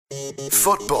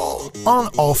Football on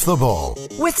Off the Ball.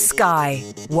 With Sky.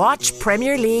 Watch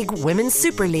Premier League, Women's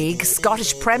Super League,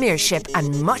 Scottish Premiership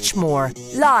and much more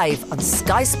live on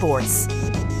Sky Sports.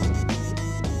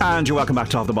 And you're welcome back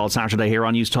to Off the Ball Saturday here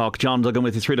on News Talk. John Duggan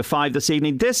with you 3 to 5 this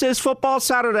evening. This is Football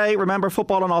Saturday. Remember,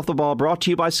 football and Off the Ball brought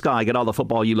to you by Sky. Get all the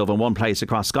football you love in one place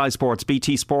across Sky Sports,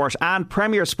 BT Sport and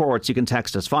Premier Sports. You can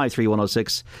text us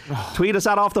 53106. Tweet us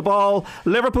at Off the Ball.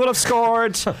 Liverpool have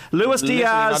scored. Luis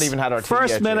Diaz, not even had our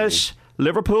first yet, minute. JD.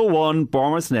 Liverpool 1,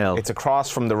 Bournemouth 0. It's a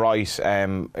cross from the right.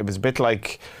 It was a bit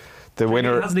like the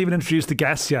winner. He hasn't even introduced the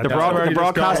guests yet. The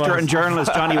broadcaster and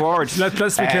journalist Johnny Ward. Let's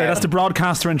be clear, that's the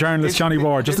broadcaster and journalist Johnny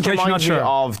Ward, just in case you're not sure.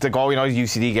 Of the Galway United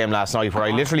UCD game last night, where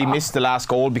I literally missed the last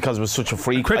goal because it was such a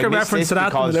freak. Quicker reference to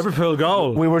that than the Liverpool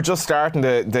goal. We were just starting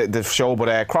the show,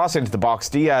 but cross into the box.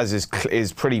 Diaz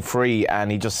is pretty free,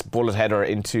 and he just bullet header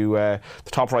into the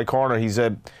top right corner. He's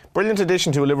a brilliant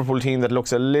addition to a Liverpool team that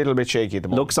looks a little bit shaky at the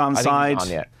moment. Looks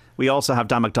onside. We also have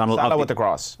Dan McDonald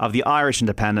of the Irish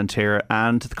Independent here,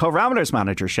 and the Cove Ramblers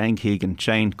manager Shane Keegan.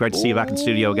 Shane, great to see you back in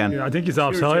studio again. Yeah, I think he's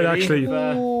offside actually.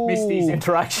 Missed these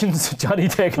interactions. Johnny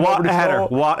taking what over the a header! show.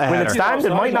 What a header! Will it stand? It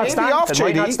might not stand. Off, it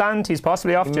might not stand. He's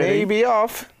possibly off. Maybe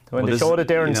off. When they showed it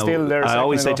there and still there. I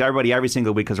always say to everybody every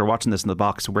single week, because we're watching this in the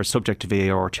box, we're subject to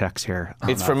VAR checks here.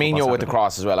 It's Firmino with the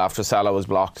cross as well after Salah was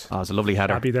blocked. Oh, it's a lovely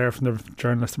header. Happy there from the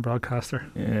journalist and broadcaster.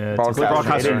 Yeah,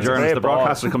 broadcaster and journalist. The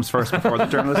broadcaster comes first before the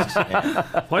journalist.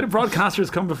 Why do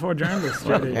broadcasters come before journalists?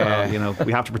 Well,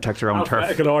 we have to protect our own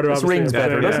turf. It rings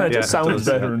better, doesn't it? It just sounds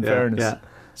better in fairness. Yeah.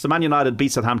 So Man United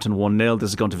beat Southampton 1-0. This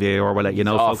is going to VAR. We'll let you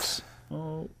know, folks.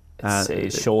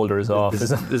 His shoulder is off.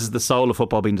 This is the soul of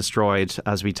football being destroyed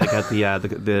as we take out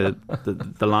the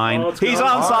line. He's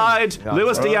onside.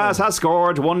 Luis Diaz has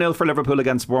scored 1-0 for Liverpool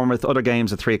against Bournemouth. Other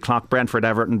games at 3 o'clock: Brentford,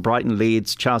 Everton, Brighton,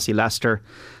 Leeds, Chelsea, Leicester,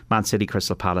 Man City,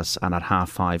 Crystal Palace, and at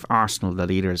 5:30 Arsenal, the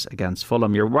leaders, against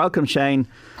Fulham. You're welcome, Shane.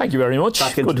 Thank you very much.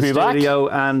 Back into the studio,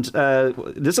 and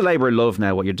this is a labour of love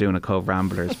now. What you're doing at Cove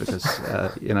Ramblers, because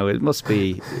it must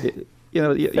be.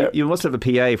 You must have a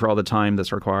PA for all the time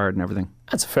that's required and everything.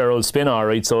 That's a fair old spin, all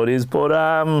right, so it is. But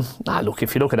look,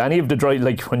 if you look at any of the drive,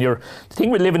 like when the thing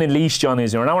with living in Laois, John,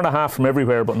 is you're an hour and a half from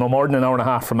everywhere, but no more than an hour and a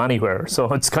half from anywhere. So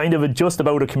it's kind of just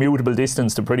about a commutable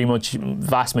distance to pretty much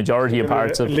vast majority of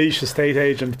parts of Laois estate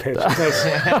agent pitch.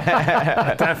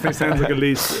 That definitely sounds like a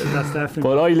Laois. That's definitely.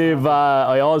 But I live.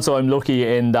 I'm lucky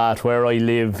in that where I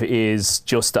live is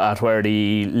just at where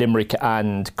the Limerick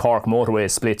and Cork motorway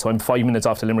split. So I'm 5 minutes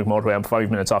off the Limerick motorway. I'm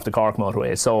 5 minutes off the Cork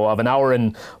motorway. So of an hour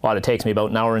and it takes me about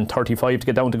an hour and 35 to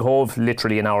get down to Cove.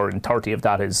 Literally an hour and 30 of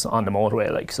that is on the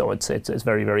motorway. Like, so it's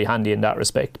very, very handy in that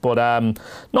respect. But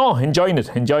no, enjoying it.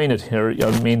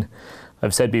 I mean,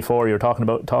 I've said before, you're talking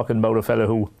about a fella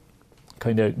who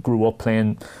kind of grew up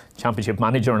playing championship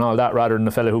manager and all that, rather than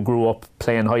a fella who grew up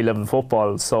playing high level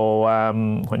football. So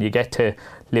when you get to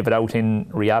live it out in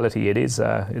reality, it's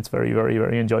very, very,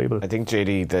 very enjoyable. I think,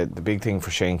 JD, the big thing for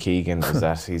Shane Keegan is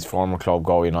that his former club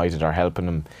Galway United are helping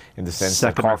him in the sense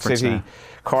that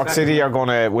Cork City are going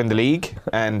to win the league,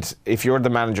 and if you're the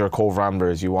manager of Cove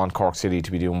Ramblers, you want Cork City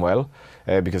to be doing well,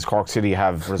 because Cork City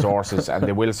have resources and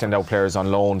they will send out players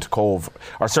on loan to Cove,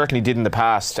 or certainly did in the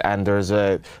past, and there's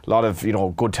a lot of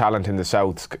good talent in the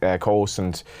south coast,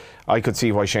 and I could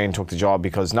see why Shane took the job,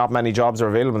 because not many jobs are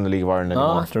available in the League of Ireland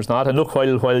anymore. No, there's not. And look,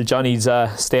 while Johnny's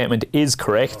statement is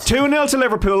correct, 2-0 to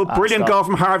Liverpool. Brilliant goal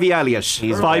from Harvey Elliott.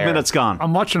 5 minutes gone.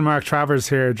 I'm watching Mark Travers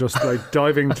here, just like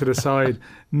diving to the side.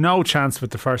 No chance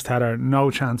with the first header, no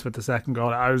chance with the second goal.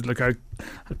 I was like, I had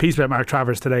a piece about Mark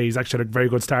Travers today. He's actually had a very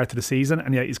good start to the season,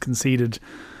 and yet he's conceded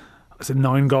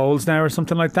 9 goals now or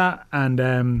something like that. And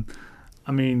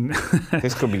I mean,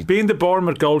 this could be being the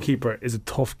Bournemouth goalkeeper is a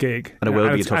tough gig, and it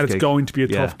will be a tough gig. It's going to be a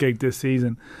tough gig this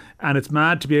season, and it's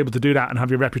mad to be able to do that and have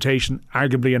your reputation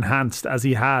arguably enhanced as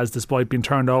he has, despite being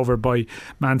turned over by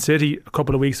Man City a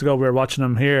couple of weeks ago. We were watching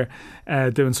him here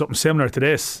doing something similar to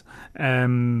this,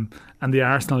 and the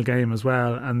Arsenal game as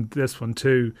well, and this one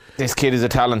too. This kid is a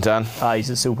talent, Dan.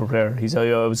 He's a super player.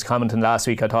 I was commenting last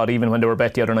week, I thought even when they were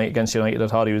bet the other night against United, I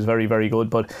thought he was very, very good,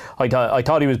 but I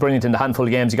thought he was brilliant in the handful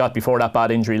of games he got before that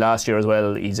bad injury last year as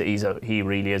well. He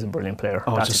really is a brilliant player.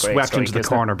 That's just swept into the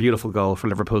corner. Beautiful goal for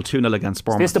Liverpool. 2-0 against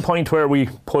Bournemouth. Is this the point where we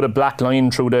put a black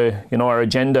line through our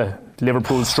agenda?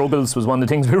 Liverpool's struggles was one of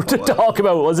the things we were to talk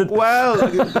about, was it? Well,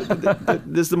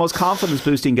 this is the most confidence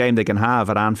boosting game they can have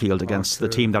at Anfield against the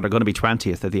team that are going to be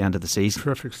 20th at the end of the season.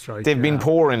 Terrific strike. They've been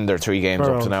poor in their 3 games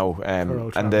up to now,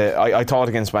 and I thought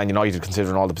against Man United,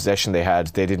 considering all the possession they had,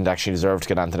 they didn't actually deserve to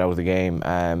get anything out of the game,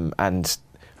 and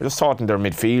I just thought in their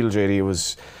midfield, really, it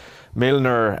was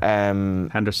Milner,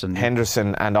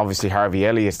 Henderson, and obviously Harvey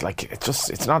Elliott. Like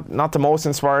it's not the most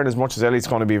inspiring, as much as Elliott's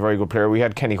going to be a very good player. We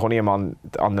had Kenny Cunningham on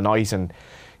the night, and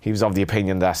he was of the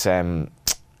opinion that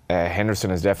Henderson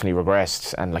has definitely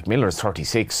regressed, and like Milner is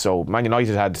 36, so Man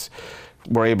United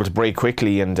were able to break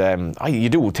quickly, and you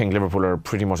do think Liverpool are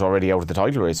pretty much already out of the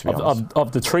title race, to be honest.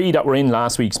 Of the three that were in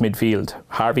last week's midfield,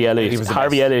 Harvey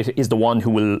Elliott is the one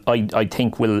who I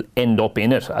think will end up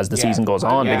in it as the season goes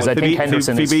on, because I think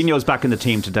Henderson Fabinho's back in the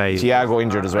team today. Thiago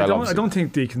injured as well. I don't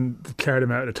think they can declare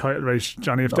them out of the title race,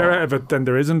 Johnny. If they're out of it, then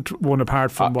there isn't one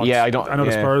apart from what I know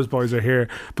the Spurs boys are here,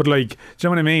 but like, do you know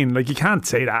what I mean? Like, you can't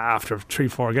say that after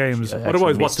 3-4 games.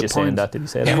 Otherwise, what's the point?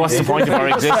 What's the point of our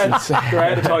existence? They're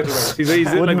out of the title race.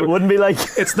 Wouldn't be like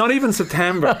it's not even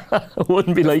September.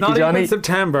 Wouldn't be like it's not Johnny. even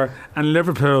September, and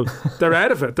Liverpool, they're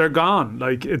out of it. They're gone.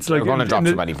 Like, it's like they're going to drop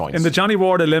so many points in the Johnny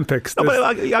Ward Olympics. No, but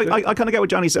I kind of get what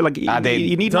Johnny said. Like,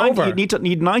 you need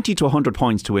 90 to 100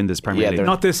 points to win this Premier League.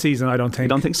 Not this season, I don't think. You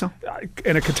don't think so?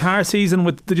 In a Qatar season,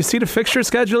 did you see the fixture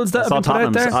schedules that have been put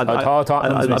out there? I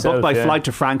booked my flight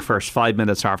to Frankfurt 5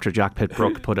 minutes after Jack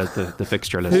Pitt-Brook put out the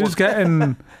fixture list.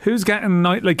 Who's getting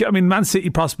like? I mean, Man City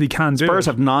possibly can do. Spurs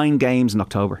have 9 games in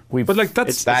October. But like,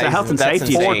 that's a health and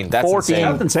safety.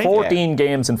 14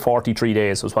 games in 43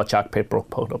 days was what Jack Pitt-Brook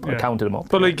put up. I counted them up.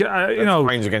 But like,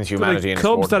 crimes against humanity.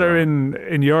 Clubs that are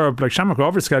in Europe, like Shamrock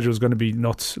Rovers' schedule is going to be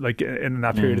nuts. Like, in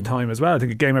that period of time as well. I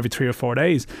think a game every 3 or 4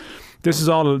 days. This is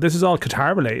all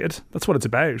Qatar related. That's what it's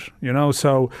about,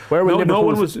 So no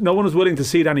one was willing to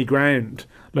cede any ground.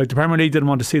 Like, the Premier League didn't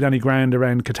want to cede any ground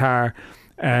around Qatar.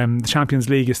 The Champions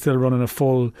League is still running a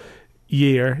full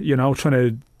year. Trying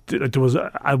to. There was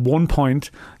at one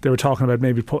point they were talking about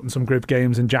maybe putting some group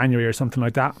games in January or something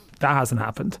like that. That hasn't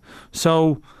happened.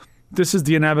 So this is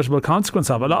the inevitable consequence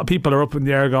of it. A lot of people are up in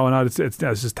the air going, "Oh, it's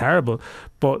just terrible,"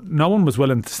 but no one was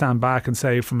willing to stand back and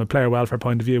say, from a player welfare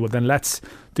point of view, well, then let's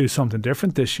do something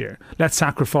different this year. Let's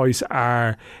sacrifice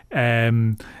our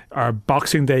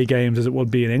Boxing Day games, as it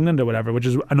would be in England or whatever, which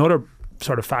is another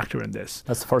sort of factor in this.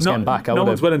 That's the first game back. No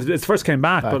one's willing. It's the first game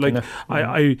back, but like,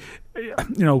 I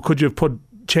could you have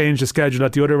change the schedule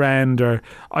at the other end, or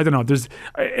I don't know,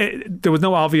 there was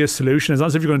no obvious solution. As long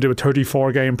as if you're going to do a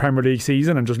 34 game Premier League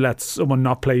season and just let someone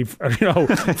not play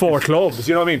 4 clubs,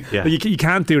 you know what I mean? Yeah. Like, you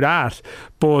can't do that.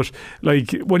 But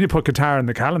like, when you put Qatar in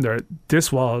the calendar,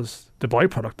 this was the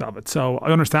byproduct of it. So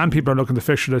I understand people are looking at the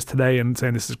fixture list today and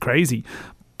saying this is crazy,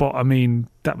 but I mean,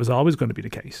 that was always going to be the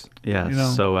case. Yeah.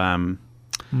 So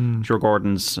Joe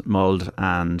Gordon's, Mould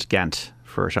and Ghent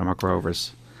for Shamrock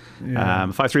Rovers.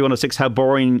 53106. How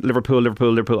boring. Liverpool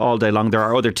all day long. There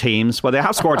are other teams. Well, they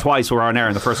have scored twice. We're on air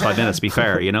in the first 5 minutes, to be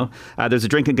fair. There's a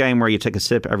drinking game where you take a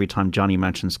sip every time Johnny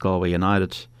mentions Galway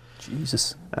United.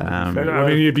 Jesus. I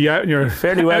mean, you'd be out and you're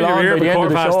fairly well on by the end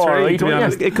of the show,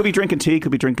 right? It could be drinking tea,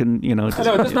 could be drinking, No, it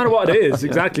doesn't matter what it is.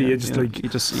 Exactly. You just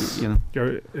if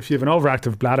you have an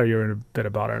overactive bladder, you're in a bit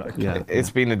of bother. Like, it's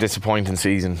been a disappointing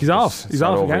season. He's off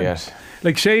again. Yet.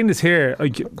 Like, Shane is here,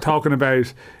 like, talking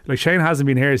about, like, Shane hasn't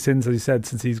been here since, as he said,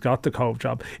 since he's got the Cove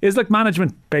job. Is like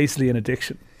management basically an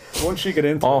addiction? Once you get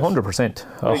into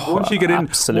 100%. Like, once you get in,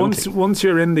 absolutely. once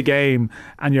you're in the game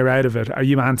and you're out of it, are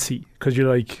you antsy? Because you're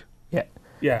like,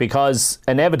 yeah. Because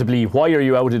inevitably, why are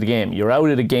you out of the game? You're out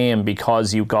of the game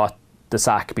because you got the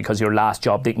sack, because your last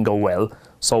job didn't go well.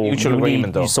 So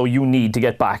you need to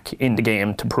get back in the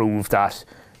game to prove that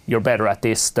you're better at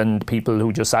this than the people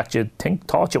who just actually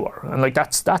thought you were. And like,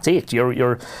 that's it.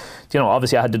 You're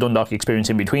obviously I had the Dundalk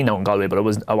experience in between now in Galway, but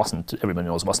I wasn't. Everybody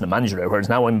knows I wasn't a manager there. Whereas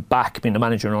now I'm back being a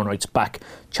manager in own rights, back,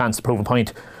 chance to prove a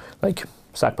point. Like,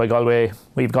 sacked by Galway,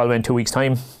 we've Galway in 2 weeks'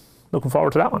 time. Looking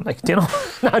forward to that one,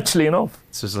 naturally enough.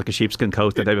 This is like a sheepskin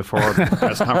coat the day before the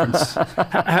press conference.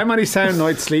 How many sound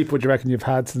nights sleep would you reckon you've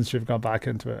had since you've got back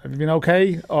into it? Have you been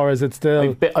okay, or is it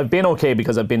still? I've been okay,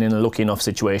 because I've been in a lucky enough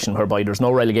situation whereby there's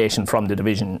no relegation from the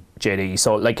division, JD.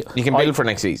 So like, you can build for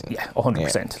next season. Yeah,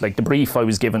 100%. Like, the brief I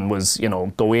was given was,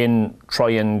 go in, try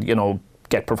and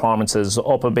get performances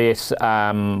up a bit,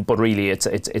 but really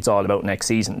it's all about next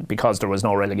season, because there was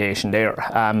no relegation there.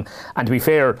 And to be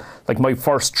fair, like, my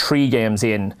first 3 games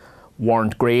in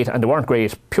weren't great, and they weren't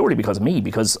great purely because of me,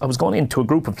 because I was going into a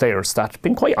group of players that,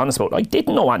 being quite honest about it, I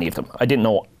didn't know any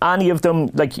of them.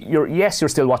 Like, you're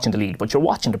still watching the league, but you're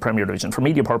watching the Premier Division for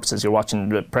media purposes. You're watching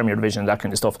the Premier Division and that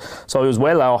kind of stuff. So I was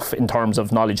well off in terms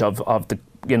of knowledge of the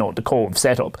the Cove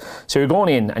setup. So you're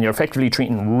going in and you're effectively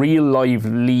treating real live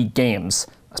league games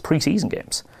as pre-season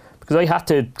games, because I had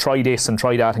to try this and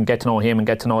try that and get to know him and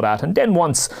get to know that. And then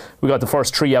once we got the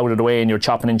first 3 out of the way and you're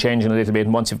chopping and changing a little bit,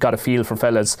 and once you've got a feel for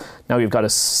fellas, now you've got a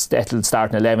settled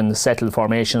starting 11, the settled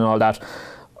formation and all that,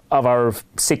 of our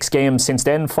 6 games since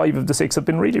then, 5 of the 6 have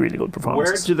been really, really good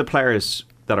performances. Where do the players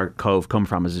that are Cove come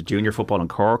from? Is it junior football in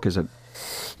Cork? Is it?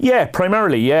 Yeah,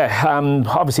 primarily, yeah.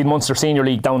 Obviously, the Munster Senior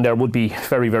League down there would be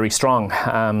very, very strong.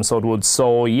 So it would.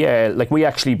 So, yeah, like we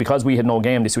actually, because we had no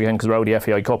game this weekend because we're out of the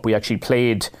FAI Cup, we actually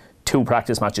played 2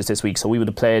 practice matches this week. So we would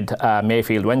have played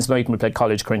Mayfield Wednesday night and we played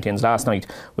College Corinthians last night.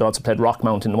 We also played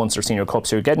Rockmount in the Munster Senior Cup.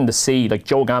 So you're getting to see, like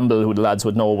Joe Gamble, who the lads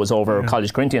would know, was over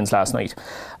College Corinthians last night.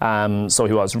 So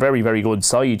he was very, very good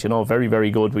side, very,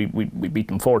 very good. We beat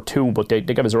them 4-2, but they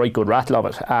gave us a right good rattle of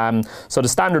it. So the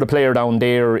standard of player down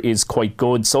there is quite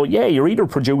good. So yeah, you're either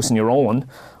producing your own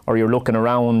or you're looking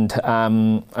around.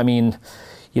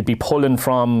 You'd be pulling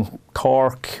from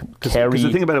Cork, Kerry. Because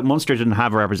the thing about it, Munster didn't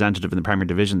have a representative in the Premier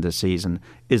Division this season.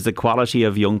 Is the quality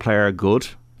of young player good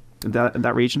in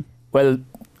that region? Well,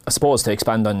 I suppose to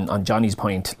expand on Johnny's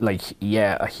point,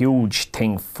 a huge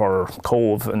thing for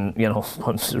Cove, and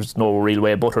there's no real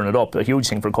way of buttering it up. A huge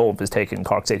thing for Cove is taking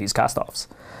Cork City's cast-offs.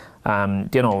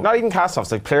 Not even cast-offs,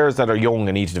 like players that are young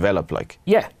and need to develop.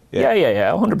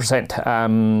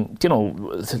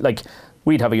 100%.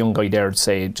 We'd have a young guy there,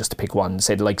 say, just to pick one,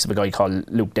 say the likes of a guy called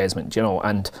Luke Desmond,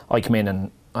 and I come in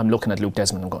and I'm looking at Luke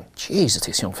Desmond and going, Jesus,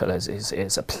 this young fella is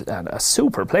a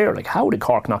super player. Like, how did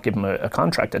Cork not give him a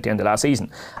contract at the end of last season?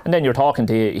 And then you're talking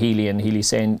to Healy, and Healy's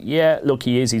saying, yeah, look,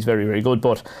 he's very, very good,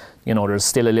 but there's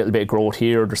still a little bit of growth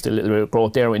here, there's still a little bit of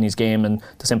growth there in his game, and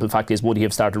the simple fact is, would he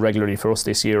have started regularly for us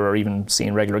this year or even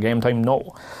seen regular game time?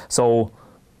 No. So,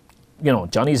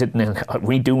 Johnny's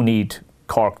we do need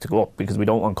Cork to go up, because we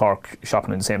don't want Cork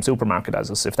shopping in the same supermarket as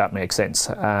us, if that makes sense.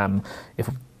 If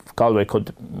Galway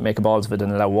could make a balls of it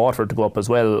and allow Waterford to go up as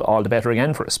well, all the better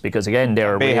again for us, because again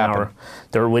they're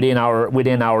within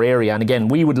our area, and again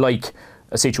we would like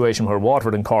a situation where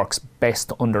Waterford and Cork's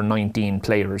best under 19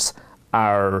 players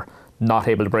are not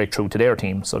able to break through to their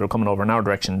team, so they're coming over in our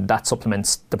direction. That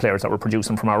supplements the players that we're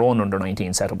producing from our own under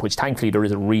 19 setup, which thankfully there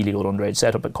is a really good underage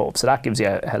setup at Cove, so that gives you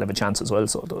a hell of a chance as well.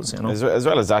 So it does, as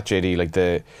well as that,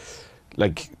 JD,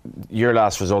 your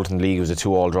last result in the league was a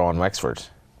 2-2 draw in Wexford.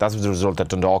 That was the result that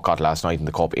Dundalk got last night in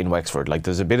the Cup in Wexford.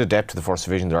 There's a bit of depth to the first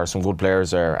division. There are some good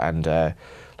players there, and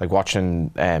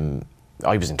watching,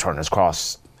 I was in Turner's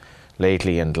Cross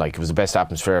lately, and it was the best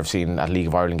atmosphere I've seen at a League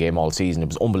of Ireland game all season. It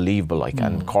was unbelievable,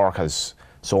 and Cork has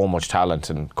so much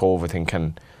talent, and Cove, I think,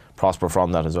 can prosper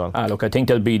from that as well. Look, I think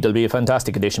they'll be a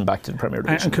fantastic addition back to the Premier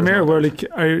Division. And come here,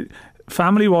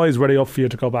 family-wise, were they up for you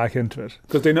to go back into it?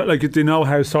 Because they know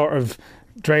how sort of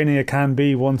draining it can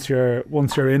be once you're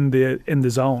in the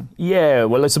zone. Yeah,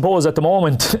 well, I suppose at the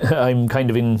moment I'm kind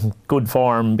of in good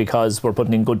form because we're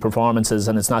putting in good performances,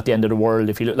 and it's not the end of the world.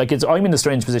 If you look, I'm in a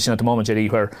strange position at the moment,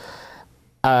 JD, where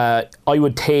I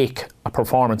would take a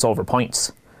performance over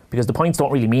points, because the points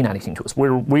don't really mean anything to us.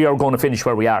 We are going to finish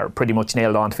where we are, pretty much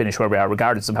nailed on to finish where we are,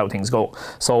 regardless of how things go.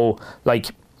 So,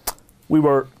 we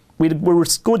were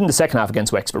good in the second half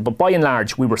against Wexford, but by and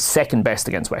large we were second best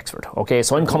against Wexford. Okay,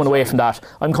 so I'm coming away from that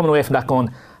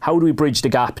going, how do we bridge the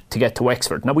gap to get to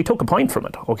Wexford? Now, we took a point from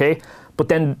it, okay, but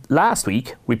then last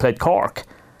week we played Cork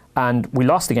and we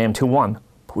lost the game 2-1,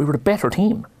 but we were the better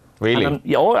team. Really?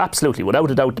 Absolutely,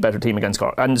 without a doubt, the better team against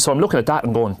Cork. And so I'm looking at that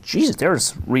and going, Jesus,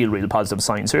 there's real positive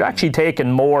signs. So you're actually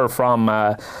taking more from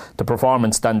the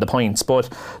performance than the points.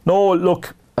 But no,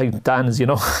 look, Dan, as you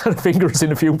know, fingers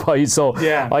in a few pies, so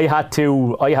yeah. I had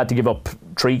to give up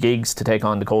 3 gigs to take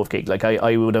on the Cove gig.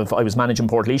 I was managing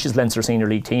Portlaois's Leinster Senior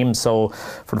League team, so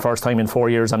for the first time in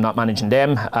 4 years I'm not managing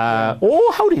them.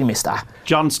 How did you miss that?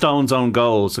 John Stone's own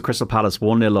goals, the Crystal Palace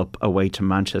 1-0 up away to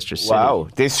Manchester City. Wow,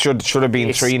 this should have been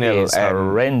 3-0. It's a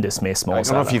horrendous miss, Mo. I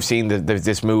don't know if you've seen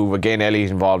this move. Again,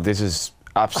 Elliot involved. This is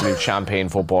absolute champagne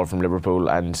football from Liverpool,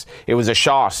 and it was a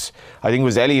shot. I think it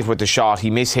was Elliott with the shot. He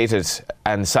mishit it,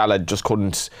 and Salah just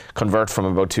couldn't convert from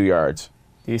about 2 yards.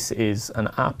 This is an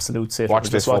absolute sitter.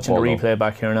 Watch this watching football, the replay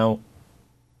back here now.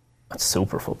 That's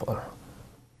super football.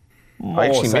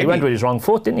 Actually, he went with his wrong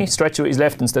foot, didn't he? Stretch with his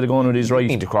left instead of going with his right. He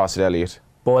didn't mean to cross it, Elliott.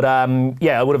 But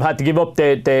I would have had to give up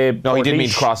the No, he didn't mean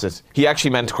to cross it. He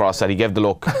actually meant to cross that. He gave the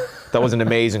look. That was an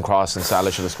amazing cross, and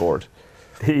Salah should have scored.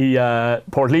 The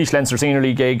Portlaoise Leinster Senior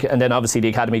League gig, and then obviously the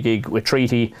Academy gig with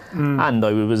Treaty, and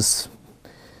I was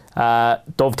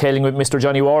dovetailing with Mr.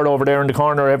 Johnny Ward over there in the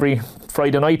corner every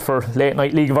Friday night for Late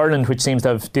Night League of Ireland, which seems to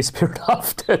have disappeared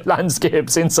off the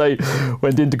landscape since I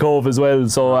went into Cove as well.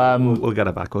 So we'll get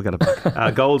it back.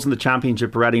 Goals in the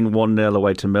Championship: Reading 1-0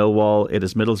 away to Millwall. It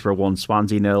is Middlesbrough 1,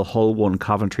 Swansea 0, Hull 1,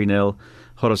 Coventry 0,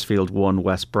 Huddersfield 1,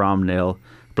 West Brom 0.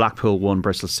 Blackpool 1,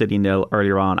 Bristol City 0.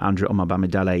 Earlier on, Andrew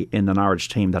Omabamidele in the Norwich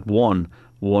team that won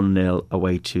 1-0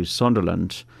 away to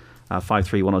Sunderland.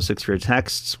 53106 for your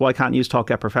texts. Why can't News Talk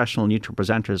get professional neutral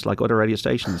presenters like other radio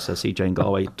stations, says CJ in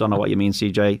Galway. Don't know what you mean,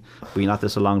 CJ. Been at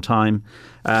this a long time.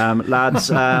 Lads.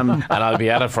 And I'll be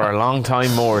at it for a long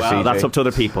time more, well, CJ. that's up to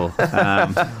other people.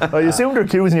 I assume they're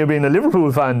accusing you of being a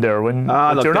Liverpool fan there when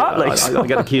you're not. I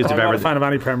get accused of everything. I'm not a fan of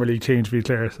any Premier League team, to be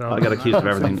clear. So I get accused of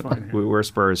everything. We're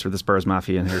Spurs. We're the Spurs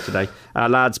Mafia in here today.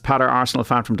 Lads, Patter, Arsenal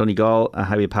fan from Donegal.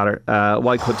 How are you, Patter?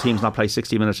 Why could teams not play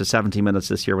 60 minutes or 70 minutes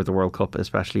this year with the World Cup,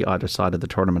 especially either side of the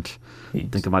tournament? I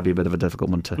think it might be a bit of a difficult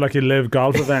one to... Like a live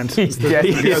golf event. Yeah.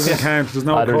 It doesn't count. There's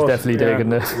no Patter's definitely taking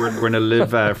this. We're in a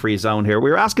live free zone here. We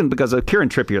were asking because Kieran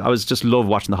Trippier, I was just love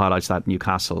watching the highlights of that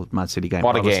Newcastle Man City game.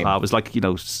 What a game. It was like,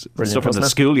 stuff from the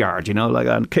schoolyard,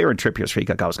 and Kieran Trippier's free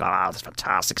kick, I was going, that's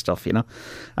fantastic stuff, And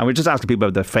we're just asking people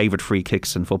about their favourite free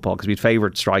kicks in football, because we had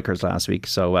favourite strikers last week.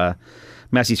 So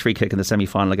Messi's free kick in the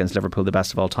semi-final against Liverpool, the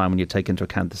best of all time when you take into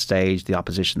account the stage, the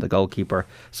opposition, the goalkeeper.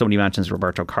 Somebody mentions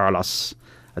Roberto Carlos.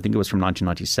 I think it was from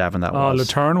 1997. That was. Le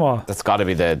Tournois. That's got to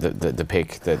be the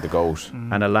pick, the GOAT.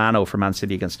 And Elano for Man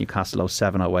City against Newcastle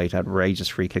 07-08, outrageous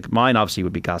free kick. Mine obviously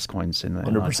would be Gascoigne's in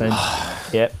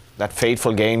 100%. Yeah. That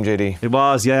fateful game, JD. It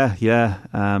was, yeah.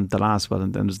 The last one,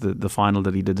 and then there's the final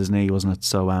that he did his knee, wasn't it?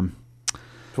 So,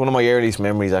 it's one of my earliest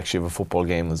memories actually of a football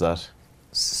game was that.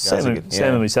 Same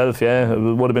with myself, yeah. It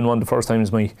would have been one of the first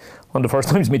times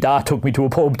my dad took me to a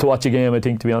pub to watch a game, I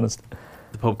think, to be honest.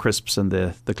 The pub crisps and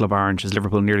the Club Orange as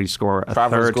Liverpool nearly score a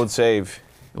Travers, third. Good save.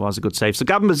 It was a good save. So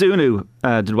Gavin Bazunu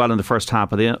did well in the first half,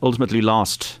 but they ultimately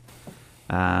lost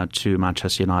to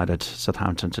Manchester United,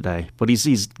 Southampton today. But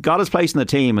he's got his place in the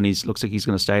team, and looks like he's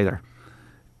going to stay there.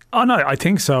 Oh no, I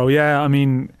think so. Yeah, I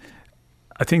mean,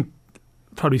 I think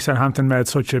probably Southampton made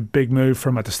such a big move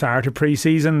from at the start of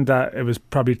pre-season that it was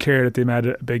probably clear that they made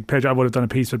a big pitch. I would have done a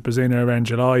piece with Bazunu around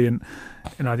July, and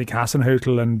I think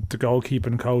Hasenhüttl and the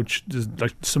goalkeeping coach, there's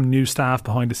like some new staff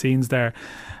behind the scenes there,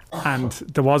 and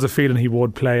there was a feeling he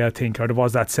would play, I think, or there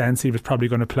was that sense he was probably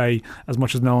going to play as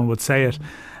much as no one would say it.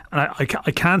 And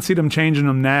I can't see them changing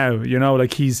him now.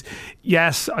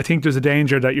 Yes, I think there's a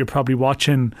danger that you're probably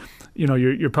watching,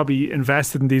 you're probably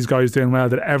invested in these guys doing well,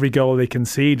 that every goal they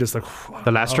concede just like...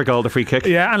 The Leicester goal, the free kick.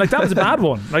 Yeah, and that was a bad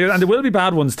one. And there will be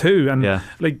bad ones too. And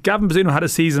Gavin Bazunu had a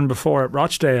season before at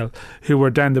Rochdale, who were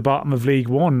down the bottom of League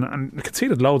One and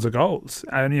conceded loads of goals.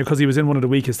 And because he was in one of the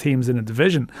weakest teams in the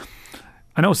division.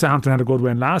 I know Southampton had a good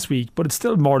win last week, but it's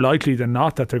still more likely than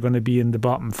not that they're going to be in the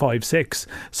bottom 5-6.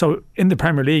 So in the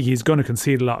Premier League, he's going to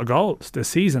concede a lot of goals this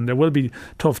season. There will be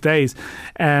tough days.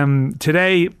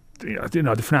 Today,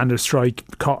 the Fernandes strike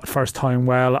caught first time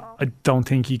well. I don't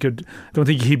think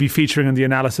he'd be featuring in the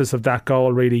analysis of that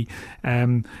goal really.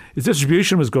 His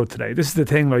distribution was good today. This is the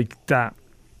thing, like that.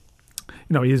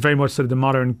 He's very much sort of the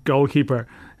modern goalkeeper.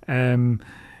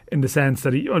 In the sense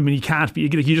that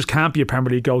you just can't be a Premier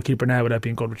League goalkeeper now without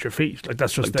being good with your feet. Like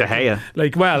that's just like De Gea.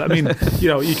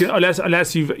 You can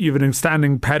unless you've an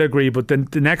outstanding pedigree, but then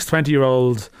the next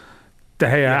 20-year-old De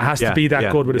Gea has to be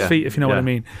that good with his feet, if you know what I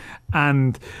mean.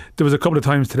 And there was a couple of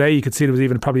times today you could see there was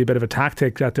even probably a bit of a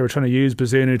tactic that they were trying to use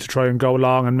Bazunu to try and go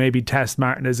long and maybe test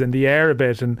Martinez in the air a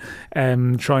bit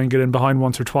and try and get in behind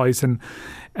once or twice,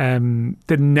 and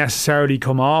didn't necessarily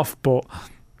come off. But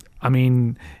I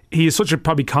mean, he is such a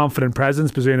probably confident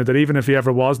presence, Bazunu, that even if he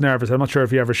ever was nervous, I'm not sure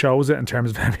if he ever shows it in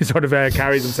terms of how he sort of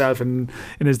carries himself in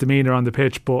his demeanour on the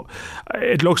pitch. But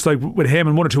it looks like with him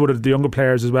and one or two of the younger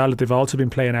players as well, that they've also been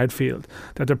playing outfield,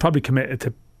 that they're probably committed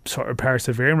to sort of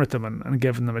persevering with them and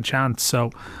giving them a chance.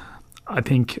 So I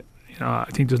think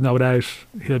there's no doubt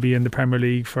he'll be in the Premier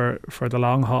League for the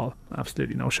long haul.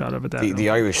 Absolutely no shot of a doubt. The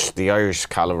Irish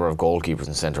calibre of goalkeepers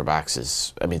and centre backs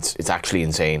is, I mean, it's actually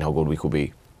insane how good we could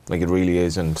be. Like, it really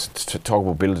is. And to talk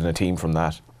about building a team from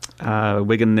that.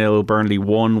 Wigan 0, Burnley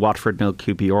 1, Watford 0,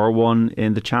 QPR 1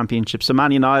 in the Championship. So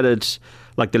Man United,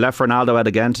 like, they left Ronaldo out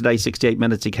again today. 68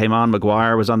 minutes he came on.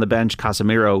 Maguire was on the bench.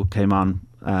 Casemiro came on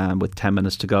with 10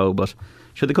 minutes to go. But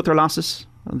should they cut their losses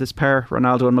on this pair,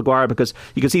 Ronaldo and Maguire? Because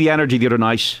you can see the energy the other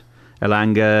night.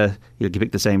 Elanga, you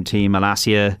pick the same team.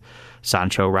 Malacia,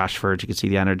 Sancho, Rashford. You can see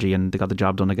the energy, and they got the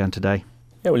job done again today.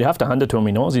 Yeah, well, you have to hand it to him.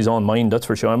 He knows his own mind, that's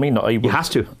for sure. I mean, he has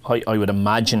to. I would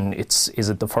imagine is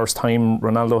it the first time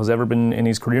Ronaldo has ever been in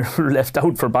his career left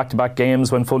out for back-to-back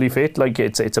games when fully fit? Like,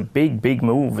 it's a big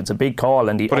move. It's a big call,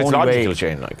 and but it's logical,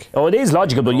 Shane. Like, it is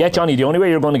logical, but yet, Johnny, the only way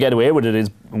you're going to get away with it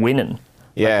is winning.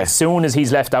 Yeah. Like, as soon as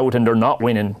he's left out and they're not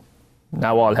winning,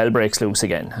 now all hell breaks loose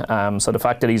again. So the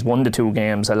fact that he's won the 2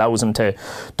 games allows him to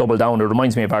double down. It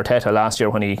reminds me of Arteta last year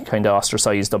when he kind of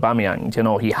ostracised Aubameyang. You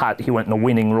know, he went on a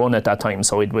winning run at that time,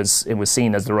 so it was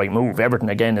seen as the right move. Everton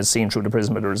again is seen through the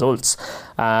prism of the results.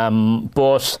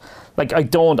 But like I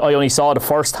only saw the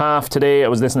first half today. I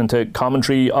was listening to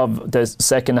commentary of the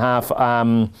second half.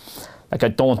 Like I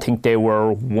don't think they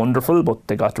were wonderful, but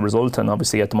they got the result, and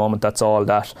obviously at the moment that's all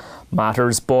that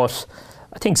matters. But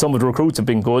I think some of the recruits have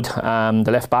been good. The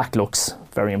left back looks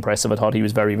very impressive. I thought he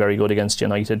was very, very good against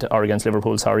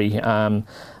Liverpool.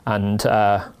 And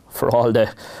for all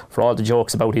the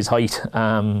jokes about his height,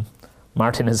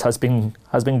 Martinez has been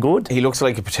good. He looks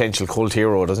like a potential cult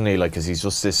hero, doesn't he? Like, 'cause he's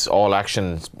just this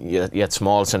all-action yet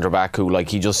small centre back who, like,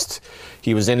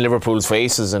 he was in Liverpool's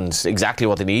faces and exactly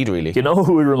what they need, really. You know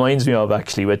who it reminds me of,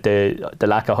 actually, with the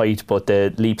lack of height but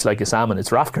the leaps like a salmon?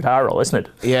 It's Raf Cortaro, isn't it?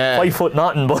 Yeah. 5 foot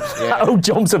nothing, but out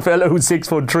jumps a fella who's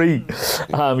 6'3".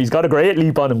 He's got a great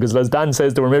leap on him, because as Dan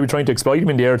says, they were maybe trying to exploit him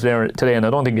in the air today, and I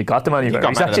don't think it got them anywhere.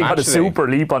 He's actually got a super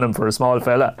leap on him for a small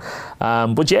fella.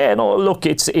 But yeah, no, look,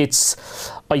 it's.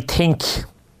 I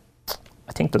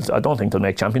don't think they'll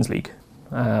make Champions League.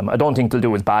 I don't think they'll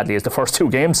do as badly as the first 2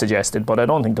 games suggested, but I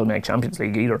don't think they'll make Champions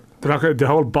League either. The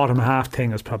whole bottom half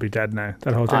thing is probably dead now.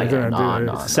 That whole thing.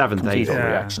 No. 7th, 8th.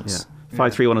 Reactions.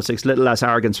 53106. Little less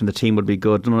arrogance from the team would be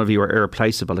good. None of you are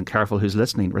irreplaceable, and careful who's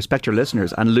listening. Respect your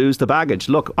listeners and lose the baggage.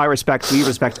 Look, we respect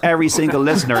every single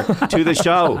listener to the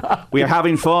show. We are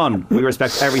having fun. We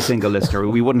respect every single listener.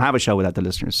 We wouldn't have a show without the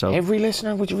listeners. So every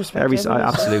listener, would you respect?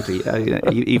 Absolutely.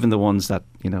 Even the ones that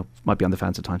might be on the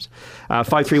fence at times.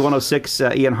 53106.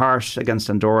 Ian Hart against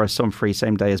Andorra. Some free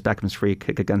same day as Beckham's free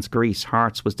kick against Greece.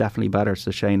 Hearts was definitely better.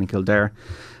 So Shane and Kildare.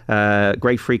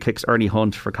 Great free kicks. Ernie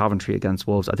Hunt for Coventry against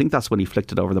Wolves. I think that's when he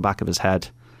flicked it over the back of his head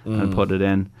and put it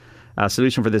in.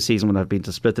 Solution for this season would have been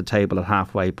to split the table at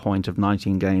halfway point of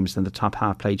 19 games, then the top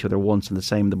half play each other once, and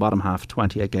the bottom half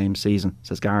 28 game season,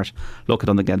 says Garrett. Look at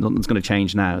them again. Nothing's going to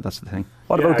change now. That's the thing.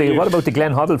 What about the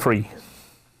Glenn Hoddle free?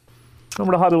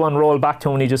 Remember the Hoddle one roll back to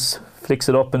him and he just flicks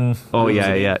it up and... Oh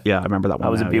yeah, I remember that one.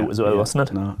 That was a beaut as well, wasn't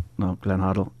it? No, Glenn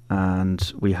Hoddle.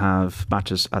 And we have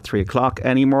matches at 3 o'clock.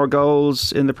 Any more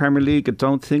goals in the Premier League? I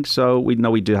don't think so. We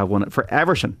do have one for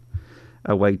Everton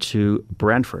away to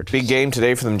Brentford. Big game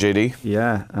today for them, JD.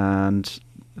 Yeah, and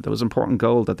there was an important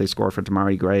goal that they scored for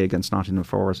Damari Gray against Nottingham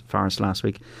Forest last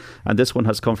week. And this one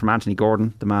has come from Anthony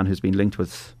Gordon, the man who's been linked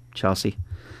with Chelsea.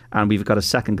 And we've got a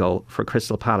second goal for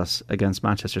Crystal Palace against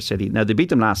Manchester City. Now, they beat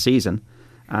them last season,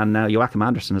 and now Joachim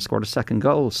Andersen has scored a second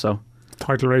goal. So,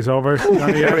 title race over.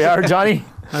 Johnny, here we are, Johnny.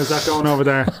 How's that going over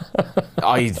there?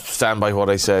 I stand by what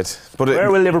I said. But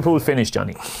where will Liverpool finish,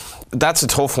 Johnny? That's a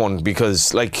tough one,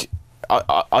 because like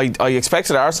I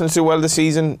expected Arsenal to do well this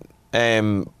season,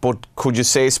 but could you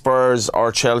say Spurs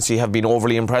or Chelsea have been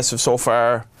overly impressive so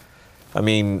far? I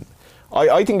mean,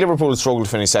 I think Liverpool will struggle to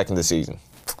finish second this season.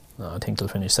 No, I think they'll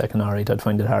finish second, alright. I'd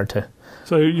find it hard to.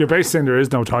 So you're basically saying there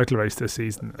is no title race this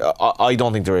season? I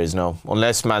don't think there is, no.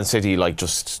 Unless Man City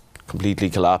just completely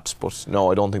collapse, but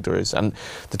no, I don't think there is. And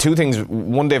the two things,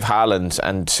 one, they've Haaland,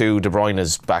 and two, De Bruyne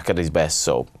is back at his best.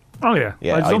 So I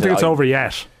don't think it's over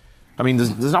yet. I mean,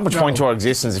 there's not much point to our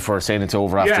existence if we're saying it's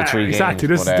over after 3 games. Exactly.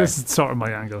 This is sort of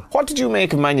my angle. What did you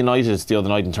make of Man United the other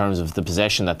night in terms of the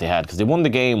possession that they had? Because they won the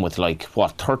game with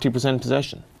 30%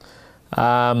 possession.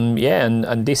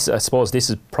 And this, I suppose, this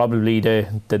is probably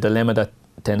the dilemma that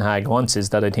Ten Hag wants, is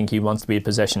that I think he wants to be a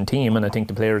possession team, and I think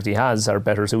the players he has are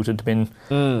better suited to being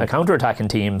a counter-attacking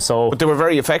team. So, but they were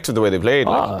very effective the way they played.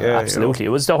 Absolutely, it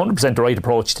was 100% the right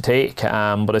approach to take.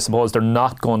 But I suppose they're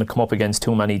not going to come up against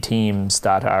too many teams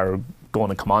that are going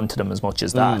to come on to them as much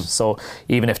as that. So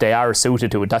even if they are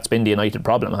suited to it, that's been the United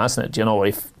problem, hasn't it? You know,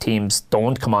 if teams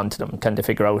don't come on to them, can they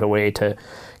figure out a way to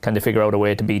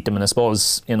beat them? And I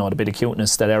suppose, you know, the bit of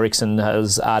cuteness that Eriksen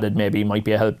has added maybe might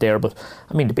be a help there. But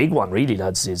I mean, the big one really,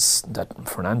 lads, is that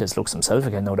Fernandes looks himself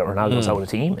again now that Ronaldo's out of the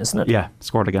team, isn't it? Yeah,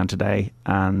 scored again today,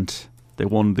 and they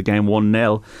won the game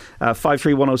 1-0.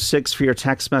 53106 for your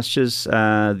text messages.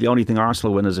 The only thing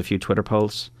Arsenal win is a few Twitter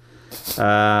polls.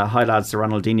 Hi lads, the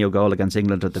Ronaldinho goal against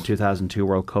England at the 2002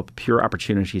 World Cup, pure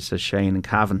opportunity, says Shane. And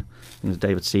Cavan,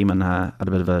 David Seaman had a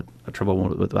bit of a trouble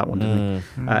with that one, didn't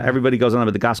he? Everybody goes on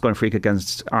about the Gascoigne free kick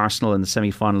against Arsenal in the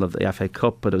semi-final of the FA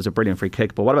Cup, but it was a brilliant free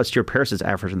kick. But what about Stuart Pearce's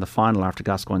effort in the final after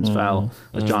Gascoigne's fell?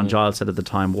 As John Giles said at the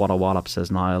time, what a wallop, says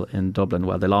Niall in Dublin.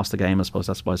 Well, they lost the game, I suppose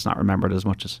that's why it's not remembered as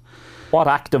much as. What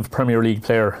active Premier League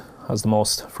player has the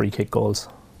most free kick goals?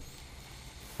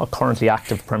 currently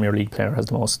active Premier League player has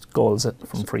the most goals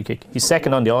from free kick. He's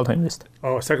second on the all-time list.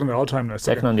 Oh, second on the all-time list.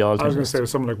 Second on the all-time I was going to list. say it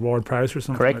was something like Ward Prowse or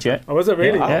something. Correct, like yeah. that. Oh, was it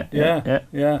really?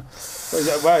 Yeah.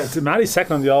 Wow, Matty's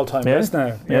second on the all-time list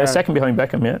now. Yeah, second behind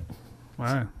Beckham, yeah.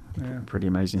 Wow. Yeah. Pretty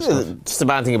amazing stuff. Just the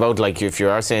bad thing about, like, if you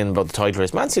are saying about the title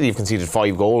race, Man City have conceded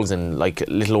 5 goals in like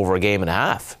a little over a game and a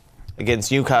half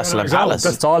against Newcastle and Palace.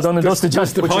 That's all done and dusted.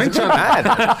 That's the Which is point, John.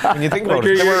 Mad when you think about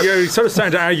Like it. you're sort of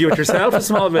starting to argue with yourself a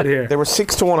small bit here. They were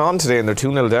 6-1 on today and they're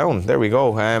 2-0 down. There we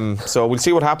go. So we'll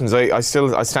see what happens. I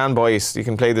stand by it. You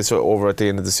can play this over at the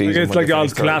end of the season. It's like all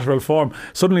collateral form.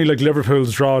 Suddenly, like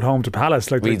Liverpool's draw at home to Palace,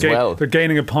 like they're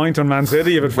gaining a point on Man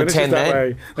City if it finishes that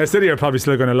way. Now, City are probably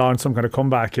still going to launch some kind of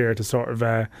comeback here to sort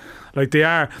of like they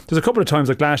are. There's a couple of times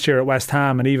like last year at West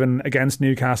Ham and even against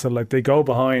Newcastle, like they go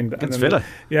behind against Villa.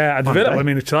 At Villa. I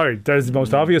mean, sorry, there's the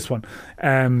most obvious one.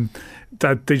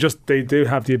 That they do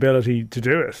have the ability to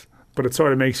do it. But it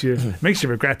sort of makes you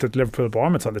regret that Liverpool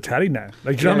Bournemouth's on the telly now.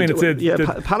 Like, do you know what I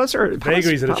mean? Palace are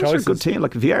vagaries of the choices. A good team.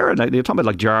 Like Vieira, like, you're talking about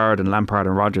like Gerrard and Lampard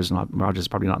and Rodgers. Rodgers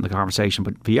probably not in the conversation,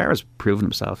 but Vieira's proven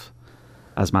himself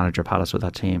as manager of Palace with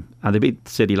that team, and they beat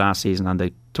City last season, and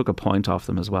they took a point off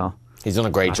them as well. He's done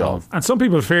a great job. And some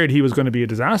people feared he was going to be a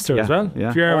disaster as well.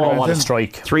 Yeah. What a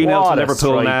strike. 3-0 to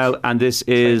Liverpool now, and this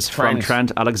is from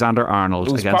Trent Alexander-Arnold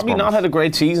who's against probably Bournemouth. not had a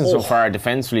great season so far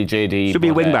defensively, JD. Should be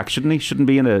a wing back, shouldn't he? Shouldn't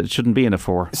be in a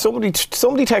 4. Somebody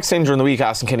texted in during the week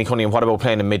asking Kenny Cunningham what about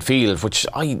playing in midfield, which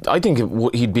I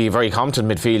think he'd be a very competent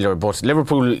midfielder, but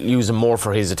Liverpool use him more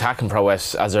for his attacking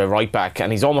prowess as a right back,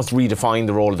 and he's almost redefined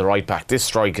the role of the right back. This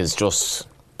strike is just...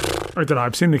 I don't know,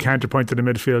 I've seen the counterpoint to the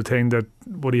midfield thing, that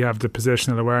would he have the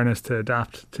positional awareness to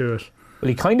adapt to it? Well,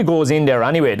 he kind of goes in there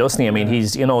anyway, doesn't he? I mean,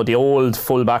 he's, the old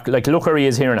full-back. Like, look where he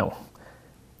is here now.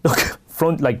 Look,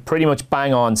 front, like, pretty much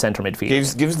bang on centre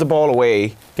midfield. Gives the ball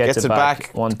away, gets it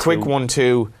back, 1-2. quick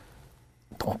 1-2.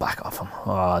 Don't back off him.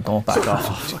 Don't back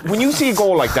off him. When you see a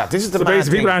goal like that, this is the so mad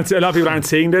thing. A lot of people aren't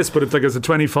seeing this, but it's like it's a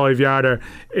 25-yarder,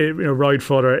 right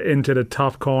footer into the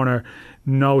top corner.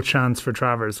 No chance for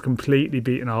Travers, completely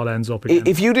beating all ends up again.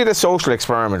 If you did a social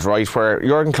experiment, right, where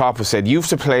Jurgen Klopp has said you have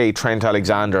to play Trent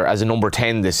Alexander as a number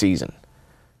 10 this season,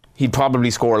 he'd probably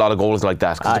score a lot of goals like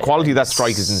that, because the quality of that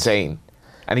strike is insane,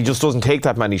 and he just doesn't take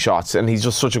that many shots, and he's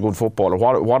just such a good footballer.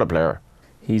 What a player.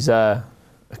 He's the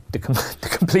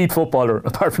complete footballer,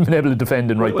 apart from being able to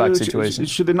defend in right back situations.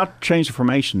 Should they not change the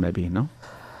formation, maybe? No.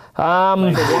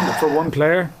 For one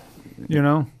player,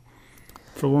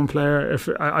 For one player, if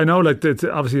I know, like,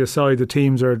 obviously aside, the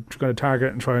teams are going to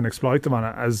target and try and exploit them on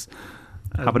it, as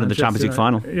happened in the Champions League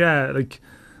final. Yeah, like,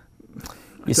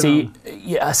 you see,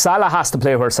 Salah has to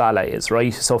play where Salah is,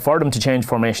 right? So for them to change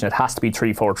formation, it has to be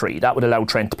 3-4-3. That would allow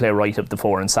Trent to play right of the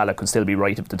 4, and Salah could still be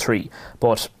right of the 3.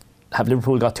 But have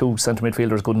Liverpool got 2 centre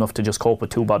midfielders good enough to just cope with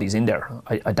 2 bodies in there?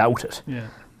 I doubt it. Yeah.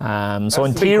 So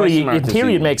in theory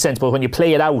it makes sense, but when you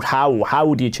play it out,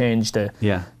 how do you change the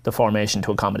formation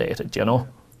to accommodate it?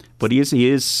 But he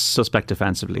is suspect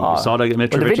defensively. We saw that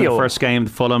Mitrovic in the first game,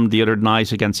 Fulham, the other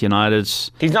night against United.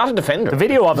 He's not a defender. The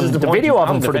video of him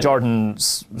for the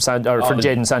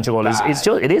Jadon Sancho goal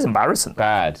it is embarrassing.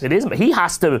 Bad. It is. He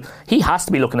has to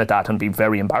be looking at that and be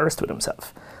very embarrassed with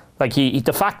himself. Like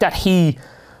the fact that he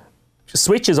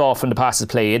switches off when the pass is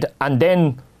played and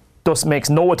then thus makes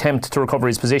no attempt to recover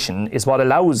his position is what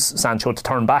allows Sancho to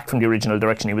turn back from the original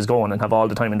direction he was going and have all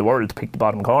the time in the world to pick the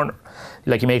bottom corner.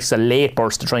 Like, he makes a late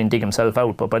burst to try and dig himself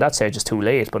out, but by that stage it's too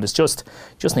late. But it's just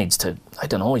needs to, I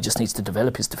don't know, he just needs to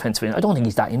develop his defensive. I don't think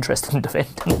he's that interested in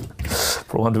defending,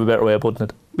 for want of a better way of putting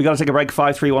it. We got to take a break.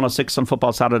 5-3-106 on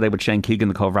Football Saturday with Shane Keegan,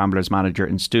 the Cove Ramblers manager,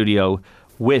 in studio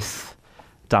with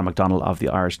Dan McDonnell of the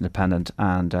Irish Independent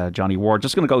and Johnny Ward.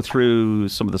 Just going to go through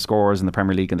some of the scores in the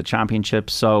Premier League and the Championship.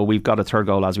 So we've got a third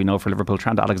goal, as we know, for Liverpool.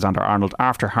 Trent Alexander-Arnold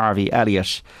after Harvey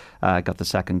Elliott got the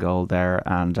second goal there.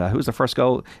 And who was the first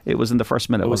goal? It was in the first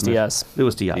minute, wasn't it? It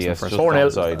was Diaz. Diaz,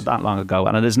 4-0. That long ago.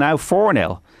 And it is now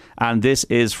 4-0. And this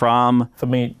is from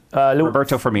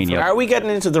Roberto Firmino. Are we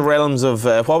getting into the realms of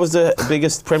what was the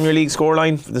biggest Premier League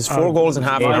scoreline? There's 4 goals in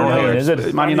half an hour. Is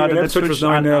it? Man United was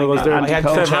 9-0. Was there? I had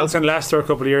Chelsea and Leicester a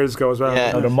couple of years ago as well.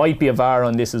 Yeah. There might be a VAR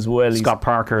on this as well. Scott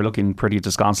Parker looking pretty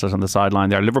disconsolate on the sideline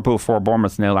there. Liverpool 4,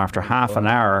 Bournemouth 0 after half an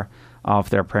hour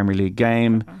of their Premier League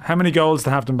game. How many goals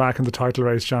to have them back in the title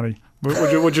race, Johnny?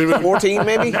 Would you 14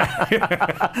 maybe?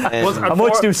 How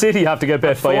much do City have to get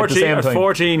bet by at the same time? At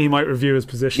 14 he might review his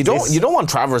position. You don't want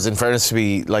Travers, in fairness, to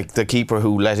be like the keeper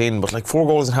who let in, but like 4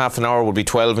 goals in half an hour would be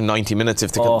 12 in 90 minutes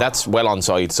if that's well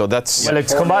onside. So that's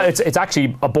it's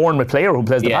actually a Bournemouth player who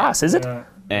plays the pass, is it?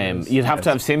 You'd have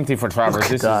to have sympathy for Travers.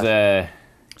 This is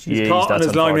He's caught on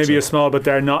his line, maybe a small, but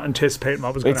they're not anticipating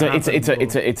what was going to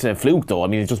happen. It's a fluke, though. I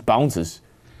mean, it just bounces.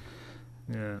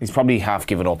 Yeah. He's probably half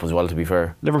given up as well, to be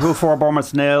fair. Liverpool 4, Bournemouth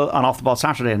 0 on Off the Ball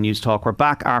Saturday on News Talk. We're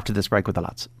back after this break with the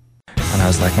lads. And I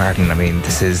was like, Martin, I mean,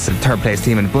 this is the third place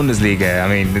team in the Bundesliga. I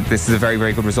mean, this is a very,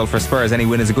 very good result for Spurs. Any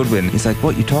win is a good win. He's like,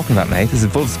 what are you talking about, mate? This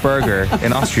is Wolfsberger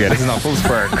in Austria. This is not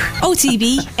Wolfsburg.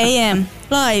 OTB AM,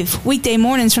 live weekday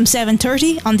mornings from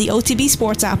 7:30 on the OTB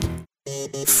Sports app.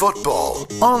 Football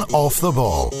on Off the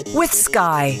Ball. With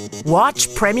Sky.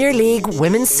 Watch Premier League,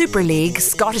 Women's Super League,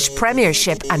 Scottish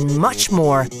Premiership and much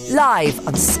more live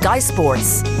on Sky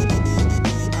Sports.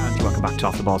 Welcome back to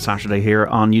Off the Ball Saturday here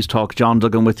on News Talk. John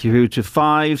Duggan with you to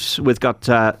 5. We've got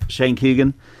Shane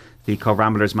Keegan, the Cove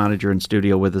Ramblers manager, in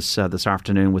studio with us this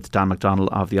afternoon, with Dan McDonnell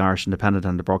of the Irish Independent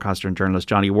and the broadcaster and journalist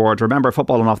Johnny Ward. Remember,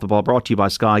 Football and Off the Ball brought to you by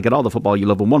Sky. Get all the football you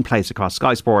love in one place across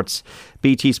Sky Sports,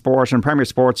 BT Sport and Premier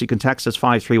Sports. You can text us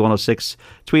 53106,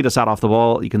 tweet us at Off the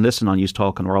Ball. You can listen on News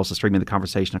Talk, and we're also streaming the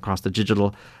conversation across the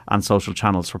digital and social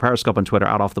channels for Periscope and Twitter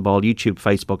at Off the Ball, YouTube,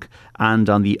 Facebook and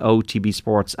on the OTB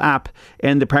Sports app.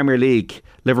 In the Premier League,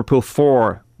 Liverpool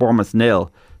 4, Bournemouth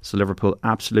 0. So Liverpool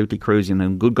absolutely cruising,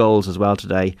 and good goals as well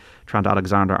today. Trent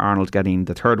Alexander-Arnold getting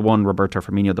the third one, Roberto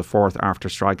Firmino the fourth, after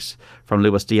strikes from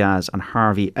Luis Diaz and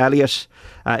Harvey Elliott.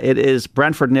 It is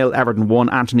Brentford 0, Everton 1.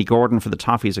 Anthony Gordon for the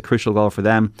Toffees, a crucial goal for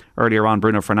them. Earlier on,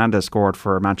 Bruno Fernandes scored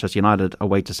for Manchester United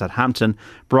away to Southampton.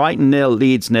 Brighton 0,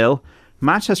 Leeds 0.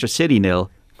 Manchester City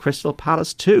 0, Crystal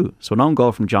Palace 2. So an own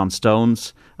goal from John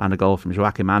Stones and a goal from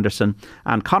Joachim Anderson.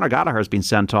 And Conor Gallagher has been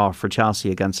sent off for Chelsea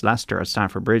against Leicester at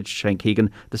Stamford Bridge. Shane Keegan,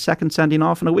 the second sending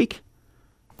off in a week.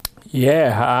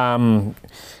 Yeah,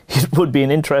 it would be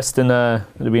an interesting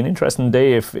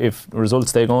day if results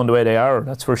stay going the way they are.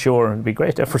 That's for sure. It'd be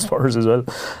great there for Spurs as well.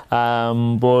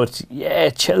 But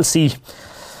yeah, Chelsea,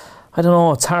 I don't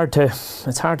know. It's hard to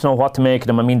know what to make of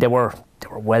them. I mean, they were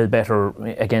well better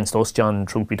against us, John,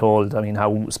 truth be told. I mean,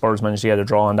 how Spurs managed to get a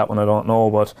draw on that one, I don't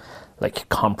know, but like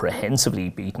comprehensively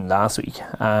beaten last week.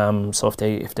 So if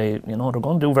they they're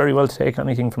going to do very well to take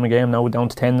anything from a game now down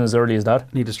to 10 as early as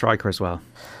that. Need a striker as well.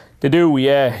 They do,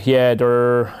 yeah.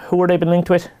 Who are they been linked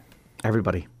with?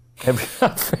 Everybody.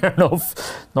 Fair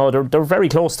enough. No, they're very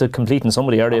close to completing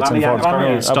somebody, are they?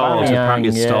 Apparently it's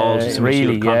stalled. It's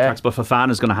really, contracts, but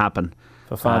Fofana is going to happen.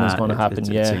 Fofana is going to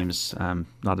happen, It seems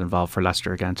not involved for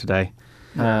Leicester again today.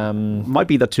 Might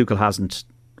be that Tuchel hasn't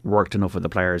worked enough with the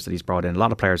players that he's brought in. A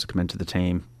lot of players have come into the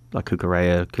team, like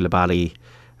Cucurella, Koulibaly,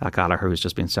 Gallagher, who's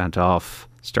just been sent off.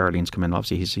 Sterling's come in.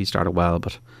 Obviously, he started well,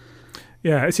 but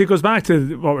yeah, see, it goes back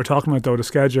to what we're talking about, though, the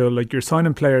schedule. Like, you're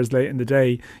signing players late in the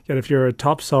day, yet if you're a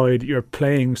top side, you're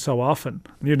playing so often.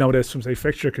 And you know this from, say,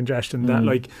 fixture congestion, that,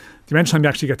 like, the amount of time you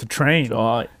actually get to train,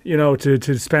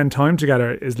 to spend time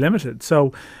together is limited.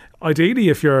 So, ideally,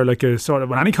 if you're like a sort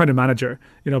of any kind of manager,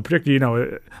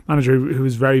 particularly, a manager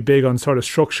who's very big on sort of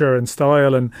structure and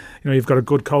style, and you've got a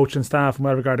good coaching staff and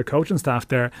well-regarded coaching staff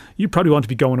there, you probably want to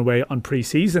be going away on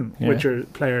pre-season with your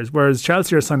players. Whereas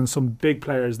Chelsea are signing some big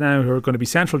players now who are going to be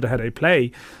central to how they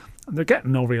play. And they're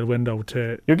getting no real window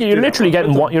to. You're literally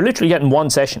getting one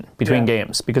session between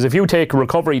games, because if you take a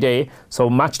recovery day, so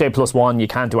match day plus one, you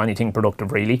can't do anything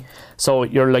productive really. So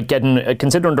you're like getting,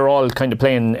 considering they're all kind of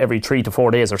playing every 3 to 4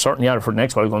 days, or certainly are for the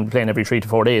next while going to be playing every 3 to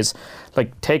 4 days.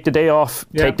 Like, take the day off,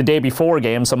 take the day before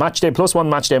game. So match day plus one,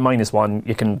 match day minus one,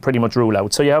 you can pretty much rule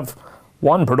out. So you have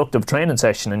one productive training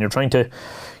session, and you're trying to,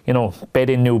 bed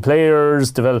in new players,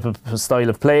 develop a style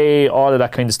of play, all of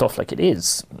that kind of stuff. Like, it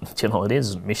is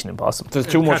mission impossible. There's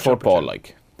too much football,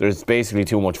 there's basically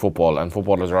too much football, and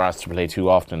footballers are asked to play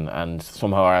too often and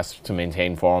somehow are asked to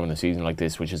maintain form in a season like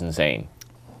this, which is insane.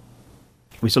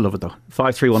 We still love it though.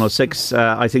 53106.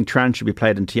 I think Trent should be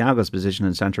played in Thiago's position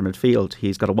in centre midfield.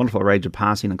 He's got a wonderful range of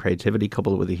passing and creativity,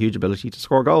 coupled with a huge ability to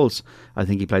score goals. I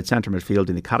think he played centre midfield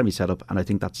in the academy setup, and I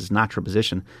think that's his natural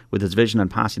position with his vision and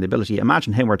passing ability.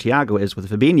 Imagine him where Thiago is with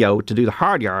Fabinho to do the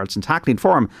hard yards and tackling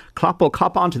for him. Klopp will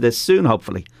cop onto this soon,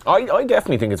 hopefully. I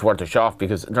definitely think it's worth a shot,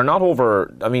 because they're not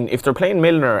over. I mean, if they're playing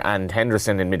Milner and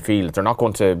Henderson in midfield, they're not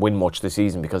going to win much this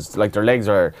season, because their legs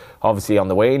are obviously on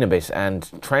the wane a bit, and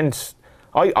Trent,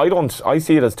 I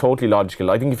see it as totally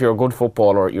logical. I think if you're a good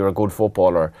footballer, you're a good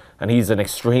footballer, and he's an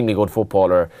extremely good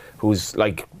footballer who's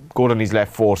good on his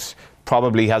left foot,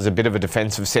 probably has a bit of a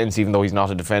defensive sense even though he's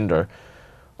not a defender.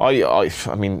 I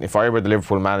mean, if I were the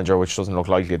Liverpool manager, which doesn't look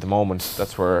likely at the moment,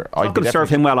 that's where I'd not going to serve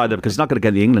him well either, because he's not going to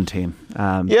get the England team.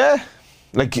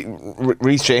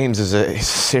 Reece James is a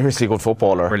seriously good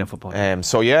footballer. Brilliant footballer.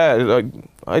 So yeah,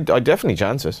 I'd definitely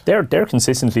chance it. They're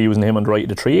consistently using him on the right of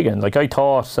the tree again. Like I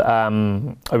thought,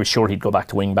 I was sure he'd go back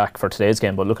to wing back for today's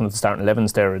game, but looking at the starting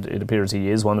 11s there, it appears he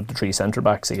is one of the 3 centre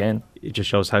backs again. It just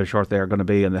shows how short they are going to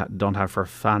be, and they don't have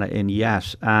Fofana in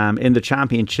yet. In the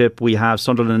Championship, we have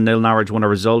Sunderland 0, Norwich 1 a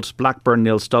result, Blackburn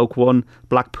 0, Stoke 1,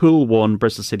 Blackpool 1,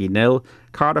 Bristol City 0,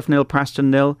 Cardiff 0,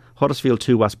 Preston 0, Huddersfield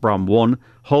 2, West Brom 1,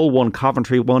 Hull 1,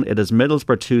 Coventry 1. It is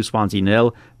Middlesbrough 2, Swansea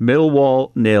 0,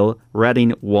 Millwall 0,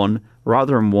 Reading 1,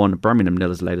 Rotherham 1, Birmingham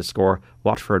 0 is the latest score,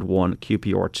 Watford 1,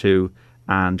 QPR 2,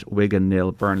 and Wigan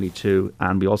 0, Burnley 2.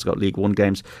 And we also got League One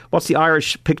games. What's the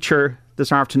Irish picture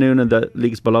this afternoon in the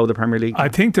leagues below the Premier League? I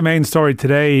think the main story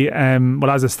today, well,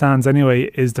 as it stands anyway,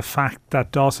 is the fact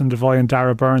that Dawson Devoy and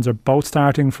Dara Burns are both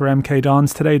starting for MK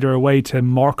Dons today. They're away to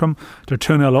Morecambe. They're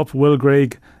 2-0 up. Will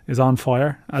Grigg is on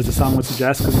fire, as the song would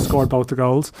suggest, because he scored both the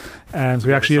goals. So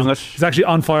he's actually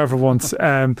on fire for once.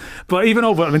 But even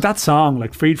over, that song,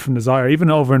 like Freed from Desire, even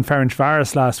over in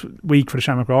Ferencváros last week for the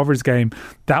Shamrock Rovers game,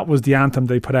 that was the anthem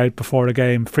they put out before the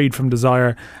game, Freed from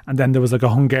Desire. And then there was like a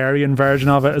Hungarian version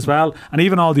of it as well. And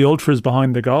even all the ultras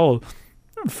behind the goal,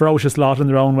 ferocious lot in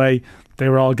their own way, they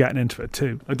were all getting into it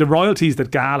too. Like the royalties that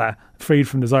Gala, Freed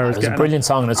from Desire, is getting. It's a brilliant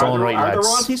song in its own right, lads. Are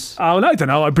there royalties? Oh, I don't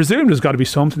know. I presume there's got to be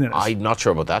something in it. I'm not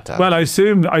sure about that, Dan. Well, I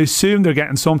assume they're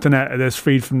getting something out of this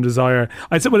Freed from Desire.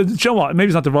 I'd say, well, you know what? Maybe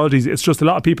it's not the royalties. It's just a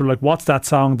lot of people are like, what's that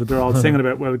song that they're all singing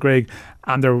about Will Grigg,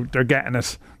 and they're getting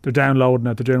it. They're downloading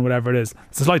it. They're doing whatever it is.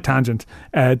 It's a slight tangent.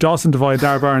 Dawson Devoy and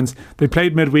Dara Burns, they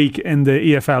played midweek in the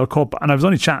EFL Cup, and I was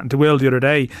only chatting to Will the other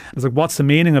day. I was like, what's the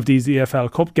meaning of these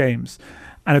EFL Cup games?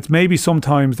 And it's maybe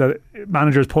sometimes that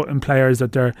managers put in players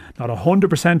that they're not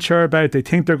 100% sure about. They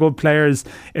think they're good players.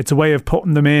 It's a way of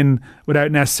putting them in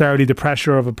without necessarily the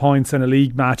pressure of a points in a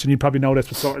league match. And you probably know this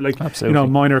with sort of like,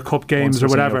 minor cup games or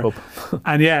whatever.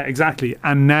 And yeah, exactly.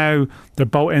 And now they're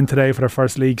both in today for their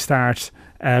first league start,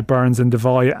 Burns and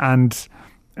Devoy, and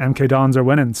MK Dons are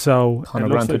winning, so Conor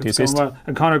Grant with the assist,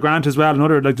 and Conor Grant as well.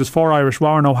 Another, like, there's 4 Irish.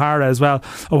 Warren O'Hara as well.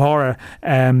 O'Hara,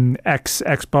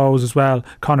 ex-Bows as well.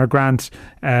 Conor Grant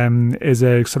is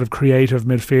a sort of creative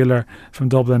midfielder from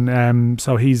Dublin,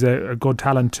 so he's a good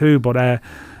talent too. But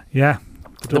the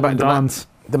Dublin Dons.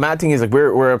 The mad thing is, like,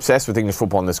 we're obsessed with English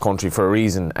football in this country for a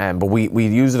reason, but we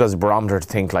use it as a barometer to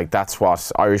think like that's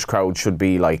what Irish crowd should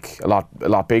be like, a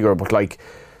lot bigger. But like,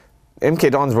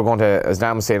 MK Dons were going to, as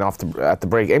Dan was saying at the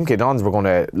break, MK Dons were going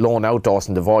to loan out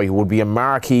Dawson Devoy, who would be a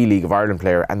marquee League of Ireland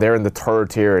player, and they're in the 3rd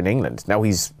tier in England. Now,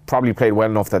 he's probably played well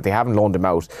enough that they haven't loaned him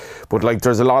out, but like,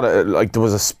 there's a lot of, like, there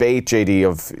was a spate, JD,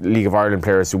 of League of Ireland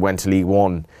players who went to League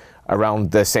One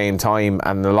around the same time,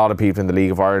 and a lot of people in the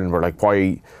League of Ireland were like,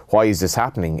 why is this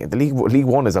happening? The League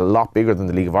One is a lot bigger than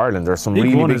the League of Ireland. There are some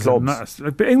really big clubs.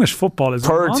 Like, English football is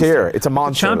 3rd tier. It's a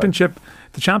monster.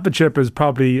 The Championship is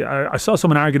probably, I saw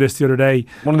someone argue this the other day,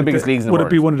 one of the biggest leagues in the world. Would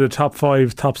it be one of the top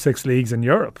 5, top 6 leagues in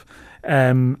Europe?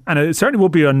 And it certainly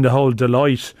would be on the whole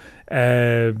Deloitte,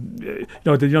 the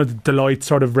Deloitte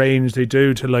sort of range they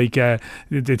do to, like,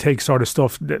 they take sort of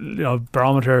stuff,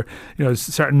 barometer,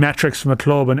 certain metrics from a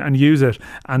club and use it.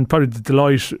 And probably the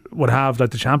Deloitte would have,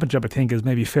 like, the Championship, I think, is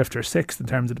maybe 5th or 6th in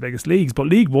terms of the biggest leagues. But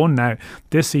League One now,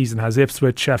 this season, has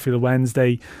Ipswich, Sheffield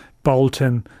Wednesday,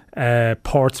 Bolton,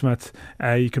 Portsmouth.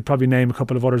 You could probably name a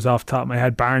couple of others off the top of my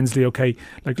head. Barnsley, okay.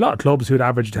 Like, a lot of clubs who'd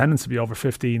average attendance to be over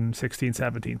 15, 16,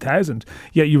 17,000.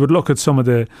 Yet you would look at some of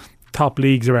the top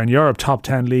leagues around Europe, top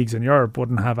 10 leagues in Europe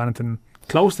wouldn't have anything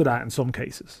close to that in some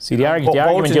cases. See, the argument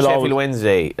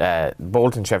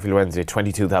Bolton, Sheffield Wednesday,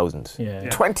 22,000. Yeah.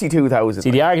 22,000.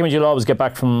 See, the argument you'll always get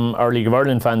back from our League of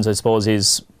Ireland fans, I suppose,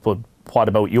 is, but what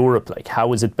about Europe? Like,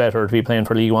 how is it better to be playing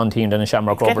for a League One team than a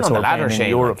Shamrock Rovers or playing in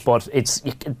Europe? Like,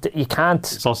 but you can't.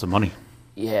 It's also money.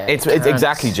 Yeah, it's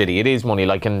exactly, Jitty. It is money.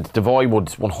 Like, and Devoy would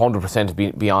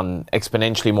 100% be on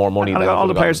exponentially more money. And all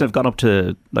the players that have gone up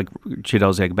to, like,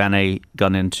 Chidozie Egbene,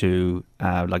 gone into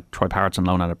like Troy Parrott's on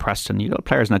loan out of Preston. You got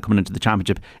players now coming into the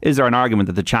Championship. Is there an argument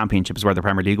that the Championship is where the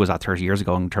Premier League was at 30 years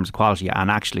ago in terms of quality?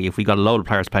 And actually, if we got a load of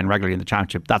players playing regularly in the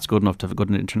Championship, that's good enough to have a good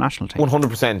international team.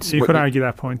 100%. You could argue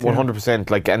that point.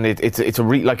 100%. Like, and it's a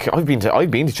like, I've been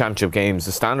to Championship games.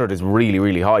 The standard is really,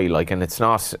 really high. Like, and it's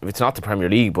not the Premier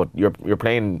League, but you're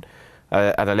playing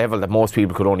at a level that most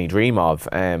people could only dream of.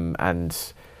 And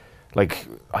like,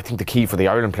 I think the key for the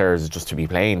Ireland players is just to be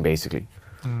playing, basically.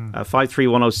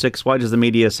 53106. Why does the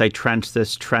media say Trent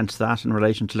this, Trent that in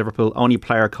relation to Liverpool? Only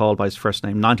player called by his first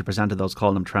name. 90% of those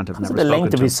calling him Trent have never spoken to him. The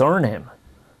length of his surname.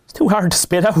 It's too hard to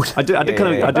spit out. I did.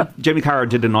 Jamie Carragher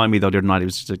did annoy me though the other night. He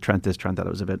was just like, Trent this, Trent that.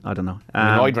 It was a bit, I don't know. He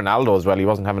annoyed Ronaldo as well. He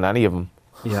wasn't having any of them.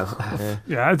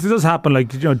 Yeah, it does happen. Like,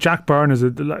 Jack Byrne is a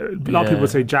lot of people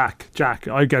say Jack.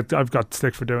 I've got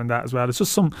stick for doing that as well. It's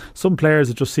just some players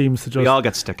it just seems to just. We all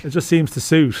get stick. It just seems to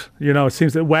suit. It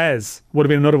seems that Wes would have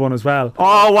been another one as well.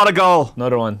 Oh, what a goal!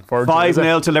 Another one.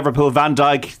 5-0 to Liverpool. Van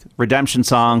Dijk redemption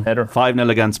song. Header. 5-0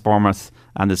 against Bournemouth,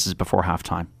 and this is before half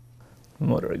time.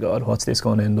 Mother of God, what's this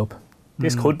going to end up?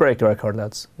 This could break the record,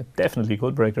 lads. It definitely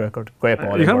could break the record. Great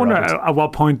ball. You kind of wonder at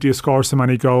what point do you score so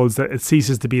many goals that it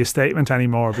ceases to be a statement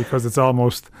anymore, because it's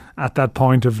almost at that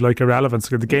point of like irrelevance.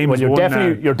 The game is you're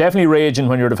won you're definitely raging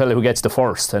when you're the fella who gets the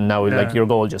first, and now like your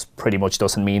goal just pretty much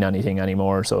doesn't mean anything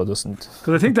anymore. So it doesn't.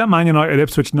 Because I think that Man United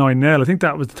Ipswich 9-0. I think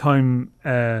that was the time.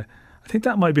 I think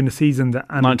that might have been the season that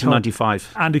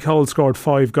 1995. Andy Cole scored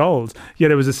 5 goals.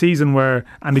 Yet it was a season where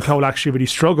Andy Cole actually really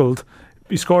struggled.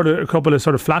 He scored a couple of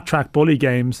sort of flat track bully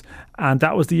games, and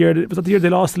that was the year. Was that the year they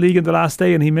lost the league in the last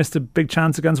day, and he missed a big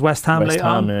chance against West Ham later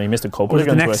on? He missed a couple. Or was it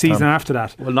the next season after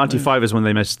that? Well, 95 is when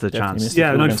they missed the chance.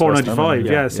 Yeah, 94, 95.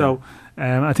 Yeah. So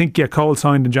I think Cole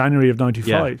signed in January of 95.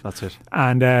 Yeah, that's it.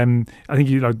 And I think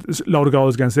he a load of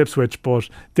goals against Ipswich, but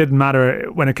didn't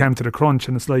matter when it came to the crunch.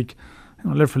 And it's like,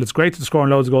 Liverpool, it's great to score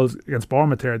loads of goals against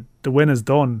Bournemouth here. The win is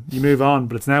done. You move on,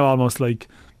 but it's now almost like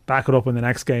back it up in the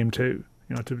next game too.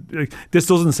 This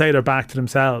doesn't say they're back to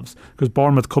themselves, because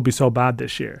Bournemouth could be so bad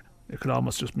this year. It could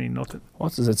almost just mean nothing.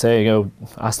 What does it say?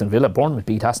 Aston Villa. Bournemouth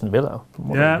beat Aston Villa.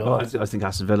 I think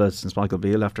Aston Villa, since Michael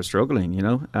Beale, after struggling,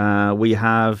 we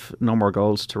have no more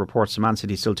goals to report. So Man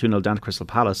City still 2-0 down to Crystal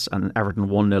Palace, and Everton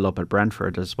 1-0 up at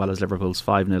Brentford, as well as Liverpool's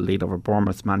 5-0 lead over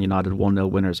Bournemouth. Man United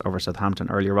 1-0 winners over Southampton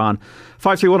earlier on.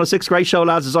 53106, great show,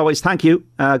 lads, as always. Thank you.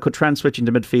 Could Trent switching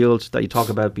to midfield that you talk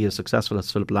about be as successful as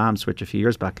Philip Lahm switch a few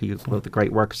years back? He put the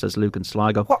great work, says Luke in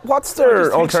Sligo. What's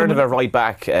their alternative at right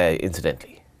back,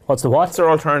 incidentally? What's the what? What's their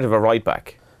alternative at right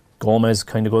back? Gomez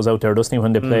kind of goes out there, doesn't he,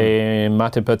 when they play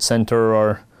Matip at centre,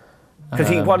 or because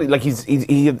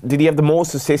did he have the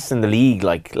most assists in the league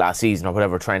like last season or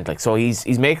whatever, Trent? Like, so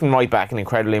he's making right back an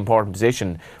incredibly important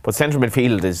position, but central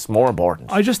midfield is more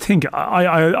important. I just think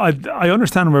I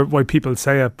understand why people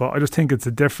say it, but I just think it's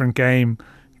a different game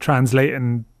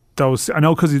translating those. I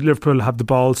know because Liverpool have the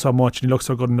ball so much and he looks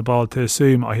so good in the ball to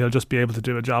assume he'll just be able to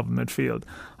do a job in midfield.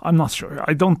 I'm not sure.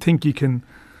 I don't think you can.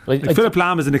 Like Philip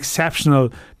Lahm is an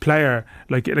exceptional player,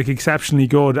 like exceptionally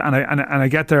good, and I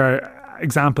get there are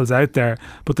examples out there,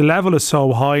 but the level is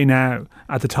so high now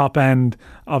at the top end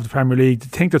of the Premier League to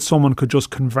think that someone could just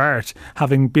convert,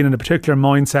 having been in a particular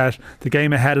mindset, the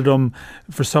game ahead of them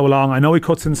for so long. I know he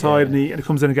cuts inside and he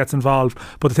comes in and gets involved,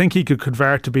 but to think he could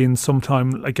convert to being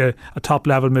sometime like a top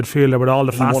level midfielder with all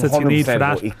the facets you need for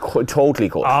that. He totally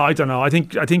could. I don't know. I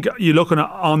think you're looking at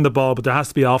on the ball, but there has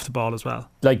to be off the ball as well.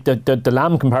 Like the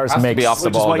Lahm comparison makes off the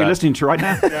which ball, is what you're listening to right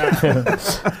now.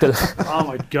 Oh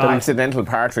my God! The incidental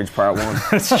partridge part 1.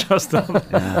 It's just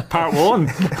part 1.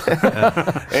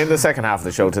 In the second half of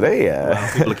the show today.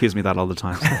 People accuse me of that all the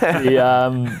time.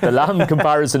 The Lahm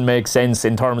comparison makes sense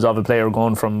in terms of a player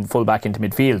going from full back into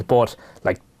midfield, but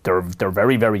like they're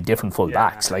very, very different full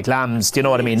backs. Like Lamb's, do you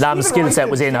know what I mean? Lamb's skill set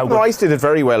was in how good. Rice did it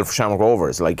very well for Shamrock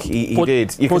Rovers. Like he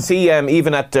did. You can see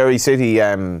even at Derry City.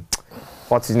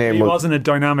 What's his name? He wasn't a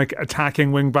dynamic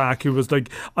attacking wing back who was like.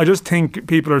 I just think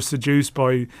people are seduced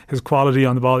by his quality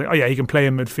on the ball. Oh yeah, he can play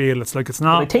in midfield. It's like it's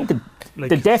not. But I think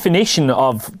the definition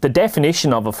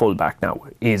of a full back now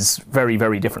is very,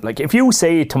 very different. Like if you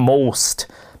say to most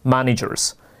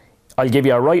managers, I'll give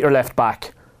you a right or left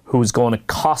back who's going to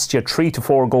cost you 3 to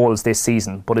 4 goals this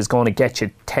season, but is going to get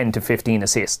you 10 to 15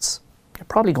 assists, you're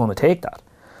probably going to take that.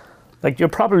 Like you're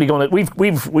probably going to.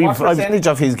 What percentage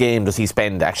of his game does he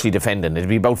spend actually defending? It'd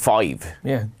be about 5.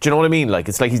 Yeah. Do you know what I mean? Like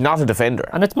it's like he's not a defender,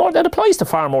 and it's more that applies to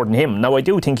far more than him. Now I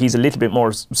do think he's a little bit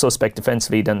more suspect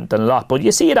defensively than a lot, but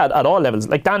you see it at all levels.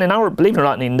 Like Dan, believe it or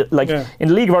not, in the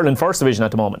League of Ireland First Division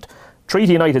at the moment,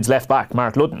 Treaty United's left back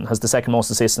Mark Ludden has the second most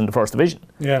assists in the First Division.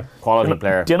 Yeah, quality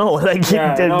player. Do you know? Like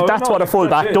that's what a full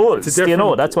back does. Do you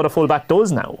know? That's what a full back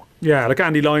does now. Yeah, like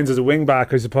Andy Lyons as a wing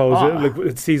back, I suppose. Like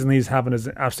the season he's having is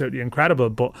absolutely incredible.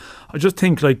 But I just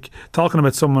think, like, talking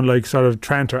about someone like sort of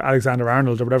Trent or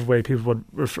Alexander-Arnold or whatever way people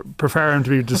would prefer him to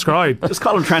be described. Just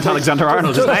call him Trent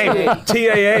Alexander-Arnold. His name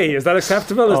TAA. Is that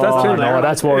acceptable? Is that too? No,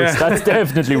 that's worse. Yeah. That's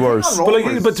definitely worse.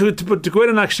 But to go in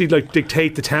and actually like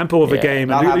dictate the tempo of a game,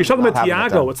 and you're talking about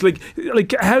Thiago. It's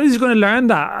like how is he going to learn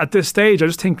that at this stage? I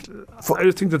just think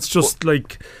that's just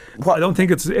like. I don't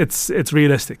think it's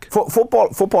realistic.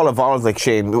 Football evolves, like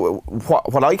Shane.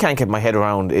 What I can't get my head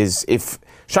around is if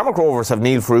Shamrock Rovers have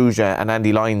Neil Ferrugia and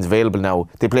Andy Lyons available now,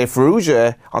 they play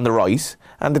Ferrugia on the right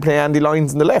and they play Andy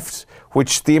Lyons on the left,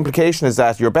 which the implication is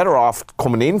that you're better off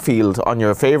coming infield on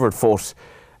your favourite foot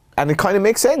and it kind of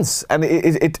makes sense. And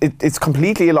it's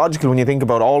completely illogical when you think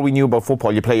about all we knew about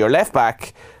football. You play your left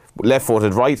back,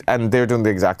 left-footed, right, and they're doing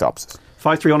the exact opposite.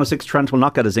 5-3-1-6, Trent will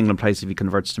not get his England place if he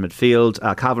converts to midfield.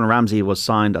 Calvin Ramsey was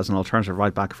signed as an alternative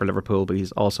right back for Liverpool, but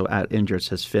he's also out injured,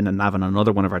 says Finn and Navin,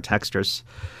 another one of our texters.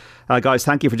 Guys,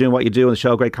 thank you for doing what you do on the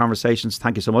show. Great conversations.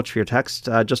 Thank you so much for your text.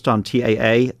 Just on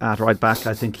TAA at right back,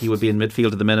 I think he would be in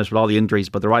midfield at the minute with all the injuries,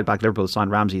 but the right back Liverpool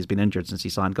signed Ramsey has been injured since he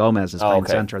signed Gomez as playing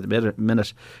centre at the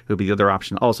minute, who'll be the other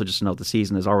option. Also, just to note, the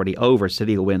season is already over.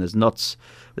 City will win is nuts.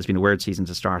 It's been a weird season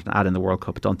to start and add in the World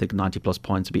Cup. Don't think 90 plus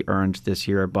points will be earned this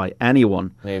year by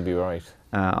anyone. Maybe right.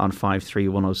 On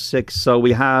 5-3-1-6. So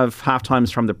we have half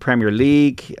times from the Premier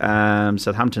League.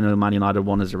 Southampton 0, Man United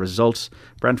 1 as a result.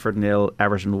 Brentford 0,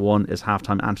 Everton 1 is half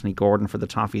time. Anthony Gordon for the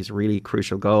Toffees, really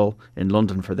crucial goal in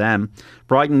London for them.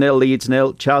 Brighton 0, Leeds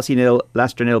 0, Chelsea 0,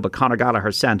 Leicester 0, but Conor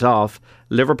Gallagher sent off.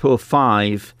 Liverpool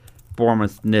 5,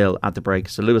 Bournemouth 0 at the break.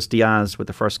 So Luis Diaz with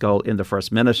the first goal in the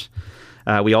first minute.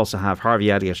 We also have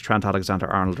Harvey Elliott, Trent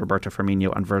Alexander-Arnold, Roberto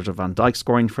Firmino and Virgil van Dijk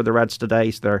scoring for the Reds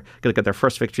today. So they're going to get their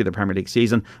first victory of the Premier League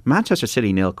season. Manchester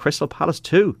City 0, Crystal Palace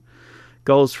 2.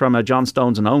 Goals from John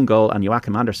Stones, an own goal, and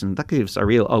Joachim Andersen. That gives a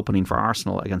real opening for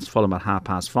Arsenal against Fulham at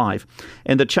 5:30.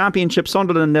 In the Championship,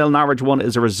 Sunderland 0, Norwich 1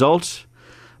 is a result.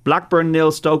 Blackburn 0,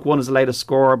 Stoke 1 is the latest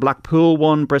score. Blackpool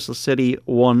 1, Bristol City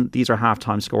 1. These are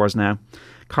half-time scores now.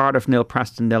 Cardiff 0,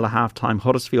 Preston 0 at half-time.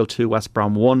 Huddersfield 2, West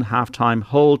Brom 1 half-time.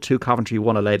 Hull 2, Coventry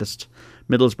 1 at latest.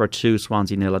 Middlesbrough 2,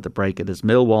 Swansea 0 at the break. It is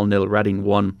Millwall 0, Reading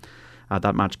 1.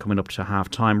 That match coming up to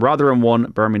half-time. Rotherham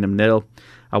 1, Birmingham 0.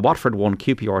 Watford 1,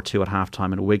 QPR 2 at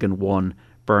half-time. And Wigan 1,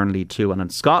 Burnley 2. And in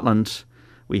Scotland,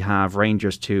 we have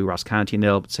Rangers 2, Ross County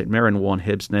 0, St Mirren 1,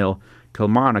 Hibs 0,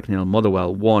 Kilmarnock 0,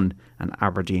 Motherwell 1, and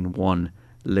Aberdeen 1.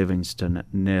 Livingston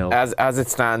 0. As it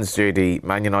stands, JD,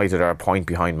 Man United are a point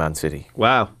behind Man City.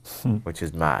 Wow. Which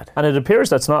is mad. And it appears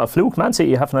that's not a fluke. Man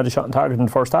City haven't had a shot on target in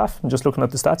the first half. I'm just looking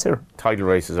at the stats here. Title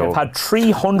race is over. They've had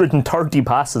 330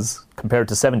 passes compared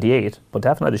to 78, but they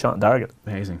haven't had a shot on target.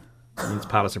 Amazing. Leeds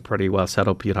Palace are pretty well set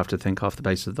up, you'd have to think, off the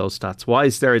basis of those stats. Why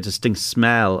is there a distinct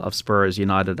smell of Spurs,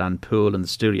 United and Poole in the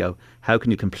studio? How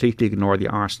can you completely ignore the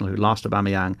Arsenal who lost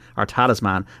Aubameyang, our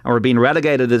talisman, and were being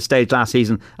relegated at this stage last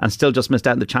season and still just missed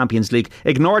out in the Champions League?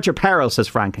 Ignore at your peril, says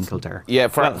Frank in Kildare. Yeah,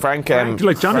 Frank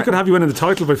like Johnny could have you winning the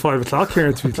title by 5 o'clock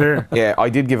here, to be clear. Yeah, I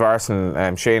did give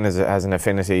Arsenal, Shane has an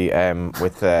affinity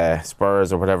with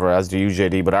Spurs or whatever, as do you,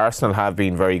 JD, but Arsenal have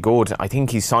been very good. I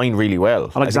think he's signed really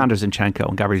well. Alexander Zinchenko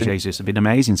and Gabriel Jesus have been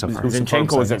amazing so far.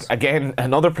 Zinchenko is, again,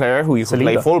 another player who you could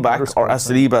play full-back, or as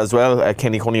Saliba as well.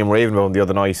 Kenny Cunningham Ravenbow the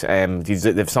other night.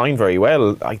 They've signed very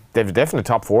well. They've a definite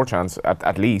top 4 chance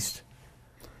at least.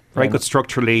 Very good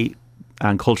structurally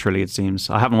and culturally, it seems.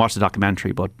 I haven't watched the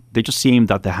documentary, but they just seem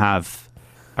that they have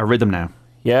a rhythm now.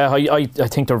 Yeah, I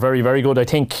think they're very, very good. I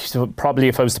think probably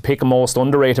if I was to pick a most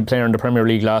underrated player in the Premier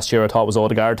League last year, I thought it was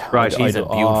Odegaard. Right, he's a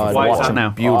beautiful footballer.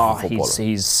 Beautiful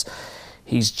footballer.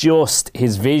 He's just,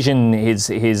 his vision,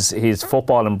 his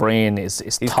football and brain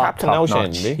is top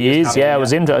notch. He is, yeah.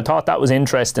 I thought that was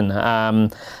interesting.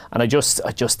 And I just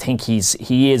think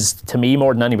he is, to me,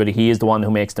 more than anybody, he is the one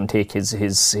who makes them tick.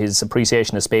 His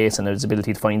appreciation of space and his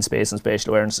ability to find space and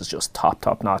spatial awareness is just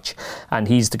top notch. And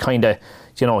he's the kind of,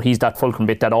 he's that fulcrum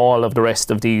bit that all of the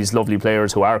rest of these lovely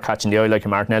players who are catching the eye, like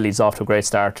Martinelli's off to a great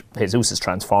start. Jesus has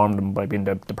transformed them by being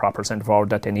the proper centre forward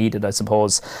that they needed, I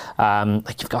suppose.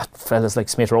 Like you've got fellas like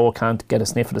Smith Rowe can't get a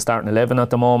sniff of the starting 11 at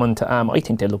the moment. I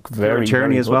think they look very, Kieran Tierney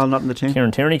very as well, not in the team.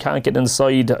 Kieran Tierney can't get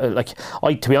inside.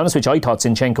 To be honest with you, I thought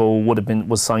Zinchenko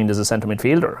was signed as a centre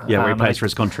midfielder. Yeah, where he plays for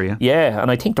his country. Yeah. Yeah, and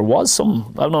I think there was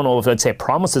some, I don't know if I'd say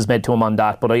promises made to him on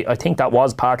that, but I think that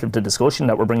was part of the discussion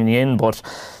that we're bringing in. But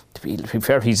to be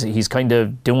fair, he's kind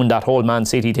of doing that whole Man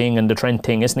City thing and the Trent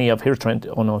thing, isn't he? Up here, Trent.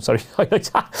 Oh no, sorry. Watching the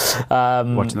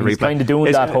he's replay. Kind of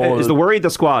doing that whole. Is the worry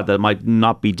the squad that might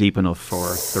not be deep enough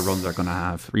for the run they're going to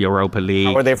have? Europa League.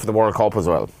 How are they for the World Cup as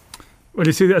well? Well,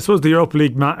 you see, I suppose the Europa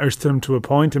League matters to them to a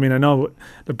point. I mean, I know,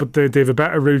 but they have a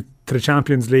better route to the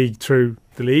Champions League through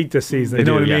the league this season. You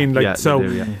know what I mean? Like, so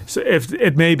if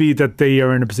it may be that they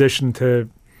are in a position to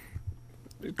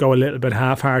go a little bit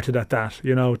half-hearted at that,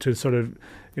 to sort of,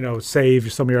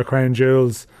 save some of your crown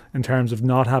jewels in terms of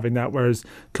not having that, whereas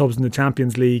clubs in the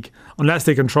Champions League, unless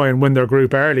they can try and win their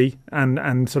group early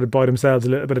and sort of buy themselves a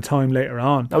little bit of time later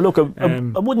on. Now look, I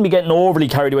wouldn't be getting overly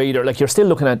carried away either. Like, you're still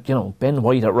looking at, Ben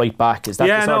White at right back. Is that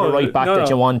the sort of right back that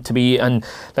you want to be? And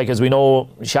like, as we know,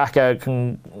 Xhaka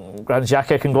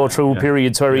can go through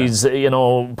periods where he's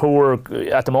poor.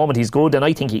 At the moment he's good, and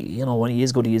I think when he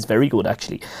is good, he is very good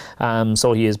actually.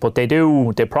 So he is, but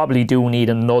they probably do need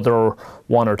another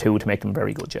one or two to make them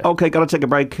very good. Yeah. Okay, got to take a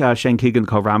break. Shane Keegan,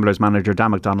 Cove Ramblers manager,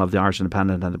 Dan McDonnell of the Irish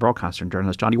Independent, and the broadcaster and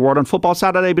journalist Johnny Ward on Football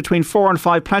Saturday between 4 and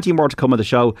 5. Plenty more to come on the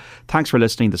show. Thanks for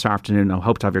listening this afternoon. I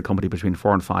hope to have your company between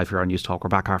 4 and 5 here on News Talk. We're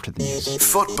back after the news.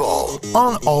 Football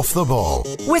on Off the Ball.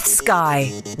 With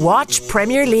Sky. Watch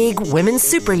Premier League, Women's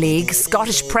Super League,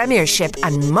 Scottish Premiership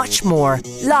and much more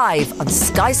live on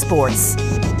Sky Sports.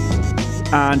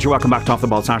 And you're welcome back to Off the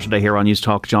Ball Saturday here on News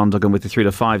Talk. John Duggan with you 3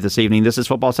 to 5 this evening. This is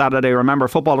Football Saturday. Remember,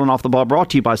 Football and Off the Ball brought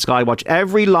to you by Sky. Watch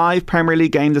every live Premier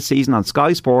League game this season on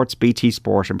Sky Sports, BT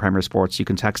Sport and Premier Sports. You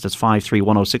can text us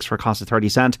 53106 for a cost of 30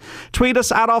 cents. Tweet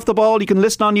us at Off the Ball. You can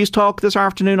listen on News Talk this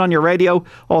afternoon on your radio.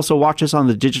 Also watch us on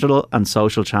the digital and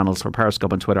social channels for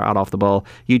Periscope and Twitter at Off the Ball,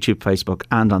 YouTube, Facebook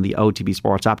and on the OTB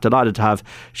Sports app. Delighted to have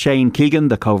Shane Keegan,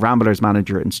 the Cove Ramblers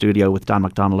manager, in studio with Dan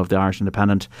McDonnell of the Irish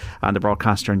Independent and the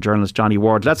broadcaster and journalist Johnny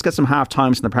Ward. Let's get some half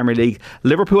times in the Premier League.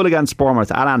 Liverpool against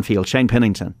Bournemouth at Anfield. Shane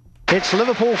Pinnington. It's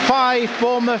Liverpool 5,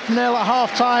 Bournemouth 0 at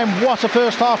half-time. What a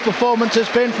first-half performance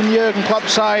it's been from Jurgen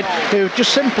Klopp's side, who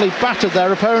just simply battered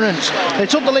their opponents. They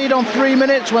took the lead on 3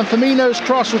 minutes when Firmino's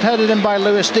cross was headed in by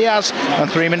Luis Diaz,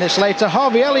 and 3 minutes later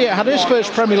Harvey Elliott had his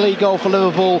first Premier League goal for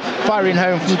Liverpool, firing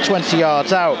home from 20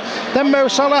 yards out. Then Mo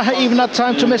Salah even had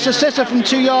time to miss a sitter from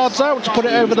 2 yards out to put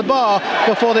it over the bar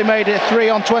before they made it 3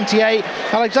 on 28.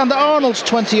 Alexander-Arnold's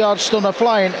 20-yard stunner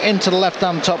flying into the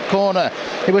left-hand top corner.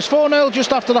 It was 4-0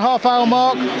 just after the half-hour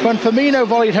mark when Firmino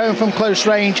volleyed home from close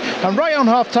range, and right on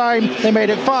half-time they made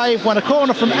it 5 when a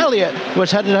corner from Elliott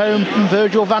was headed home from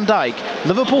Virgil van Dijk.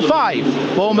 Liverpool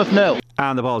 5, Bournemouth 0.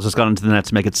 And the ball's just gone into the net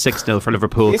to make it 6-0 for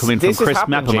Liverpool, coming from Chris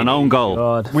Mepham, an own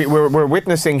goal. We're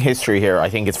witnessing history here. I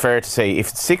think it's fair to say if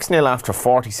it's 6-0 after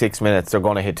 46 minutes, they're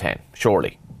going to hit 10,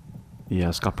 surely.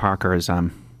 Yeah, Scott Parker is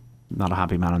not a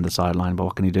happy man on the sideline, but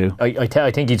what can he do? I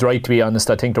think he's right, to be honest.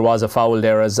 I think there was a foul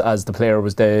there as the player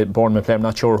was the Bournemouth player. I'm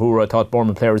not sure who I thought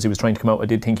Bournemouth player as he was trying to come out. I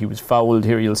did think he was fouled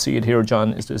here. You'll see it here,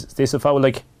 John. Is this a foul?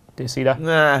 Like, do you see that?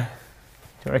 Nah. Do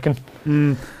you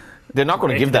reckon? They're not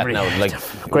going to give delivery. that now.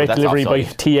 Like, great delivery by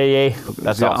TAA.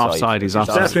 That's offside. He's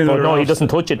offside. But no, he doesn't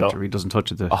touch it though. He doesn't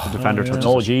touch it. The defender touches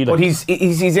no, it. gee, but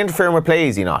he's interfering with play,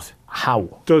 is he not?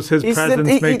 How? Does his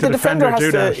presence make the defender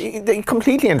do that? He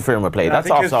completely interfering with play.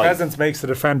 That's I think offside. his presence makes the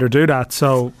defender do that.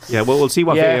 So yeah, well, we'll see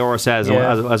what VAR says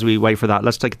as we wait for that.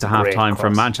 Let's take it to half time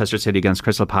from Manchester City against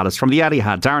Crystal Palace. From the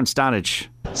Etihad, Darren Stanage.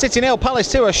 City 0,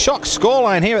 Palace 2, a shock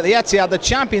scoreline here at the Etihad. The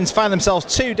champions find themselves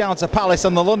 2 down to Palace,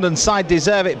 and the London side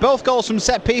deserve it. Both goals from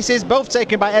set pieces, both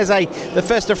taken by Eze. The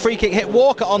first, a free kick hit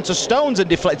Walker onto Stones and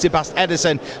deflected past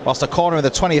Ederson, whilst a corner in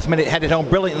the 20th minute headed home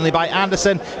brilliantly by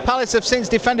Anderson. Palace have since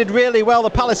defended really well. The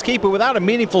Palace keeper without a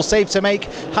meaningful save to make.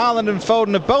 Haaland and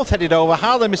Foden have both headed over.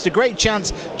 Haaland missed a great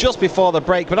chance just before the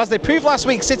break, but as they proved last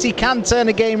week, City can turn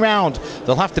a game round.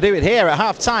 They'll have to do it here at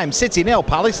half time. City 0,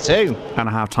 Palace 2. And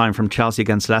a half time from Chelsea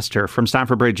against Leicester. From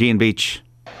Stamford Bridge, Ian Beach.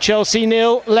 Chelsea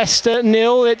 0, Leicester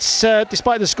 0. It's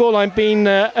despite the scoreline being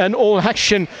an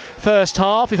all-action first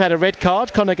half. We've had a red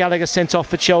card. Conor Gallagher sent off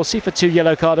for Chelsea for 2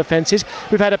 yellow card offences.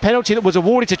 We've had a penalty that was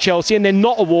awarded to Chelsea and then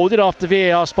not awarded after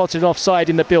VAR spotted offside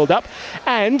in the build-up.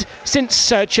 And since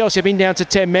Chelsea have been down to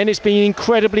 10 men, it's been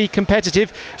incredibly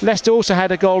competitive. Leicester also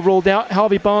had a goal ruled out.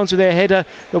 Harvey Barnes with their header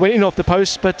that went in off the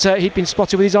post, but he'd been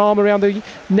spotted with his arm around the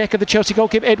neck of the Chelsea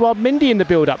goalkeeper Edouard Mendy in the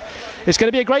build-up. It's going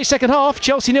to be a great second half.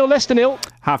 Chelsea 0, Leicester 0.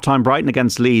 Half-time Brighton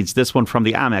against Leeds. This one from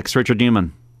the Amex, Richard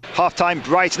Newman. Half-time,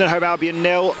 Brighton and Hove Albion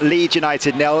 0, Leeds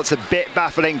United 0. It's a bit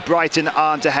baffling. Brighton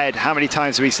aren't ahead. How many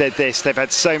times have we said this? They've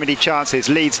had so many chances.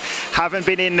 Leeds haven't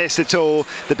been in this at all.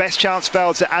 The best chance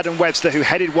fell to Adam Webster, who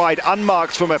headed wide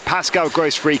unmarked from a Pascal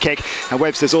Gross free kick, and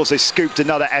Webster's also scooped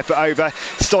another effort over.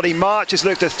 Stoddy March has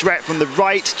looked a threat from the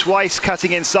right, twice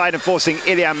cutting inside and forcing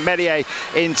Ilian Meslier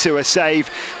into a save,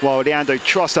 while Leandro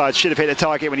Trossard should have hit the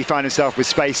target when he found himself with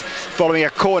space following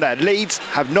a corner. Leeds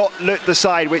have not looked the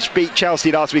side which beat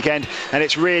Chelsea last weekend, and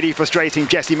it's really frustrating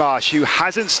Jesse Marsh, who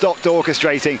hasn't stopped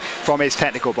orchestrating from his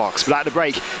technical box. But at the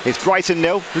break, it's Brighton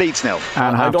 0, Leeds 0.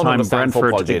 And half-time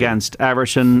Brentford against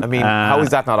Everton. I mean, how is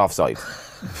that not offside?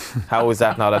 How is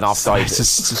that not an offside?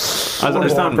 It's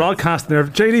not broadcasting there.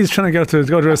 JD's trying to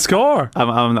go to a score.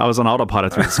 I was on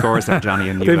autopilot through the scores there, Johnny.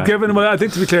 And they've given. Well, I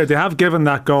think to be clear, they have given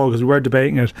that goal because we were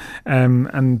debating it. And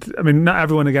I mean, not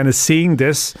everyone again is seeing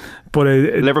this, but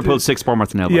Liverpool 6,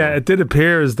 Bournemouth 0. Yeah, it did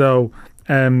appear as though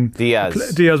Diaz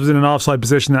was in an offside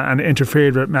position and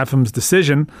interfered with Mepham's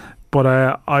decision. But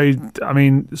I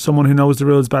mean, someone who knows the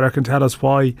rules better can tell us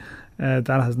why that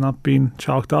has not been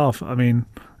chalked off. I mean,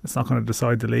 it's not going to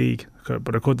decide the league,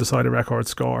 but it could decide a record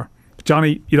score.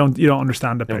 Johnny, you don't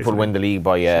understand it. Liverpool win the league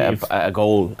by a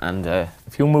goal, and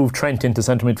if you move Trent into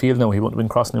centre midfield now, he wouldn't have been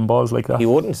crossing in balls like that. He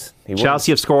wouldn't.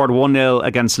 Chelsea have scored 1-0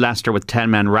 against Leicester with 10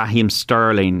 men. Raheem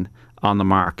Sterling on the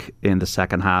mark in the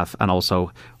second half. And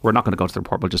also, we're not going to go to the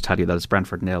report, we'll just tell you that it's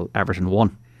Brentford 0, Everton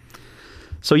 1.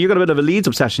 So you've got a bit of a Leeds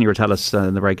obsession you were telling us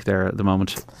in the break there at the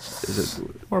moment. Is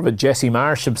it more of a Jesse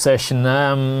Marsh obsession?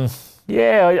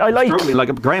 Yeah, I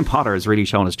like Graham Potter has really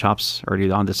shown his chops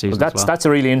early on this season. That's a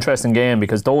really interesting game,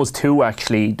 because those two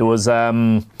actually, there was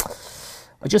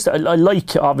I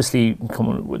like, obviously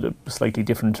coming with a slightly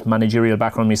different managerial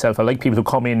background myself. I like people who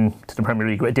come in to the Premier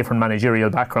League with a different managerial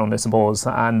background, I suppose.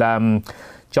 And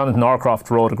Jonathan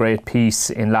Norcroft wrote a great piece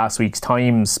in last week's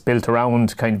Times built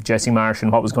around kind of Jesse Marsh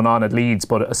and what was going on at Leeds.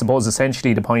 But I suppose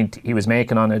essentially the point he was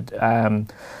making on it,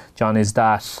 John, is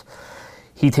that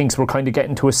he thinks we're kind of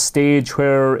getting to a stage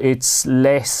where it's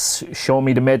less show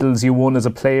me the medals you won as a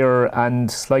player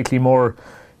and slightly more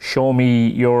show me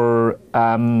your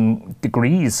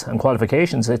degrees and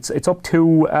qualifications. It's up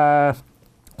to,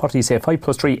 what do you say, 5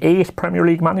 + 3, 8 Premier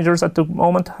League managers at the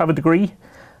moment have a degree.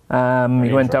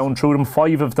 He went down through them.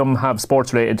 5 of them have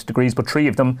sports-related degrees, but 3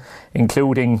 of them,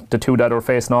 including the 2 that are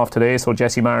facing off today, so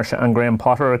Jesse Marsh and Graham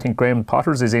Potter. I think Graham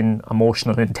Potter's is in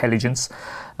emotional intelligence.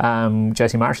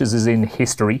 Jesse Marsh's is in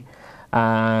history.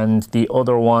 And the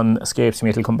other one escapes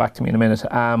me. It'll come back to me in a minute.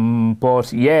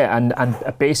 But yeah, and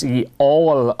basically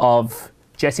all of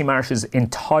Jesse Marsh's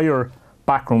entire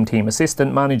backroom team,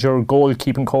 assistant manager,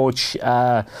 goalkeeping coach,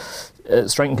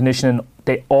 strength and conditioning,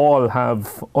 they all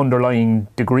have underlying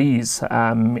degrees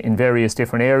in various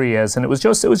different areas. And it was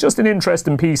just an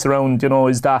interesting piece around,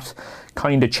 is that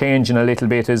kind of changing a little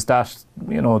bit? Is that,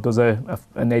 does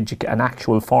an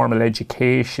actual formal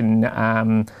education,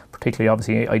 particularly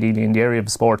obviously ideally in the area of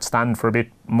sport, stand for a bit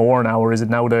more now, or is it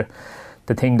now the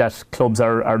thing that clubs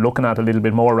are looking at a little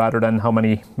bit more rather than how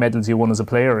many medals you won as a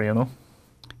player? Yeah,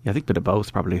 I think a bit of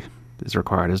both probably is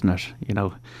required, isn't it?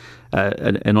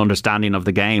 An understanding of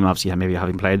the game, obviously, maybe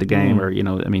having played the game, or I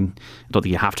don't think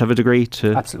you have to have a degree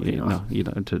to absolutely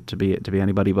to be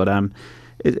anybody. But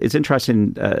it's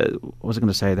interesting. What was I going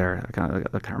to say there? I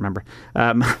can't remember.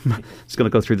 Just going to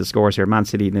go through the scores here. Man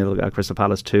City 0, Crystal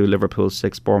Palace 2, Liverpool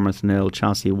 6, Bournemouth 0,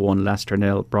 Chelsea 1, Leicester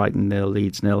 0, Brighton 0,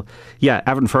 Leeds 0. Yeah,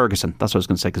 Everton Ferguson. That's what I was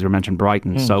going to say, because we mentioned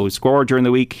Brighton. So he scored during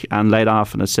the week and laid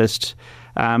off an assist.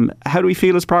 How do we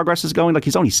feel his progress is going? Like,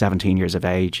 he's only 17 years of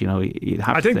age.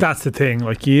 I think that's the thing.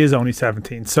 Like, he is only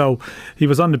 17. So he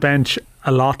was on the bench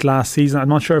a lot last season. I'm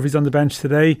not sure if he's on the bench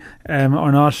today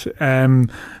or not.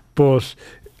 But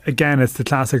again, it's the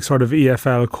classic sort of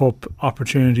EFL Cup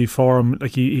opportunity for him.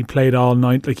 Like, he played all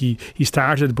night. Like, he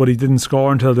started, but he didn't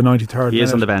score until the 93rd minute. He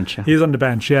is on the bench. Yeah. He is on the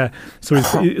bench, yeah. So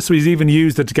he's even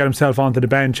used it to get himself onto the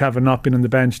bench, having not been on the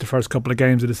bench the first couple of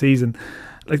games of the season.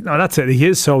 Like, no, that's it. He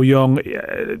is so young.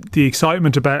 The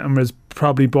excitement about him is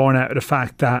probably born out of the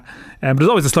fact that but there's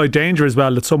always a slight danger as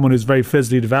well that someone who's very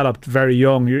physically developed, very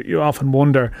young, you often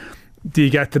wonder, do you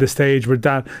get to the stage where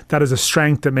that is a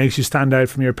strength that makes you stand out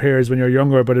from your peers when you're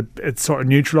younger, but it sort of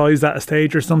neutralised at a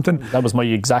stage or something? That was my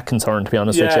exact concern, to be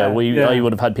honest with you. I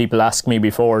would have had people ask me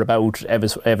before about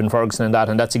Evan Ferguson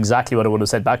and that's exactly what I would have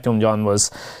said back to him, John, was,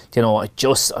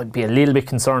 I'd be a little bit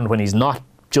concerned when he's not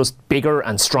just bigger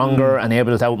and stronger and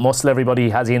able to outmuscle everybody.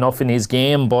 Has he enough in his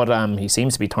game? But he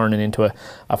seems to be turning into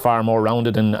a far more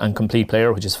rounded and complete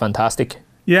player, which is fantastic.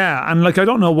 Yeah, and I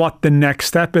don't know what the next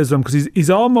step is, because he's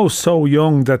almost so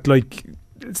young that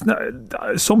it's not.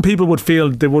 Some people would feel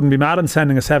they wouldn't be mad on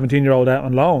sending a 17-year-old out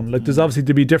on loan. There's obviously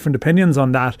to be different opinions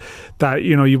on that. That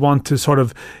you want to sort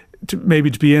of maybe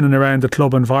to be in and around the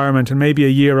club environment, and maybe a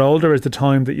year older is the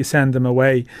time that you send them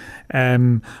away.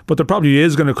 But there probably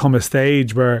is going to come a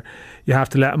stage where you have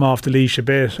to let them off the leash a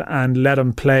bit and let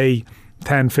them play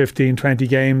 10, 15, 20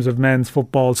 games of men's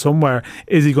football somewhere.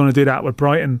 Is he going to do that with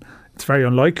Brighton? It's very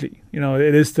unlikely.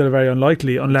 It is still very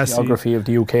unlikely unless the geography of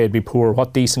the UK would be poor.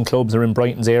 What decent clubs are in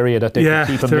Brighton's area that they can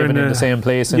keep them living in the same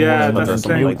place?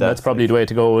 That's probably the way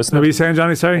to go, isn't it? What are you saying,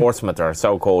 Johnny? Sorry? Portsmouth are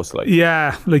so close.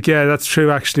 Yeah, that's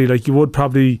true actually. You would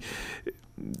probably...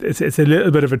 It's a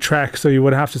little bit of a trek, so you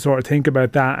would have to sort of think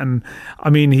about that. And I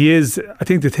mean, he is... I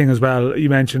think the thing as well, you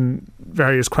mentioned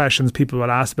various questions people will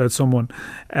ask about someone,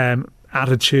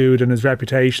 attitude and his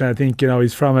reputation. I think,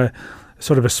 he's from a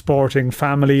sort of a sporting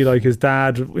family. Like, his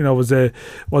dad, was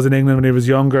in England when he was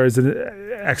younger as an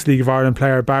ex-League of Ireland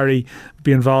player. Barry,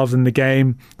 be involved in the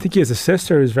game. I think he has a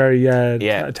sister who's very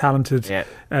talented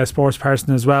sports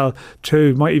person as well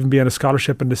too. Might even be on a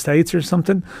scholarship in the States or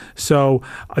something. So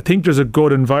I think there's a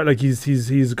good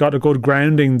he's got a good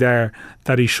grounding there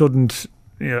that he shouldn't.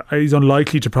 He's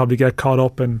unlikely to probably get caught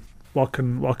up in what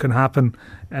can happen.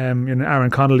 Aaron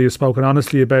Connolly has spoken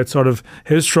honestly about sort of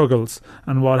his struggles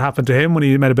and what happened to him when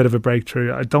he made a bit of a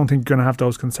breakthrough. I don't think you're going to have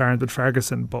those concerns with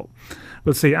Ferguson, but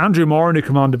we'll see. Andrew Moran, who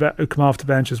come off the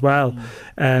bench as well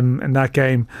in that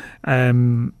game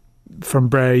from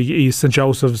Bray, St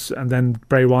Joseph's, and then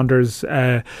Bray Wanderers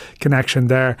connection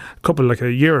there. A couple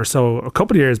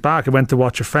of years back, I went to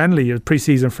watch a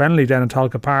pre-season friendly down in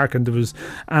Talca Park, and there was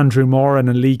Andrew Moran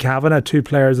and Lee Kavanagh, 2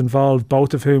 players involved,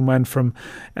 both of whom went from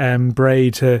Bray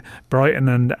to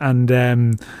Brighton,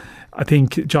 and I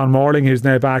think John Morling, who's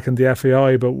now back in the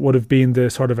FAI but would have been the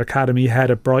sort of academy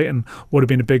head at Brighton, would have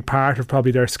been a big part of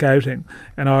probably their scouting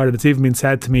in Ireland. It's even been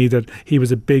said to me that he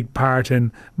was a big part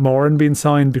in Moran being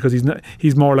signed, because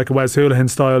he's more like a Wes Hoolahan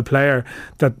style player,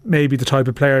 that maybe the type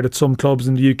of player that some clubs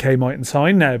in the UK mightn't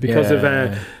sign now because of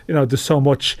there's so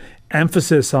much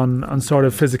emphasis on sort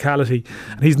of physicality,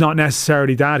 and he's not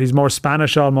necessarily that. He's more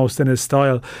Spanish almost in his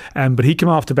style, but he came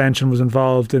off the bench and was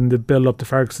involved in the build up to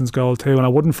Ferguson's goal too, and I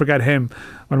wouldn't forget him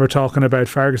when we're talking about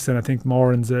Ferguson. I think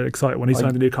Moran's excited when he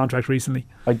signed a new contract recently.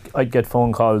 I'd get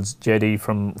phone calls, JD,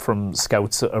 from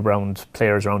scouts around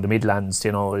players around the Midlands,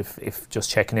 if just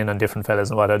checking in on different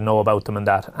fellas and what I know about them and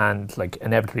that, and like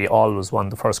inevitably always one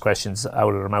of the first questions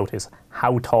out of their mouth is,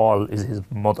 how tall is his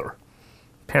mother?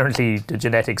 Apparently the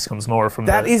genetics comes more from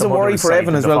that is a worry for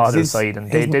Evan as well, side, and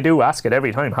they do ask it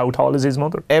every time. How tall is his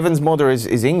mother? Evan's mother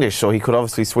is English, so he could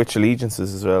obviously switch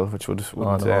allegiances as well, which wouldn't.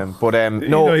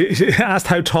 He asked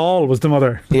how tall was the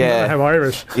mother. Yeah, how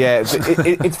Irish. Yeah,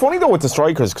 it's funny though with the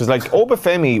strikers, because like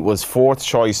Obafemi was 4th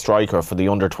choice striker for the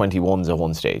under 21s at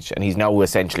one stage, and he's now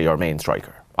essentially our main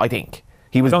striker. I think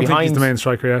he was. I don't behind. think he's the main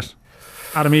striker yet.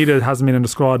 Adam Ida hasn't been in the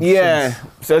squad. Yeah,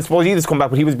 so I suppose Ida's come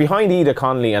back, but he was behind Ida,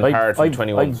 Connolly and Parrott for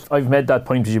 21s. I've made that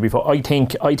point to you before. I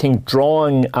think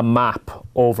drawing a map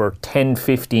over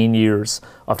 10-15 years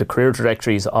of the career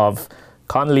trajectories of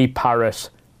Connolly, Parrott,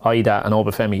 Ida and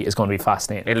Obafemi is going to be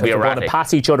fascinating. It'll be erratic. They're going to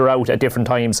pass each other out at different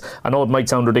times. I know it might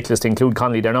sound ridiculous to include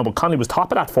Connolly there now, but Connolly was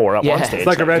top of that 4 at one stage. It's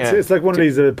like it's like one of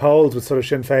these polls with sort of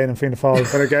Sinn Féin and Fianna Fáil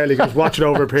kind of Gaelic. Just watch it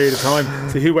over a period of time,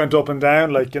 see who went up and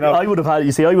down. I would have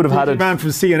had a man from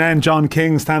CNN, John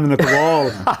King, standing at the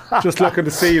wall, just looking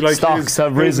to see stocks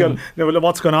have risen.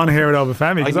 What's going on here with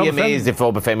Obafemi? I'd be amazed if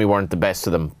Obafemi weren't the best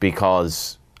of them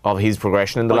because of his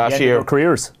progression in the last year. Their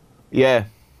careers. Yeah,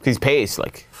 his pace,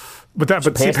 But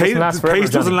pace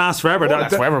doesn't last forever.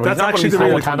 That's actually the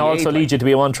real. It can also lead you to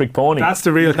be a one-trick pony. That's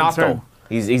the real concern.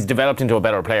 He's developed into a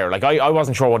better player. I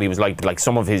wasn't sure what he was like. Like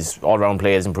some of his all-round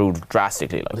play has improved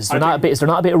drastically. Is there not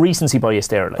a bit of recency bias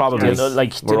there? Probably. Do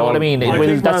you know what I mean?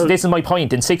 This is my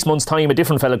point. In 6 months' time, a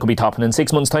different fella could be topping. In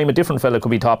 6 months' time, a different fella could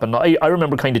be topping. I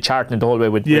remember kind of charting it the whole way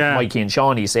with Mikey and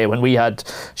Shawnee, say, when we had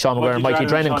Sean Maguire and Mikey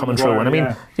Drennan coming through. And I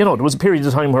mean, there was a period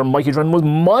of time where Mikey Drennan was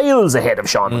miles ahead of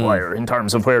Sean Maguire in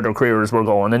terms of where their careers were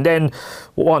going. And then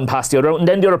one passed the other out, and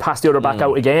then the other passed the other back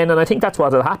out again. And I think that's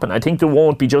what will happen. I think there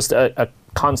won't be just a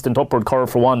constant upward curve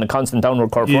for one, a constant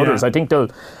downward curve for others. I think they'll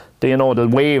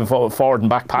wave forward and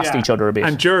back past each other a bit.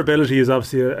 And durability is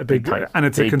obviously a big time, and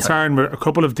it's a concern with a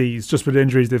couple of these, just with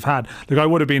injuries they've had. Like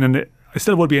I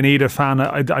still would be an Ida fan.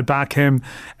 I'd back him,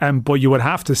 but you would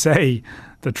have to say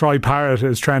that Troy Parrott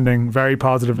is trending very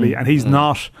positively, and he's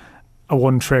not a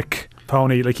one-trick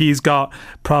pony. Like he's got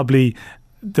probably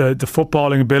the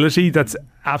footballing ability that's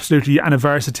absolutely, and a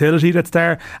versatility that's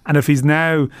there. And if he's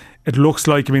now, it looks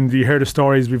like, I mean, you hear the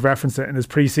stories, we've referenced it in his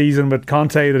pre-season with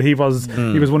Conte, that he was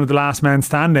one of the last men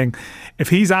standing. If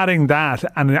he's adding that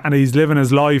and he's living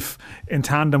his life in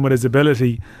tandem with his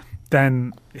ability,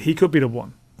 then he could be the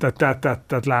one that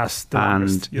lasts the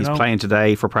longest, he's playing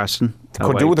today for Preston.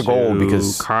 Could do with a goal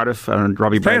because Cardiff and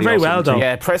Robbie Brady playing very well though.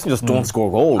 Yeah, Preston just don't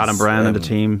score goals. Adam Brown in the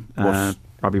team,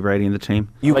 Robbie Brady in the team.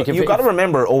 You've got to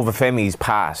remember Obafemi's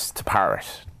pass to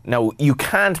Parrott. Now, you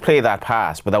can't play that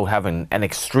pass without having an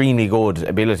extremely good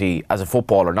ability as a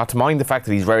footballer, not to mind the fact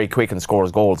that he's very quick and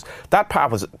scores goals. That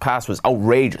pass was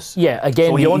outrageous. Yeah,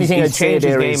 again, the only thing I'd say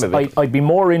there is I'd be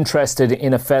more interested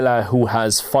in a fella who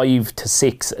has 5 to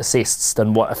 6 assists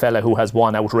than a fella who has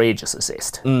one outrageous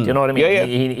assist. Do you know what I mean? Yeah.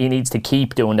 He needs to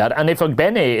keep doing that. And if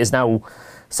Ogbene is now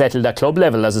settled at club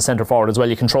level as a centre forward as well,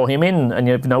 you can throw him in, and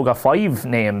you've now got 5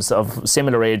 names of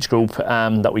similar age group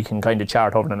that we can kind of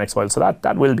chart over the next while, so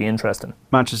that will be interesting.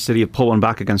 Manchester City have pulled one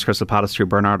back against Crystal Palace through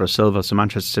Bernardo Silva, so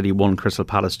Manchester City 1, Crystal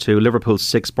Palace 2, Liverpool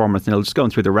 6, Bournemouth 0. Just going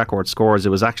through the record scores, it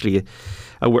was actually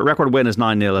a record win is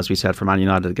 9-0, as we said, for Man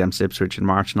United against Ipswich in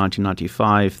March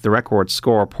 1995. The record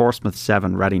score, Portsmouth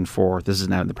 7, Reading 4. This is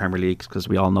now in the Premier League because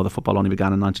we all know the football only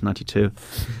began in 1992.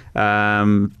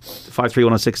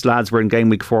 5-3-1-6 lads were in game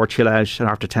week 4, chill out, and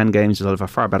after 10 games you'll have a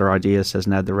far better idea, says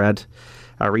Ned the Red.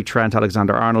 Reed Trent,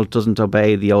 Alexander-Arnold doesn't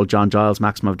obey the old John Giles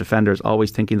maxim of defenders,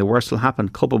 always thinking the worst will happen.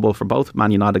 Culpable for both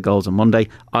Man United goals on Monday.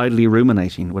 Idly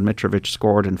ruminating when Mitrovic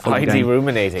scored in full game. Idly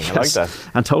ruminating, I like that.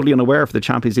 And totally unaware of the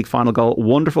Champions League final goal.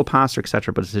 Wonderful passer,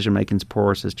 etc., but decision making's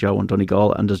poor, says Joe in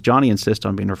Donegal. And does Johnny insist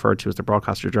on being referred to as the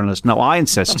broadcaster journalist? No, I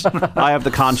insist. I have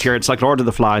the conch here. It's like Lord of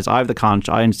the Flies. I have the conch.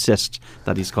 I insist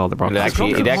that he's called the broadcaster.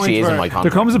 It actually is in my contract.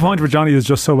 There comes a point where Johnny is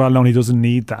just so well known he doesn't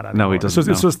need that anymore. No, he doesn't.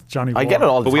 It's just Johnny Ward. I get it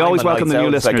all the time. But we always welcome the new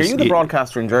listeners. Like, are you the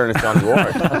broadcaster and journalist Johnny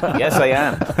Ward? Yes, I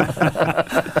am.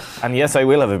 And yes, I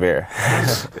will have a beer.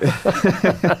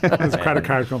 It's a credit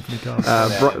card company called.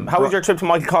 How was your trip to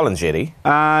Michael Collins,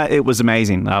 JD? It was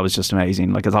amazing. That was just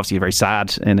amazing. Like, it's obviously very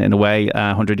sad in a way.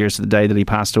 100 years to the day that he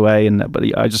passed away, but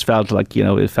I just felt like, you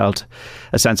know, it felt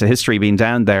a sense of history being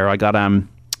down there. I got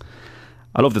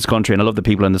I love this country and I love the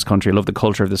people in this country. I love the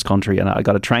culture of this country, and I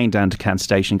got a train down to Kent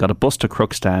Station, got a bus to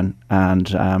Crookstown, and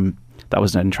that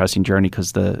was an interesting journey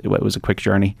because it was a quick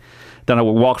journey. Then I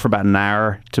walked for about an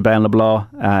hour to Benleblaw,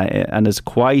 and it's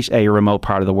quite a remote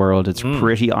part of the world. It's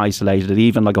pretty isolated.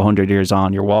 Even like 100 years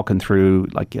on, you're walking through,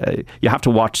 like you have to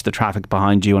watch the traffic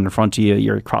behind you and in front of you.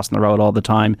 You're crossing the road all the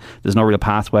time. There's no real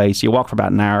pathway. So you walk for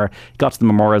about an hour, got to the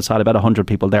memorial site, about 100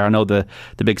 people there. I know the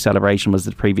big celebration was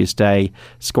the previous day,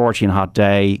 scorching hot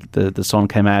day. The sun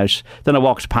came out. Then I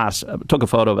walked past, took a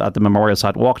photo at the memorial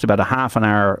site, walked about a half an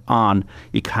hour on.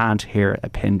 You can't hear a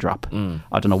pin drop.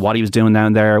 I don't know what he was doing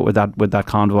down there with that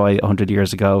convoy 100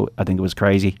 years ago. I think it was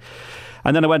crazy.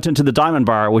 And then I went into the Diamond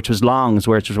Bar, which was Long's,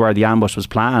 which was where the ambush was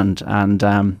planned.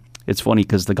 And it's funny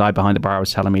because the guy behind the bar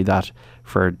was telling me that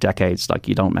for decades, like,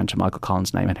 you don't mention Michael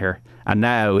Collins' name in here. And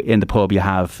now in the pub you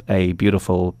have a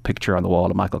beautiful picture on the wall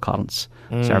of Michael Collins.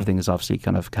 So everything is obviously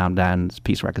kind of calmed down,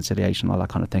 peace and reconciliation, all that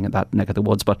kind of thing in that neck of the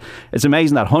woods. But it's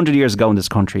amazing that 100 years ago in this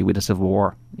country we had a civil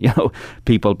war. You know,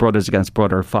 people, brothers against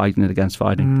brother, fighting against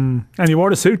fighting. And you wore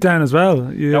the suit down as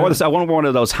well. Yeah. I wore one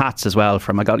of those hats as well.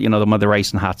 I got, you know, the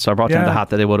racing hat. So I brought down the hat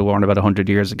that they would have worn about 100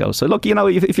 years ago. So look, you know,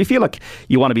 if you feel like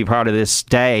you want to be part of this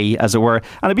day, as it were.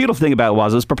 And the beautiful thing about it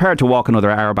was I was prepared to walk another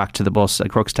hour back to the bus at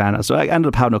Crookstown. So I ended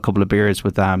up having a couple of beers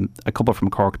with a couple from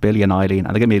Cork, Billy and Eileen,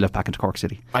 and they gave me a lift back into Cork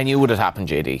City. I knew it would have happened,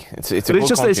 JD.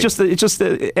 It's just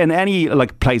in any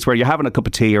like place where you're having a cup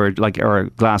of tea or a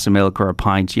glass of milk or a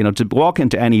pint, you know, to walk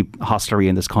into any hostelry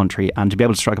in this country and to be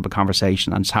able to strike up a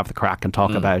conversation and just have the crack and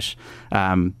talk about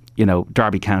you know,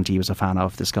 Derby County was a fan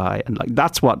of this guy, and like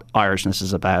that's what Irishness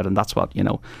is about, and that's what, you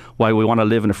know, why we want to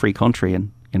live in a free country. And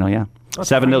you know,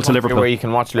 7-0 to Liverpool, where you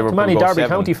can watch Liverpool. How many go Derby 7.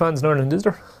 County fans in Ireland is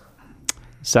there?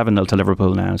 7-0 to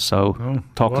Liverpool now. So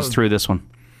talk us through this one.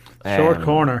 Short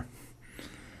corner.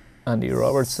 Andy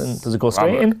Robertson. Does it go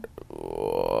straight in?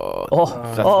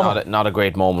 That's not a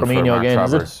great moment for Mark again,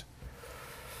 Travers.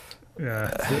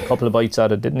 Yeah, a couple of bites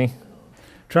at it, didn't he?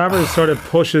 Travers sort of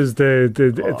pushes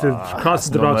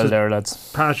crosses the box. Well there,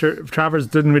 lads. Travers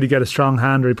didn't really get a strong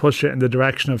hand, or he pushed it in the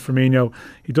direction of Firmino.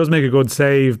 He does make a good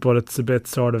save, but it's a bit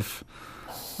sort of.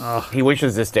 He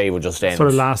wishes this day would just end. Sort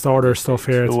of last order stuff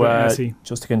here. It's a bit messy.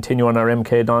 Just to continue on our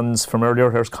MK Dons from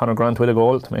earlier, here's Conor Grant with a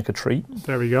goal to make it 3.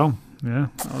 There we go. Yeah,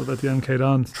 all about the MK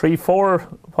Dons. 3-4.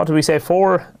 What did we say?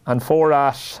 4 and 4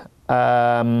 at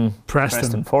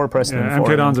Preston. 4 Preston. Yeah, and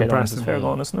 4 MK Dons and Preston. Is fair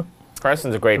going, isn't it?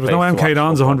 Preston's a great place. There was no MK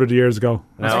Dons 100 years ago.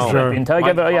 No. Sure.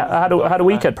 I had a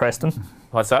week at Preston.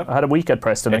 What's that? I had a week at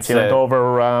Preston. Actually, went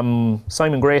over.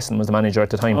 Simon Grayson was the manager at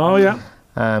the time. Oh yeah.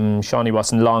 Shawnee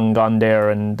wasn't long gone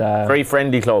there, and very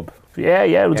friendly club. Yeah,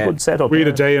 it was a good setup. We had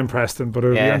a day in Preston, but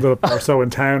we ended up in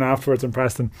town afterwards in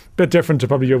Preston. Bit different to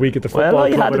probably your week at the football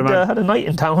club. Well, I had a night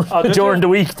in town during the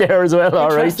week there as well.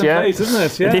 All right, yeah, place, isn't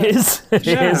it? Yeah. It is. It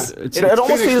is. It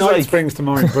almost feels like springs to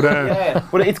mind,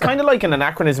 but but it's kind of like an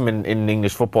anachronism in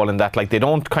English football in that, like, they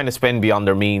don't kind of spend beyond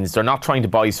their means. They're not trying to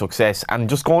buy success, and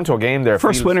just going to a game there.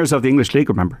 First winners of the English League,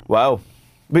 remember? Wow.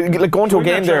 But like going to a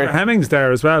game there. Trevor Hemmings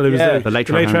there as well. It was the late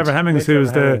Trevor Hemmings who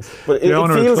was the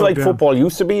owner. It feels like football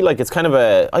used to be. Like, it's kind of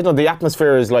I don't know, the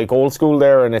atmosphere is like old school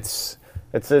there, and it's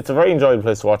a very enjoyable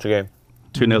place to watch a game.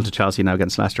 2-0 to Chelsea now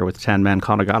against Leicester with 10 men.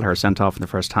 Conor Gallagher sent off in the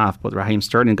first half, but Raheem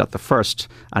Sterling got the first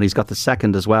and he's got the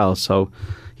second as well. So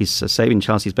he's saving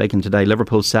Chelsea's bacon today.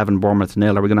 Liverpool 7, Bournemouth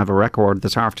 0. Are we going to have a record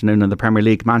this afternoon in the Premier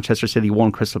League? Manchester City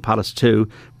 1, Crystal Palace 2,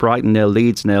 Brighton 0,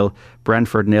 Leeds 0,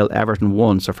 Brentford 0, Everton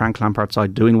 1. So Frank Lampard's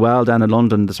side doing well down in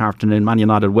London this afternoon. Man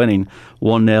United winning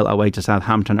 1-0 away to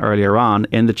Southampton earlier on.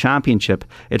 In the Championship,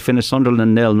 it finished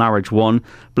Sunderland 0, Norwich 1,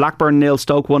 Blackburn 0,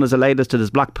 Stoke 1 is the latest. It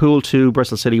is Blackpool 2,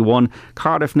 Bristol City 1,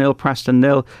 Cardiff 0, Preston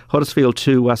 0, Huddersfield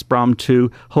 2, West Brom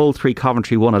 2, Hull 3,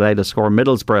 Coventry 1 at latest score,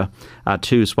 Middlesbrough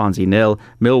 2, Swansea 0,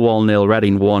 Millwall 0,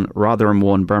 Reading 1, Rotherham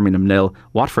 1, Birmingham 0,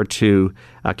 Watford 2,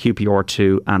 QPR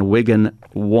 2, and Wigan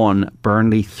 1,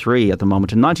 Burnley 3 at the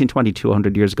moment. In 1922,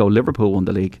 100 years ago, Liverpool won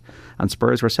the league and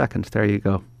Spurs were second. There you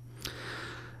go.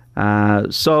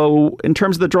 So in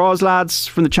terms of the draws, lads,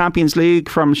 from the Champions League,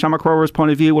 from Shamrock Rovers'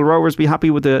 point of view, will Rovers be happy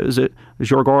with the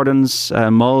Djurgårdens,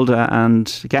 Molde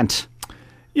and Ghent?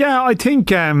 Yeah, I think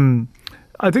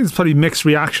there's probably mixed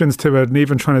reactions to it, and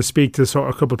even trying to speak to sort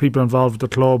of a couple of people involved with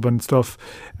the club and stuff.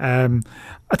 I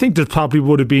think there probably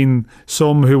would have been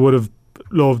some who would have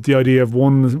loved the idea of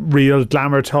one real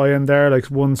glamour tie in there, like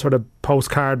one sort of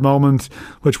postcard moment,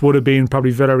 which would have been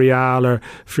probably Villarreal or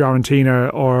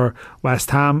Fiorentina or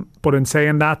West Ham. But in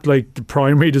saying that, like, the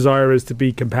primary desire is to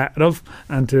be competitive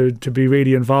and to be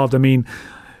really involved. I mean,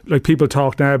 like, people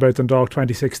talk now about Dundalk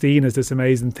 2016 as this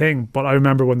amazing thing, but I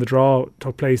remember when the draw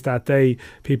took place that day,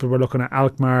 people were looking at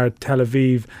Alkmaar, Tel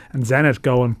Aviv and Zenit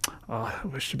going, oh, I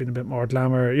wish there'd been a bit more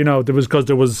glamour. You know, there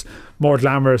was more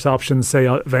glamorous options, say,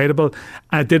 available.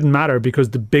 And it didn't matter because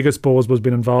the biggest buzz was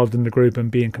being involved in the group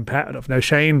and being competitive. Now,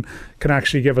 Shane can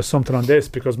actually give us something on this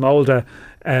because Molde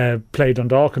played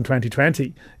Dundalk in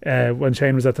 2020 when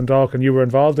Shane was at Dundalk and you were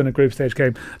involved in a group stage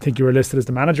game. I think you were listed as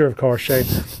the manager, of course, Shane,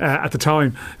 at the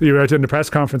time. You were out in the press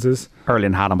conferences. Early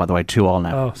in Haddon, by the way, 2-2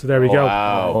 now. Oh, so there we go.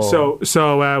 Wow.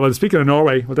 So well, speaking of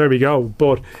Norway, well, there we go.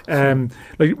 But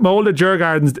like Molde,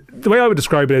 Djurgårdens, the way I would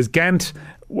describe it is Ghent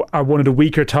are one of the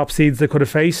weaker top seeds they could have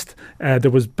faced. There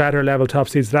was better level top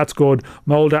seeds, so that's good.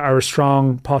 Molde are a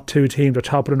strong pot 2 team. They're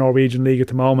top of the Norwegian league at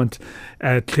the moment,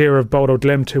 clear of Bodo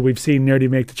Glimt, who we've seen nearly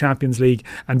make the Champions League,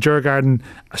 and Djurgården,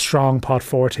 a strong pot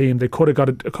 4 team. They could have got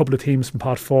a couple of teams from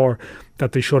pot 4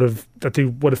 that they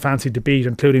would have fancied to beat,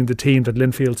 including the team that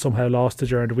Linfield somehow lost to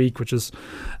during the week, which is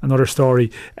another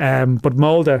story. But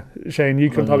Molde, Shane, you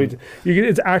can probably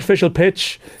it's artificial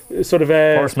pitch sort of.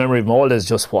 First memory of Molde is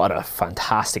just what a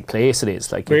fantastic place it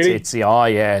is. Like, really? it's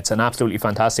an absolutely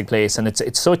fantastic place, and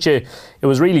it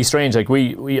was really strange. Like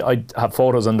I have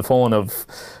photos on the phone of.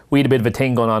 We had a bit of a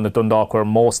thing going on at Dundalk where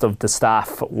most of the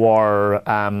staff were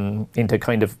into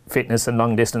kind of fitness and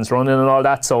long distance running and all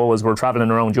that. So as we're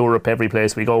travelling around Europe, every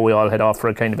place we go, we all head off for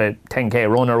a kind of a 10k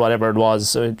run or whatever it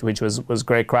was, which was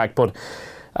great crack. But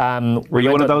were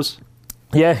you one of those?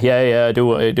 Yeah, I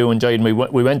do enjoy it.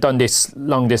 We went on this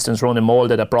long distance run in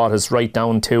Molde that brought us right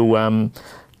down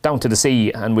to the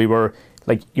sea, and we were.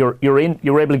 Like you're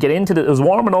able to get into it was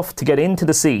warm enough to get into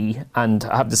the sea and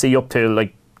have the sea up to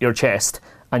like your chest.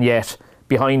 And yet,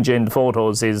 behind you in the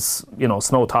photos is,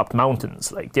 snow-topped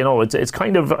mountains. Like, it's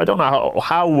kind of, I don't know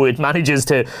how it manages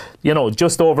to,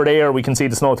 just over there we can see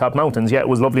the snow-topped mountains. Yeah, it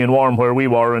was lovely and warm where we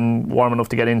were and warm enough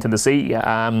to get into the sea.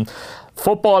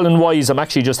 Footballing wise, I'm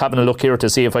actually just having a look here to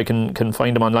see if I can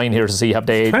find them online here to see have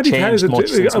they changed much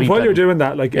since we while you're doing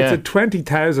that, like, it's a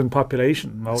 20,000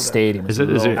 population stadium. Is it?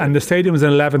 And the stadium is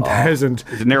 11,000.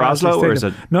 Is it near Oslo or is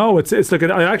it? No, it's like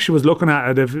I actually was looking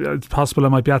at it. If it's possible, I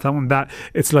might be at that one. That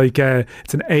it's like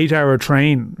it's an 8-hour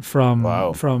train from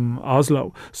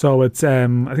Oslo. So it's I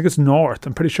think it's north.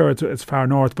 I'm pretty sure it's far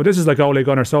north. But this is like Ole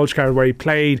Gunnar Solskjaer, where he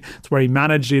played. It's where he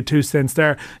managed. He had 2 stints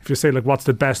there. If you say like what's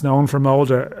the best known for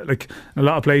Molde, like. A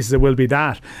lot of places it will be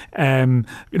that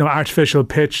artificial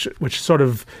pitch, which sort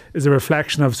of is a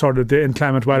reflection of sort of the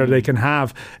inclement weather they can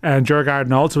have. And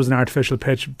Djurgården also is an artificial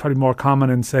pitch, probably more common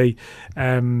in say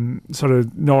sort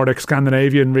of Nordic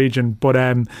Scandinavian region. But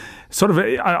I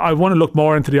want to look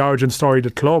more into the origin story of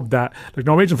the club. That like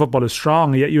Norwegian football is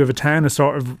strong, yet you have a town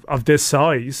of this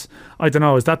size. I don't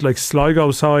know, is that like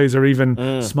Sligo size or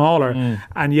even smaller?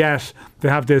 And yet they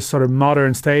have this sort of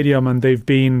modern stadium, and they've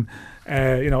been.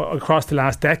 Across the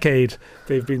last decade,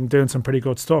 they've been doing some pretty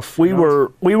good stuff. We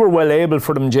were well able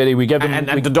for them, Jerry. We gave them, and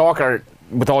the Dundalk are,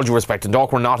 with all due respect,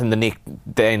 Dundalk were not in the nick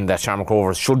then that Shamrock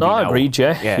Rovers should be. Now. Agreed.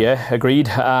 Yeah, agreed.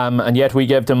 And yet we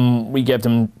gave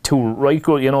them 2 right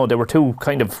good. They were 2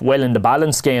 kind of well in the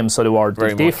balance games. So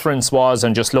the difference was,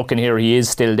 and just looking here, he is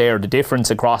still there. The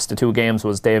difference across the 2 games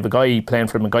was they have a guy playing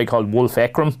for him, a guy called Wolf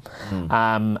Ekram,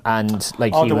 and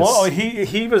like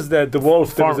he was the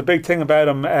Wolf. There was a big thing about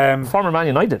him. Former Man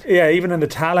United. Yeah, even in the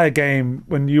Tala game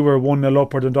when you were 1-0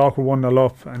 up or Dundalk were 1-0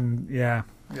 up, and yeah.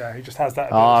 Yeah, he just has that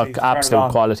ability.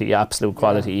 Absolute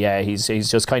quality. Yeah, he's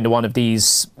just kind of one of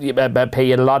these. He had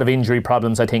a lot of injury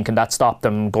problems, I think, and that stopped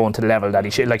him going to the level that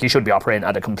he should. Like, he should be operating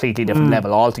at a completely different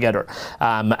level altogether.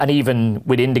 And even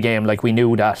within the game, like, we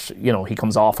knew that he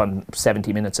comes off on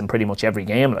 70 minutes in pretty much every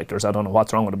game. Like, I don't know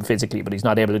what's wrong with him physically, but he's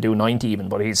not able to do 90 even.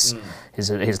 But his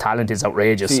talent is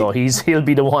outrageous. So he'll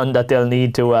be the one that they'll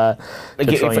need to.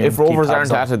 If Rovers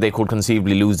aren't at it, they could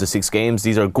conceivably lose the 6 games.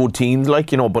 These are good teams,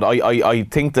 but I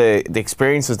think the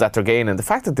experiences that they're gaining, the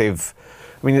fact that they've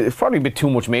I mean, it's probably a bit too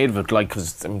much made of it, like,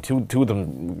 because I mean, two of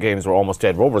them games were almost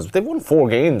dead rubbers, but they've won 4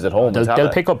 games at home. They'll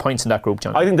pick up points in that group,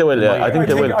 John. I think they will. I think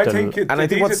they will. I think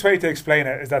the easiest way to explain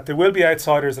it is that there will be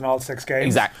outsiders in all 6 games.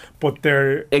 Exactly. But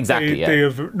they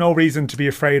have no reason to be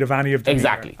afraid of any of them.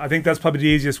 Exactly. Either. I think that's probably the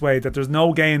easiest way. That there's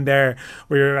no game there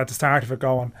where you're at the start of it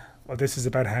going, well, this is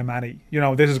about how many.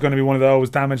 This is going to be one of those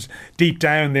damage deep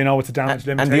down. They know it's a damage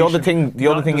limitation. And the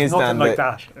other thing is nothing like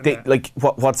that.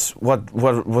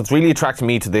 What's really attracting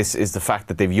me to this is the fact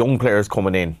that they've young players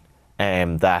coming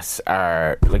in that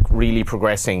are like really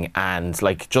progressing, and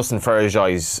like Justin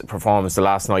Ferrajai's performance the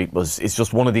last night it's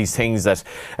just one of these things that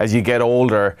as you get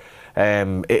older,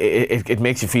 it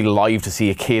makes you feel alive to see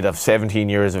a kid of 17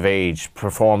 years of age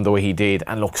perform the way he did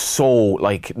and look so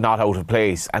like not out of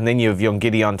place. And then you have young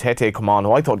Gideon Tete come on,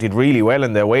 who I thought did really well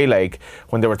in the away leg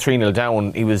when they were 3-0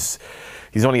 down.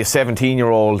 He's only a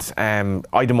 17-year-old.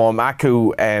 Idemo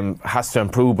Maku has to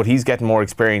improve, but he's getting more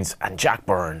experience. And Jack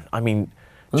Byrne, I mean,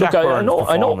 Jack Byrne's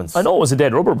performance. I know it was a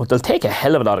dead rubber, but they'll take a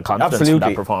hell of a lot of confidence in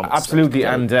that performance. Absolutely.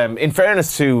 And in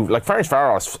fairness to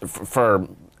Ferencváros, for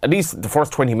at least the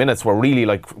first 20 minutes were really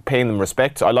like paying them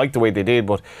respect. I like the way they did,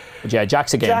 but yeah,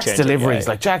 Jack's a game changer. Jack's deliveries,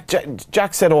 like Jack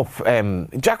set up.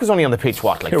 Jack was only on the pitch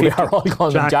like here 50. We are all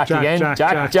calling him Jack again.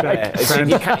 Jack.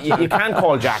 You can't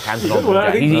call Jack Anton.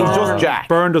 Jack. He's just Jack.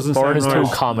 Byrne is too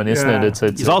common, isn't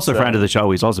it? He's also a friend of the show.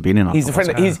 He's also been in on. He's a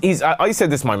friend. I said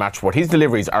this in my match report. His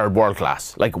deliveries are world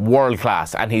class,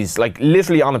 and he's like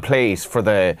literally on a place for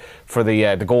the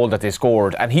goal that they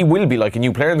scored, and he will be like a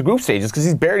new player in the group stages because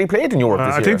he's barely played in Europe this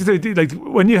year. I think like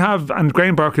when you have, and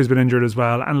Graham Burke has been injured as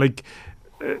well, and like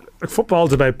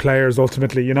football's about players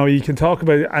ultimately. You can talk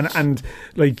about and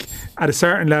like at a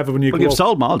certain level when you you've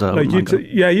sold Malta. Like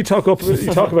you talk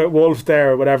about Wolf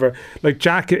there or whatever. Like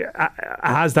Jack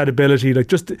has that ability.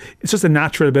 Like it's just a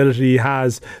natural ability he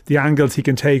has. The angles he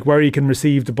can take, where he can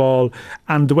receive the ball,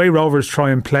 and the way Rovers try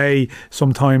and play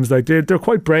sometimes. Like they're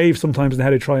quite brave sometimes in how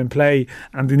they try and play,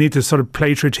 and they need to sort of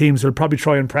play through teams. They'll probably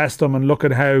try and press them and look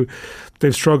at how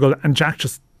they've struggled. And Jack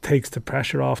just takes the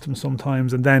pressure off them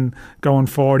sometimes, and then going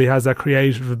forward he has that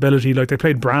creative ability. Like they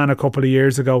played Brann a couple of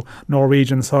years ago,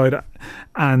 Norwegian side,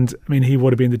 and I mean he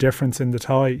would have been the difference in the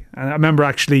tie. And I remember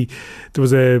actually there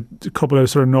was a couple of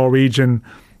sort of Norwegian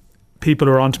people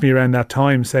who were onto me around that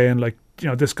time saying like,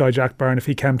 this guy Jack Byrne, if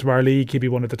he came to our league he'd be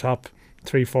one of the top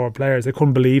 3-4 players. They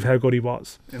couldn't believe how good he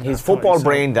was. His football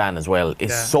brain, Dan, as well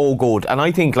is so good. And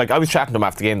I think, like, I was chatting to him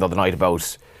after the game the other night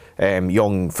about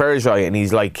young Ferrajai, and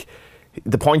he's like,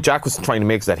 the point Jack was trying to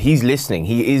make is that he's listening,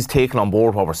 he is taking on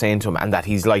board what we're saying to him, and that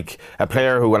he's like a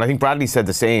player who, and I think Bradley said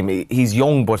the same, he's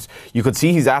young, but you could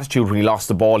see his attitude when he lost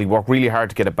the ball. He worked really hard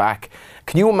to get it back.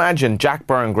 Can you imagine Jack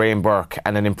Byrne, Graham Burke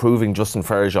and an improving Justin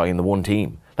Ferrajai in the one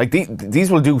team? Like these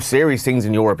will do serious things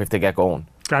in Europe if they get going.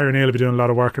 Gary O'Neill will be doing a lot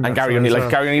of work in that Gary O'Neill,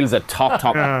 Gary O'Neill's a top.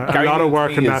 Yeah, Gary a lot of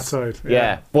work in that side.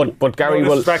 Yeah, but Gary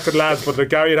will. Respected lads, but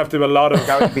Gary would have to do a lot of.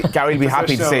 Gary will be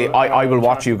happy to say, I will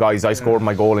watch you guys. I scored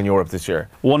my goal in Europe this year.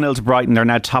 1-0 to Brighton. They're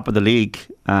now top of the league,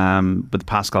 with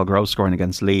Pascal Gross scoring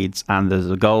against Leeds, and there's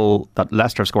a goal that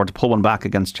Leicester scored to pull one back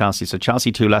against Chelsea. So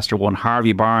Chelsea 2, Leicester 1.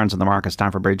 Harvey Barnes on the mark at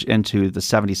Stamford Bridge into the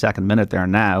 72nd minute there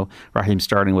now. Raheem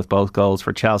Sterling with both goals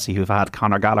for Chelsea, who've had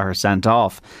Conor Gallagher sent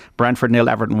off. Brentford 0,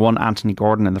 Everton 1. Anthony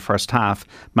Gordon in the first half.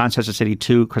 Manchester City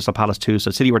 2, Crystal Palace 2. So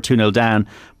City were 2-0 down,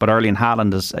 but Erling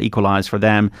Haaland has equalised for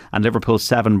them. And Liverpool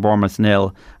 7, Bournemouth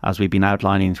 0, as we've been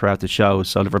outlining throughout the show.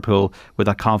 So Liverpool with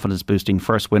that confidence boosting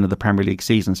first win of the Premier League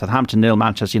season. Southampton 0,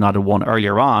 Manchester United 1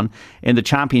 earlier on. In the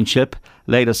Championship,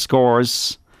 latest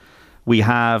scores, we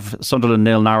have Sunderland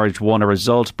 0, Norwich 1 a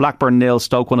result. Blackburn 0,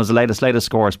 Stoke 1 is the latest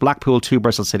scores. Blackpool 2,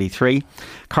 Bristol City 3.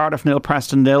 Cardiff 0,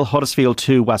 Preston 0. Huddersfield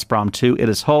 2, West Brom 2. It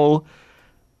is Hull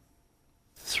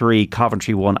 3,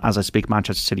 Coventry 1. As I speak,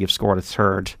 Manchester City have scored a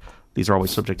third. These are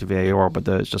always subject to VAR, but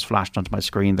it's just flashed onto my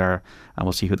screen there, and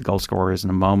we'll see who the goal scorer is in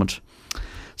a moment.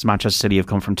 So Manchester City have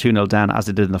come from 2-0 down, as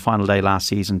they did in the final day last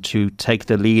season, to take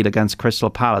the lead against Crystal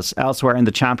Palace. Elsewhere in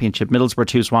the Championship, Middlesbrough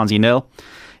 2, Swansea 0.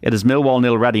 It is Millwall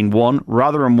 0, Reading 1.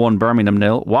 Rotherham 1, Birmingham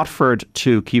 0. Watford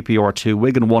 2, QPR 2.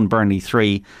 Wigan 1, Burnley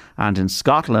 3. And in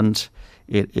Scotland,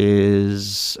 it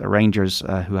is Rangers,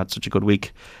 who had such a good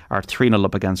week, are 3-0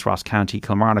 up against Ross County.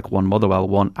 Kilmarnock 1, Motherwell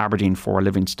 1, Aberdeen 4,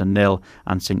 Livingston 0,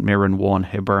 and St Mirren 1,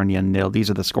 Hibernian 0. These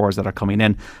are the scores that are coming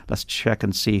in. Let's check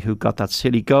and see who got that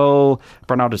City goal.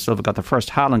 Bernardo Silva got the first,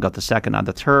 Haaland got the second, and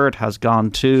the third has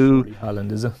gone to...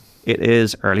 Haaland, is it? It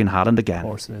is Erling Haaland again. Of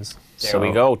course it is. There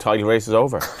we go. Title race is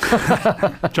over.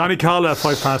 Johnny called at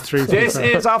 3:05. This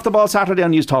is Off the Ball Saturday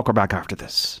on News Talk. We're back after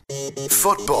this.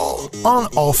 Football on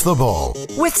Off the Ball.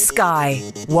 With Sky.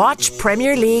 Watch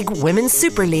Premier League, Women's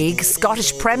Super League,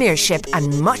 Scottish Premiership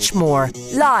and much more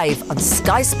live on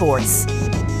Sky Sports.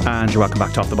 And you're welcome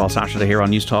back to Off the Ball Saturday here on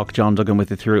News Talk. John Duggan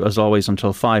with you through as always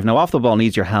until 5. Now, Off the Ball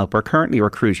needs your help. We're currently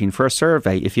recruiting for a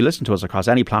survey. If you listen to us across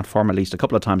any platform at least a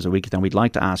couple of times a week, then we'd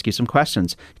like to ask you some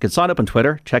questions. You can sign up on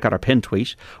Twitter, check out our pinned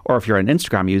tweet, or if you're an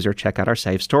Instagram user, check out our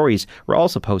saved stories. We're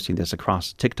also posting this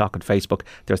across TikTok and Facebook.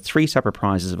 There's 3 separate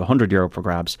prizes of €100 for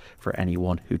grabs for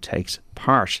anyone who takes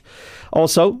part.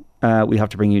 Also, we have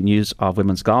to bring you news of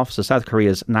women's golf. So South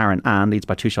Korea's Narin An leads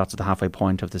by 2 shots at the halfway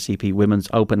point of the CP Women's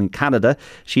Open in Canada.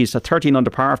 She's at 13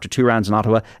 under par after 2 rounds in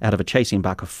Ottawa, ahead of a chasing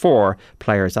back of 4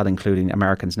 players, that including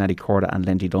Americans Nelly Korda and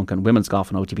Lindy Duncan. Women's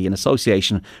golf and OTB in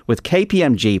association with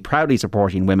KPMG, proudly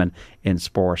supporting women in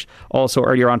sport. Also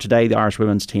earlier on today, the Irish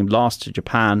women's team lost to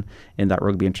Japan in that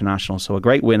Rugby International. So a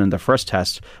great win in the first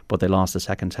test, but they lost the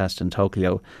second test in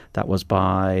Tokyo. That was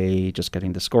by just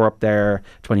getting the score up there,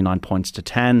 29 points to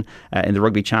 10. In the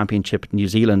Rugby Championship, New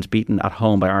Zealand beaten at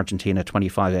home by Argentina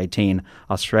 25-18.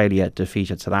 Australia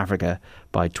defeated South Africa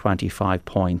by 25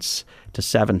 points to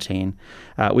 17.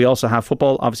 We also have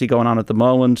football obviously going on at the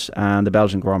moment, and the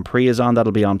Belgian Grand Prix is on.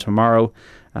 That'll be on tomorrow.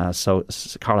 So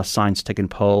Carlos Sainz taking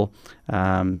pole.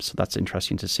 So that's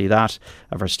interesting to see that.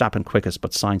 Verstappen quickest,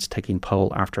 but Sainz taking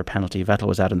pole after a penalty. Vettel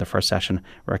was out in the first session,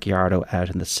 Ricciardo out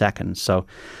in the second. So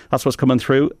that's what's coming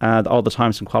through. All the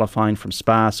times from qualifying from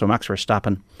Spa. So Max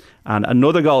Verstappen. And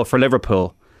another goal for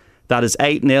Liverpool. That is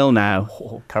 8-0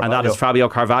 now. And that is Fabio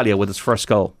Carvalho with his first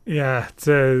goal. Yeah, it's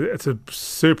a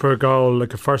super goal,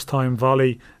 like a first time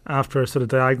volley after a sort of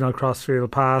diagonal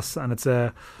crossfield pass, and it's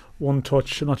a one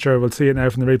touch. I'm not sure, we'll see it now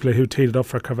from the replay who teed it up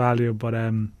for Carvalho, but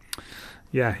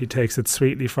yeah, he takes it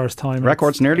sweetly first time.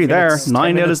 Record's nearly there.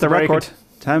 9-0 is the record.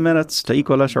 10 minutes to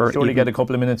equal it, or surely get a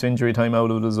couple of minutes injury time out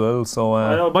of it as well. So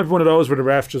I know, it might be one of those where the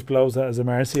ref just blows that as a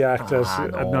mercy act at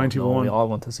 91. No, we all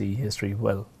want to see history.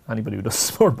 Well, anybody who does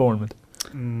support Bournemouth.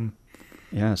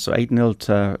 Yeah, so 8-0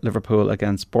 to Liverpool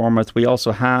against Bournemouth. We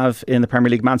also have in the Premier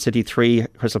League Man City 3,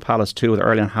 Crystal Palace 2 with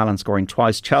Erling Haaland scoring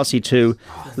twice. Chelsea 2,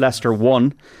 Leicester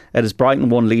 1. It is Brighton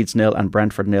 1, Leeds 0 and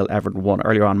Brentford 0, Everton 1.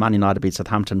 Earlier on, Man United beat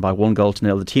Southampton by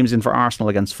 1-0. The team's in for Arsenal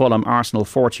against Fulham. Arsenal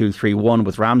 4-2-3-1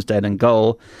 with Ramsdale in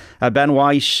goal. Ben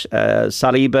White,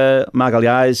 Saliba,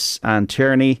 Magalhaes and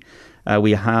Tierney.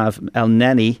 We have El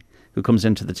Neni, who comes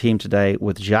into the team today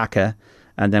with Xhaka.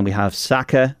 And then we have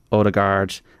Saka,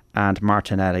 Odegaard and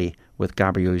Martinelli with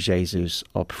Gabriel Jesus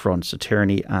up front. So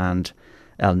Tierney and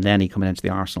El Neni coming into the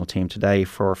Arsenal team today.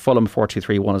 For Fulham,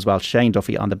 4-2-3-1 as well. Shane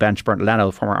Duffy on the bench. Bernd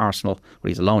Leno, former Arsenal, well,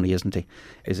 he's a loanee, isn't he,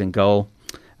 is in goal.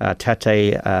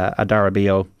 Tete,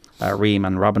 Adarabio, Ream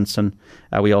and Robinson.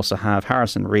 We also have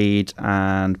Harrison Reed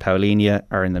and Paulinho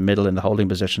are in the middle in the holding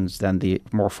positions. Then the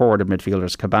more forwarded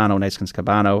midfielders, Cabano, Naskins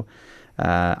Cabano,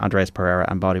 Andreas Pereira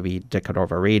and Bobby De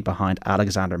Cordova-Reid behind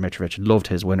Alexander Mitrovic. Loved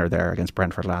his winner there against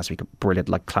Brentford last week. A brilliant,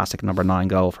 like classic number 9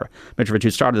 goal for Mitrovic, who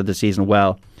started the season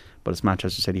well, but it's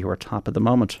Manchester City who are top at the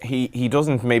moment. He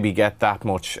doesn't maybe get that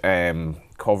much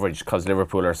coverage because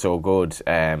Liverpool are so good.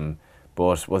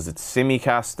 But was it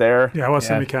Simicast there? Yeah, it was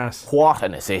Simicast. What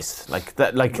an assist! Like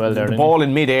that, like well, the ball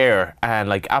in mid-air and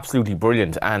like absolutely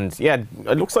brilliant. And yeah,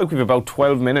 it looks like we've about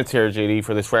 12 minutes here, JD,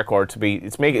 for this record to be.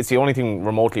 It's the only thing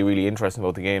remotely really interesting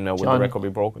about the game now. Will the record be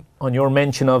broken? On your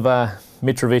mention of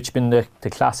Mitrovic being the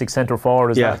classic centre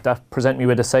forward, that present me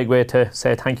with a segue to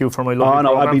say thank you for my lovely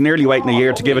programme? I've been nearly waiting a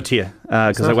year to give it to you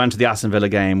because I went to the Aston Villa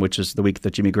game, which is the week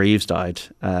that Jimmy Greaves died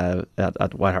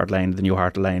at White Hart Lane, the New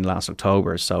Hart Lane last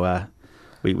October. So.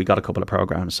 We got a couple of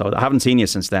programmes, so I haven't seen you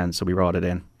since then, so we brought it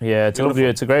in. Yeah, it's lovely.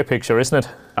 It's a great picture, isn't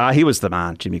it? He was the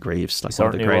man, Jimmy Greaves, like one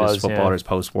of the greatest footballers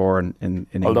post-war in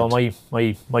England. Although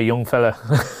my young fella,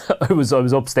 I was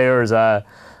upstairs. I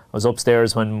was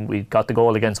upstairs when we got the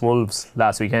goal against Wolves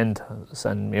last weekend,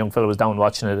 and my young fella was down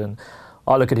watching it, and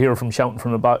all I could hear from shouting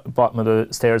from the bottom of the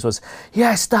stairs was,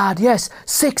 "Yes, Dad, yes,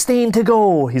 16 to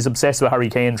go." He's obsessed with Harry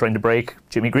Kane trying to break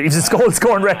Jimmy Greaves' goal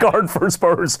scoring record for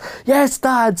Spurs. "Yes,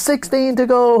 Dad, 16 to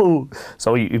go."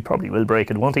 So he probably will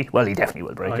break it, won't he? Well, he definitely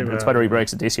will break it. It's whether he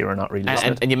breaks it this year or not, really.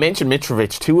 And you mentioned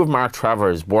Mitrovic. 2 of Mark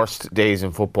Travers' worst days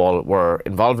in football were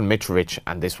involving Mitrovic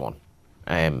and this one.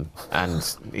 And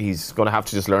he's going to have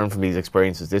to just learn from these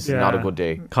experiences. This is not a good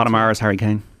day. Connemara's Harry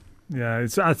Kane. Yeah,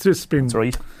 it's just been... That's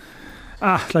right.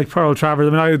 Like poor old Travers.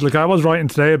 I mean, I was writing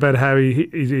today about how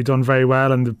he done very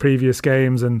well in the previous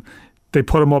games, and they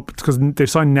put him up because they've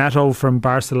signed Neto from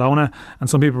Barcelona, and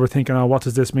some people were thinking, "Oh, what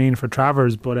does this mean for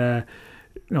Travers?" But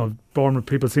Bournemouth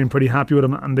people seem pretty happy with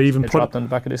him, and they even dropped on the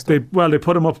back of this. They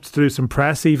put him up to do some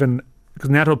press even, because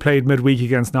Neto played midweek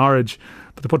against Norwich,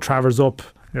 but they put Travers up.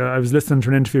 I was listening to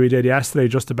an interview he did yesterday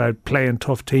just about playing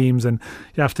tough teams, and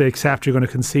you have to accept you're going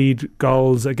to concede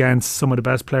goals against some of the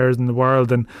best players in the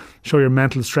world and show your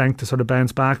mental strength to sort of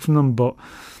bounce back from them. But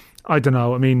I don't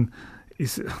know. I mean,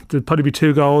 there'll probably be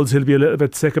 2 goals he'll be a little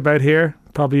bit sick about here,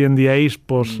 probably in the 8,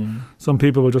 but some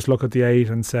people will just look at the 8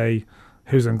 and say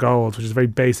who's in goals, which is a very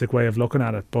basic way of looking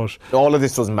at it. But all of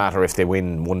this doesn't matter if they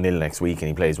win 1-0 next week and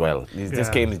he plays well. This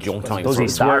game is junk time.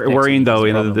 It's worrying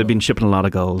though. They've been shipping a lot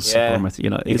of goals. Bournemouth.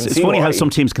 It's funny how some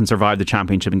teams can survive the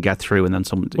Championship and get through, and then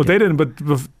some. Well, they didn't. But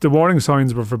the warning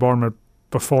signs were for Bournemouth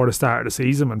before the start of the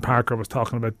season, when Parker was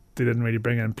talking about they didn't really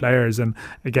bring in players, and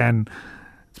again,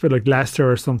 it's a bit like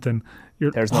Leicester or something.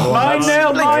 There's no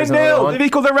 9-0. They've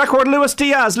equalled their record. Luis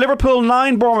Diaz, Liverpool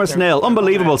 9, Bournemouth 0.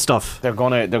 Unbelievable stuff. They're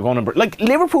gonna like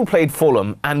Liverpool played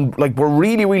Fulham and like were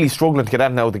really, really struggling to get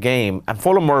out of the game, and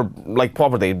Fulham were like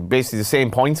probably basically the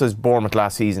same points as Bournemouth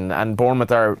last season, and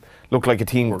Bournemouth look like a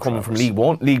team coming from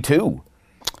League 2.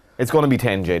 It's going to be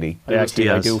 10, JD.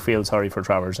 I do feel sorry for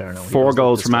Travers there now. 4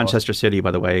 goals for Manchester City, by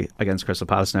the way, against Crystal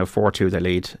Palace now. 4-2 they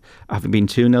lead, having been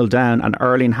 2-0 down, and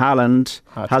Erling Haaland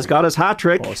has got his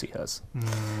hat-trick. Of course he has.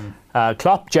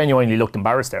 Klopp genuinely looked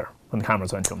embarrassed there when the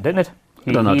cameras went to him, didn't it?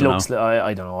 I don't know.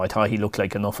 I don't know. I thought he looked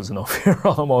like enough is enough here,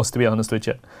 almost, to be honest with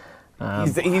you.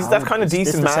 He's that kind of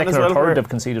decent man as well. Second or third they've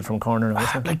conceded from corner now,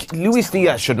 isn't it? Like Luis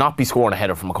Diaz should not be scoring a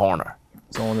header from a corner.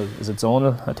 Is it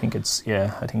zonal?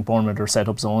 I think Bournemouth are set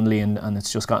up zonally, and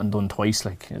it's just gotten done twice,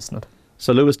 isn't it?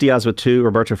 So Luis Diaz with 2,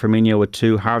 Roberto Firmino with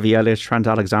 2, Harvey Elliott, Trent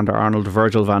Alexander-Arnold,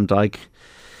 Virgil van Dijk.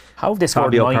 How have they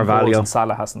scored 9 goals and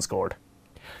Salah hasn't scored?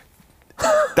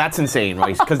 That's insane,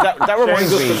 right? Because that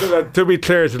reminds me. To be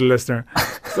clear to the listener,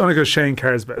 it's only because Shane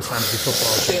cares about his fantasy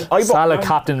football. Salah,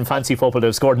 captain in fantasy football,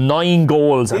 they've scored 9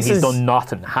 goals and he's done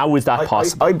nothing. How is that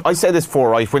possible? I said this before,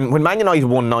 right? When Man United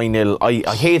won 9-0,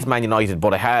 I hate Man United,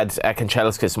 but I had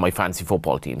Kanchelskis in my fantasy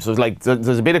football team. So it's like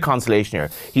there's a bit of consolation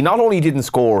here. He not only didn't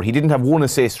score, he didn't have 1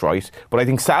 assist, right? But I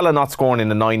think Salah not scoring in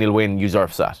the 9-0 win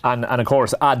usurps that. And of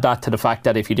course, add that to the fact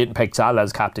that if you didn't pick Salah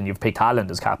as captain, you've picked Haaland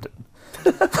as captain.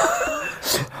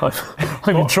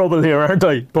 I'm in trouble here, aren't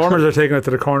I? Bournemouth are taking it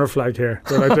to the corner flag here.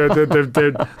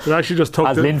 They're actually just took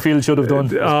as Linfield should have done.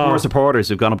 More supporters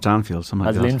who've gone up to Anfield. As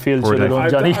Linfield should have done,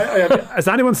 Johnny. Has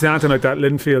anyone seen anything like that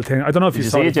Linfield thing? I don't know if you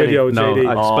saw the video. No, JD.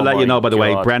 I just let you know. By the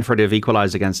way, Brentford have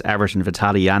equalised against Everton.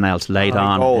 Vitaly Janelt late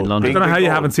on in London. I don't know how you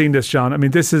haven't seen this, John. I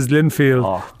mean, this is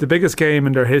Linfield, the biggest game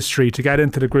in their history to get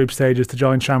into the group stages to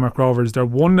join Shamrock Rovers. They're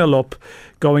 1-0 up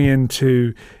going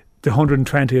into the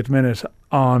 120th minute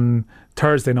on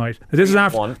Thursday night. This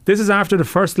is after the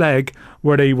first leg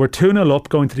where they were 2-0 up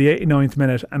going to the 89th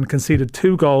minute and conceded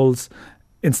 2 goals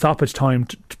in stoppage time.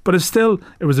 But it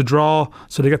was a draw,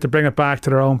 so they get to bring it back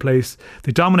to their own place.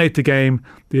 They dominate the game.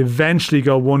 They eventually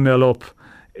go 1-0 up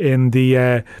in the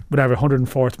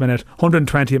 104th minute,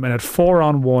 120th minute,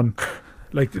 4-on-1.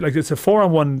 Like it's a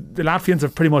 4-on-1. The Latvians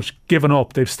have pretty much given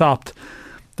up. They've stopped.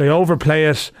 They overplay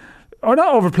it. Or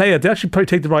not overplay it, they actually probably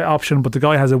take the right option, but the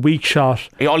guy has a weak shot.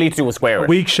 All he had to do was square it. A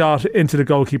weak shot into the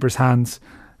goalkeeper's hands.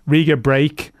 Riga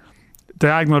break.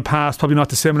 Diagonal pass, probably not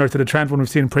dissimilar to the Trent one we've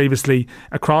seen previously,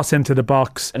 across into the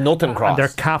box. And nothing cross. And their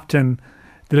captain,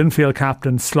 the Linfield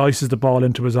captain, slices the ball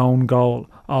into his own goal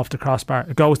off the crossbar.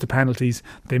 It goes to penalties.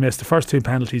 They miss the first 2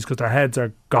 penalties because their heads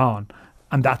are gone.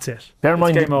 And that's it.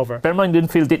 Game over. Bear in mind,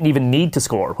 Linfield didn't even need to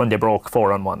score when they broke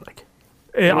 4-on-1.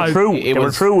 They were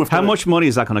true. How much money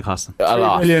is that going to cost them? A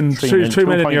lot. 3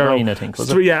 million euro. I think.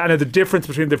 And the difference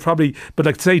between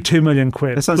say 2 million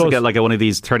quid. It sounds like one of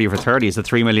these 30 for 30. It's a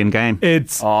 3 million game.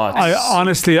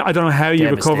 Honestly, I don't know how you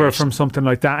recover from something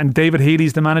like that. And David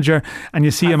Healy's the manager, and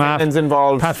you see him after.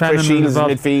 Involved. Pat Chris Shields in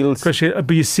midfield.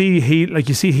 But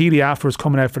you see Healy afterwards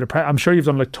coming out for the press. I'm sure you've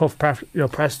done tough press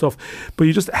stuff,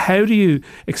 but how do you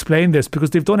explain this? Because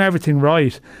they've done everything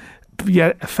right,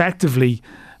 yet effectively,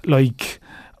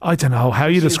 I don't know how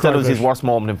you describe it. That was his worst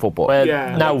moment in football. Well,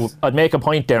 now I'd make a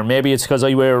point there. Maybe it's because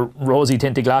I wear rosy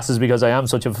tinted glasses because I am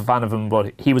such a fan of him,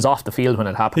 but he was off the field when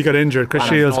it happened. He got injured. Chris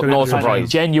Shields got injured. I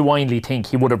genuinely think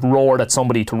he would have roared at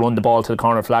somebody to run the ball to the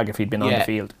corner flag if he'd been on the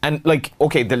field. And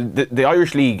the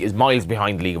Irish League is miles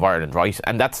behind the League of Ireland, right?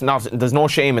 And there's no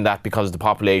shame in that because of the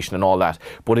population and all that,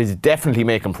 but it's definitely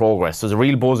making progress. There's a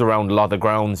real buzz around a lot of the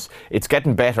grounds. It's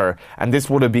getting better, and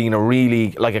this would have been a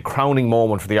really a crowning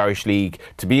moment for the Irish League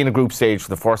to be in a group stage for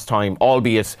the first time,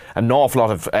 albeit an awful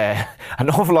lot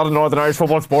of Northern Irish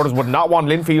football supporters would not want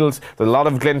Linfield. There's a lot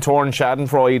of Glentoran,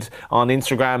 Schadenfreude on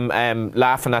Instagram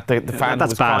laughing at the fan who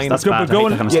was crying. That's bad.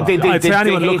 I'd say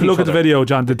anyone look at the video,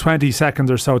 John, the 20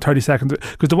 seconds or so, 30 seconds,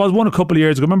 because there was one a couple of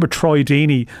years ago. Remember Troy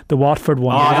Deeney, the Watford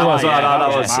one? That was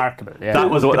remarkable.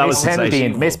 That was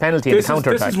sensational. Missed penalty in the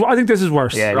counter attack. I think this is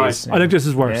worse. Yeah, I think this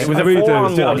is worse. It was a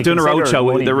 4-on-1. I was doing a roadshow.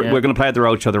 We're going to play at the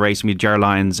roadshow, the race meet, Ger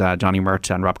Lyons, Johnny Mert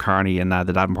and Rob Carney in the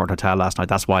Davenport Hotel last night.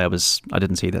 That's why I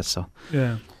didn't see this. So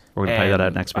yeah, we're going to play that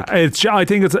out next week. I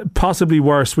think it's possibly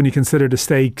worse when you consider the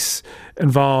stakes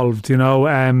involved.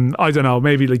 I don't know.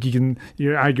 Maybe like you can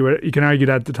argue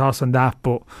that the toss on that,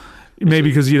 but. Maybe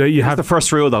because you have the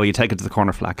first rule though, you take it to the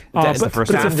corner flag. But it's a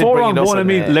 4-on-1. I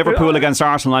mean, Liverpool against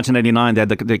Arsenal 1989,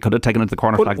 they could have taken it to the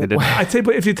corner flag. They didn't. I'd say,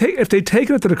 but if they'd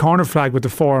taken it to the corner flag with the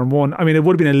 4-on-1, I mean, it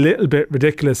would have been a little bit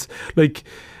ridiculous. Like.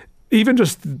 Even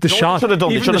just the shot.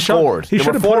 They should have scored. He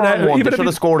should have put it out. They should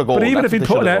have scored a goal. But even if he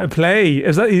put it out of play,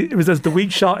 it was the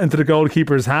weak shot into the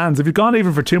goalkeeper's hands. If he'd gone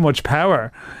even for too much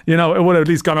power, it would have at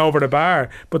least gone over the bar.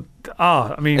 But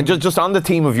I mean, and just on the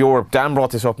team of Europe, Dan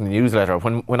brought this up in the newsletter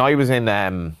when I was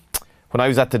in. When I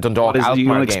was at the Dundalk Alkmaar game. Do you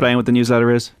want to explain what the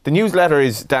newsletter is? The newsletter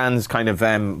is Dan's kind of,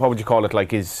 what would you call it,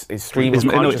 like his stream of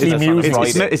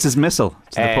consciousness. It's his missile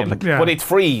to the public. But it's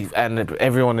free, and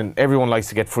everyone likes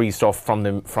to get free stuff from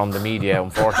the media,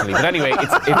 unfortunately. But anyway,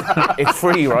 it's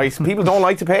free, right? People don't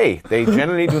like to pay. They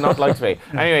generally do not like to pay.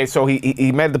 Anyway, so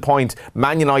he made the point,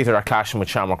 Man United are clashing with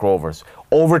Shamrock Rovers.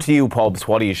 Over to you, Pubs,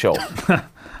 what do you show?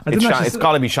 It's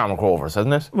got to be Shamrock Rovers,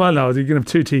 hasn't it? Well, no, you can have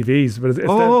two TVs, but it's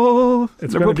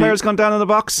Liverpool players gone down in the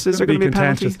box. Is there going to be a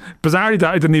penalty? Bizarrely,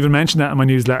 I didn't even mention that in my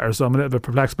newsletter, so I'm a little bit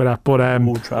perplexed by that.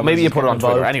 But maybe you put it on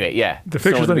Twitter. Anyway, yeah. The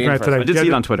fixtures don't come out today. I did see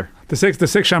it on Twitter. The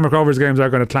six Shamrock Rovers games are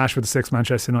going to clash with the 6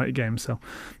 Manchester United games. So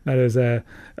that is, I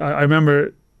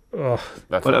remember.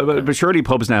 But surely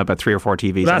pubs now about 3 or 4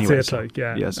 TVs. That's anyway, it, like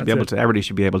yes, everybody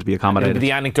should be able to be accommodated.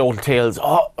 The anecdotal tales.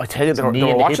 I tell you, they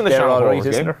were watching the Shamrock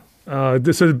Rovers game.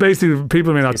 So basically,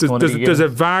 people may not. There's a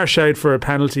VAR shout for a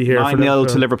penalty here. 9-0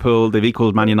 to Liverpool. They've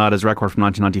equalled Man United's record from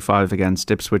 1995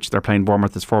 against Ipswich. They're playing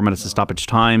Bournemouth. There's 4 minutes of stoppage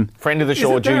time. Friend of the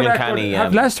show, Julian Canny.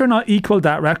 Have Leicester not equalled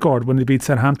that record when they beat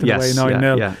Southampton away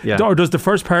 9-0? Yeah. Or does the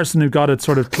first person who got it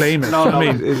sort of claim it? No, I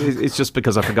mean, it's just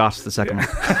because I forgot the second one.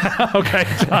 Okay,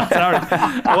 John, sorry.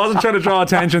 I wasn't trying to draw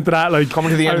attention to that. Like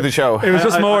coming to the end of the show. It was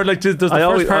just more like does the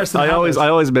first person. I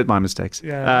always admit my mistakes.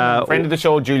 Yeah. Friend of the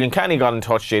show, Julian Canny, got in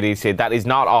touch. JD said that is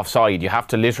not offside. You have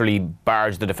to literally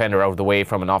barge the defender out of the way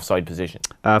from an offside position.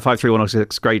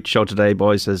 53106, great show today,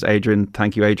 boys, says Adrian.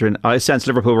 Thank you, Adrian. I sense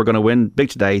Liverpool were going to win big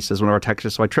today, says one of our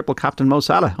texters, so I triple captain Mo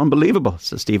Salah. Unbelievable,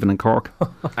 says Stephen in Cork.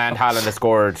 And Haaland has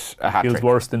scored a hat-trick. Feels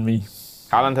worse than me.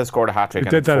 Haaland has scored a hat-trick.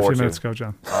 You did that a few minutes ago,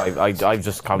 John. I've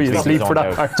just completely asleep for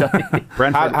that part, Johnny.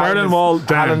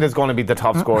 Haaland is going to be the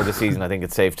top scorer this season, I think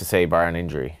it's safe to say, bar an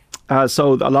injury.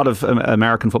 So a lot of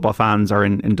American football fans are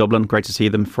in Dublin. Great to see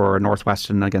them for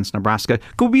Northwestern against Nebraska.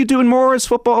 Could we be doing more as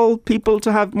football people to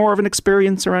have more of an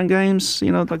experience around games?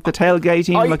 Like the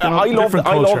tailgating.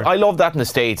 I love that in the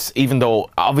States. Even though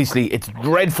obviously it's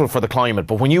dreadful for the climate,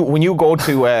 but when you go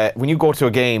to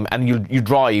a game and you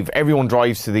drive, everyone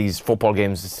drives to these football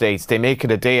games in the States. They make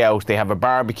it a day out. They have a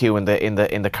barbecue in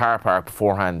the car park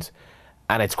beforehand.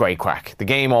 And it's great crack. The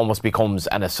game almost becomes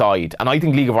an aside. And I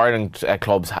think League of Ireland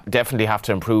clubs definitely have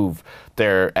to improve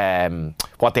their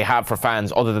what they have for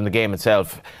fans other than the game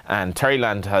itself. And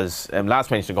Terryland has,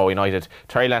 last mention Go United,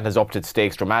 Terryland has upped its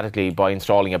stakes dramatically by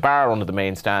installing a bar under the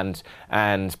main stand,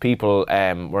 and people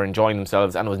were enjoying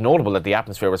themselves. And it was notable that the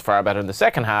atmosphere was far better in the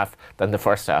second half than the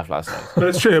first half last night. But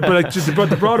it's true. But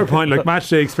the broader point, like match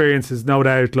day experience is no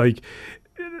doubt like.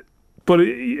 But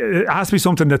it has to be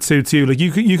something that suits you. Like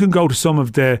you can go to some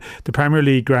of the Premier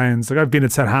League grounds. Like I've been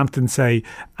at Southampton, say,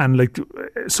 and like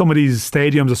some of these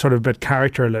stadiums are sort of a bit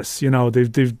characterless.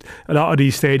 They've a lot of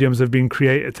these stadiums have been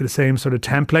created to the same sort of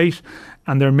template,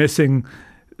 and they're missing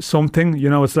something.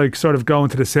 It's like sort of going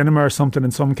to the cinema or something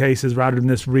in some cases, rather than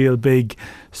this real big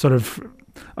sort of,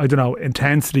 I don't know,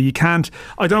 intensity. You can't,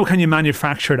 I don't know, can you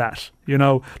manufacture that?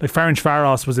 Like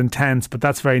Ferencváros was intense, but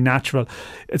that's very natural.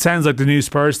 It sounds like the new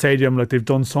Spurs stadium, like they've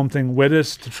done something with it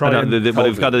to try but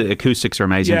they've got the acoustics are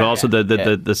amazing, but also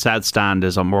the sad stand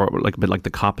is more like a bit like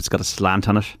the Kop. It's got a slant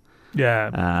on it.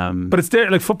 Yeah. But it's there,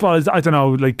 like football is, I don't know,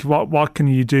 like what can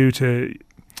you do to,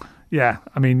 I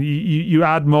mean, you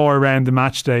add more around the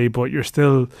match day, but you're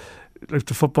still, like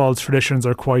the football's traditions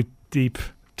are quite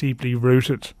deeply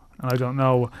rooted. I don't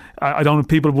know. I don't know.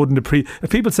 People wouldn't if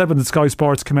people said when the Sky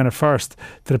Sports came in at first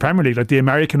to the Premier League, like they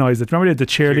Americanised it. Remember they had the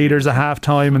cheerleaders at half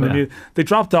time, and they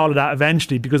dropped all of that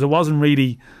eventually because it wasn't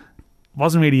really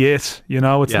wasn't really it. You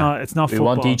know, it's not We football.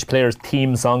 want each player's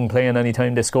team song playing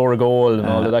anytime they score a goal and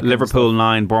all of that. Liverpool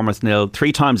 9, Bournemouth 0.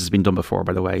 3 times it's been done before,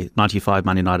 by the way. 95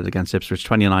 Man United against Ipswich,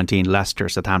 2019 Leicester,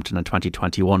 Southampton, and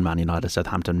 2021 Man United,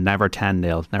 Southampton. Never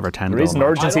 10-0, never 10 There is an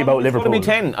urgency about Liverpool. It's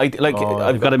going to be 10.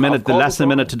 I've got a minute, less than a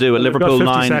minute to do it. Liverpool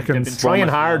 9. Seconds. They've been trying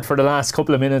hard for the last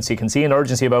couple of minutes. You can see an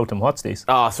urgency about them. What's this?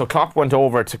 So Klopp went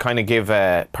over to kind of give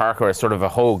Parker a sort of a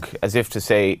hug, as if to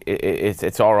say,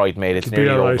 it's all right, mate, it's nearly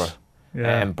over.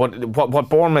 Yeah. But what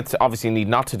Bournemouth obviously need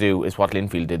not to do is what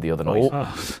Linfield did the other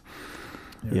night.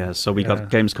 Yeah, so we got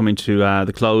games coming to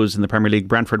the close in the Premier League.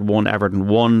 Brentford 1, Everton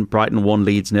 1, Brighton 1,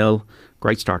 Leeds 0.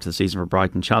 Great start to the season for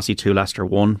Brighton. Chelsea 2, Leicester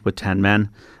 1 with 10 men.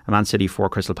 Man City 4,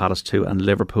 Crystal Palace 2, and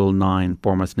Liverpool 9,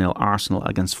 Bournemouth 0. Arsenal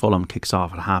against Fulham kicks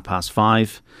off at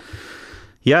 5:30.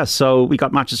 Yeah, so we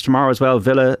got matches tomorrow as well.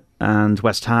 Villa and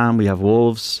West Ham. We have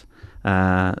Wolves.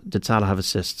 Did Salah have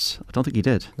assists? I don't think he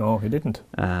did. No, he didn't.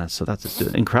 So that's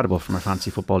incredible from a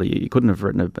fantasy footballer. You couldn't have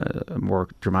written a more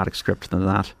dramatic script than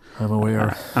that. I'm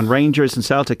aware. And Rangers and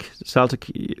Celtic,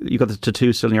 you got the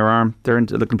tattoo still in your arm. They're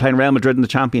looking playing Real Madrid in the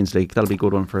Champions League. That'll be a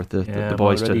good one for the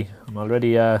boys. I'm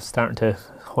already starting to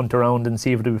hunt around and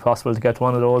see if it would be possible to get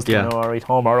one of those. Yeah. All right,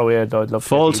 home or away. I'd love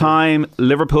full time.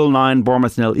 Liverpool 9,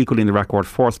 Bournemouth 0, equaling the record.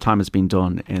 4th time it's been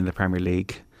done in the Premier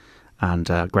League. And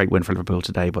great win for Liverpool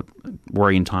today, but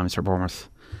worrying times for Bournemouth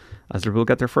as Liverpool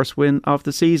get their first win of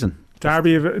the season.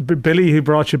 Derby, Billy, who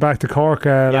brought you back to Cork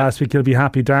last week, he'll be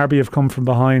happy. Derby have come from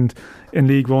behind in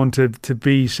League One to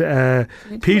beat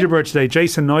Peterborough today.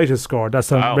 Jason Knight has scored. That's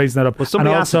how I'm raising that up. Well,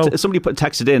 somebody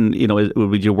texted in,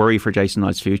 would you worry for Jason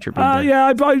Knight's future?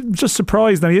 I'm just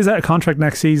surprised. Now, he is out of contract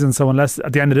next season, so unless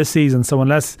at the end of this season, so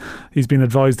unless he's been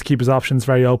advised to keep his options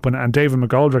very open. And David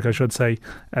McGoldrick, I should say,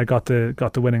 got the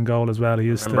winning goal as well.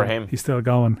 He's still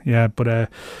going. Yeah,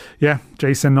 but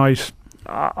Jason Knight.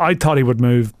 I thought he would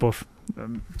move, but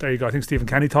there you go. I think Stephen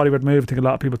Kenny thought he would move. I think a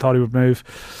lot of people thought he would move.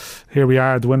 Here we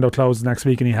are. The window closes next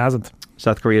week and he hasn't.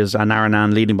 South Korea's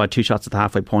Naranan leading by 2 shots at the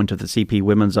halfway point of the CP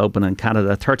Women's Open in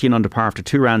Canada. 13 under par after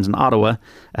 2 rounds in Ottawa,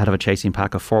 ahead of a chasing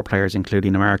pack of 4 players,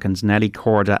 including Americans Nelly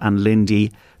Korda and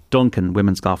Lindy Duncan.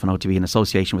 Women's Golf and OTB in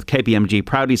association with KPMG,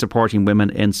 proudly supporting women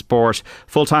in sport.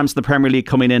 Full times in the Premier League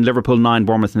coming in. Liverpool 9,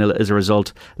 Bournemouth 0 is a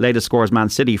result. Latest scores: Man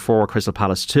City 4, Crystal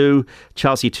Palace 2,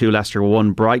 Chelsea 2, Leicester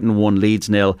 1, Brighton 1, Leeds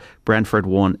 0, Brentford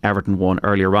 1, Everton 1.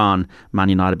 Earlier on, Man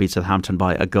United beat Southampton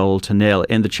by 1-0.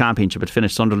 In the Championship, it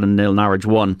finished Sunderland 0, Norwich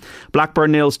 1.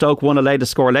 Blackburn 0, Stoke 1.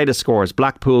 Latest scores: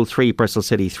 Blackpool 3, Bristol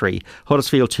City 3,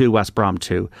 Huddersfield 2, West Brom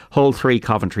 2, Hull 3,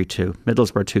 Coventry 2,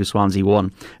 Middlesbrough 2, Swansea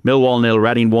 1, Millwall 0,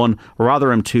 Reading 1,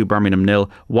 Rotherham 2, Birmingham 0,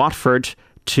 Watford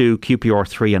 2, QPR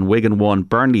 3 and Wigan 1,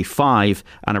 Burnley 5,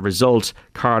 and a result: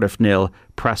 Cardiff 0,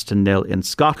 Preston 0. In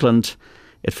Scotland,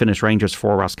 it finished Rangers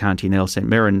 4, Ross County 0, St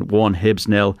Mirren 1, Hibs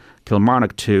 0,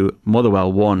 Kilmarnock 2,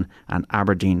 Motherwell 1, and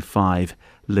Aberdeen 5,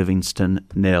 Livingston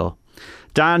 0.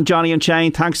 Dan, Johnny and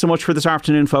Shane, thanks so much for this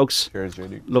afternoon, folks. Cheers,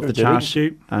 Judy. Love the chat.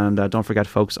 And don't forget,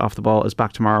 folks, Off the Ball is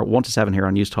back tomorrow 1 to 7 here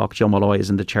on News Talk. Joe Molloy is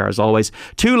in the chair as always.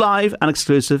 2 live and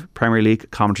exclusive Premier League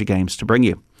commentary games to bring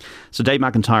you. So Dave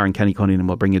McIntyre and Kenny Cunningham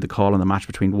will bring you the call on the match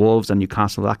between Wolves and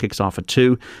Newcastle. That kicks off at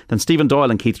 2. Then Stephen Doyle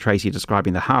and Keith Tracy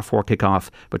describing the 4:30 kick-off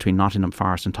between Nottingham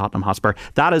Forest and Tottenham Hotspur.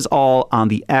 That is all on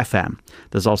the FM.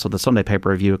 There's also the Sunday paper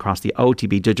review across the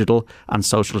OTB digital and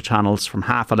social channels from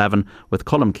 11:30 with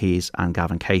Cullum Keys and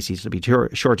Gavin Casey. So be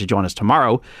sure to join us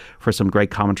tomorrow for some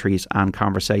great commentaries and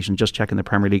conversation. Just checking the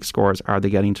Premier League scores. Are they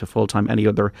getting to full-time? Any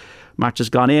other matches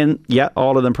gone in? Yeah,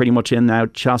 all of them pretty much in now.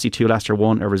 Chelsea 2, Leicester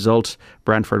 1, a result.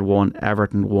 Brentford 1,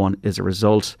 Everton 1 is a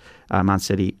result. Man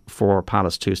City 4,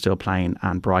 Palace 2 still playing,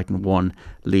 and Brighton 1,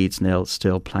 Leeds 0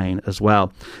 still playing as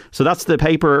well. So that's the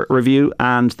paper review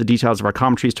and the details of our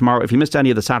commentaries tomorrow. If you missed any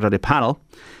of the Saturday panel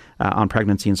on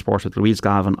Pregnancy in Sport with Louise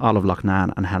Galvin, Olive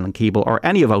Loughnane and Helen Keeble, or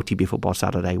any of OTB Football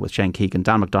Saturday with Shane Keegan,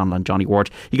 Dan McDonald and Johnny Ward,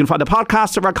 you can find the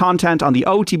podcast of our content on the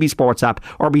OTB Sports app,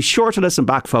 or be sure to listen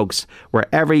back, folks,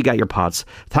 wherever you get your pods.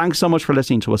 Thanks so much for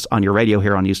listening to us on your radio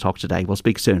here on News Talk today. We'll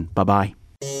speak soon. Bye-bye.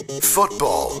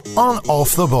 Football on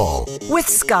Off the Ball with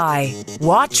Sky.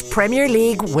 Watch Premier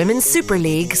League, Women's Super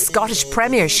League, Scottish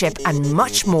Premiership and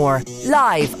much more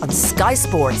live on Sky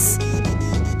Sports.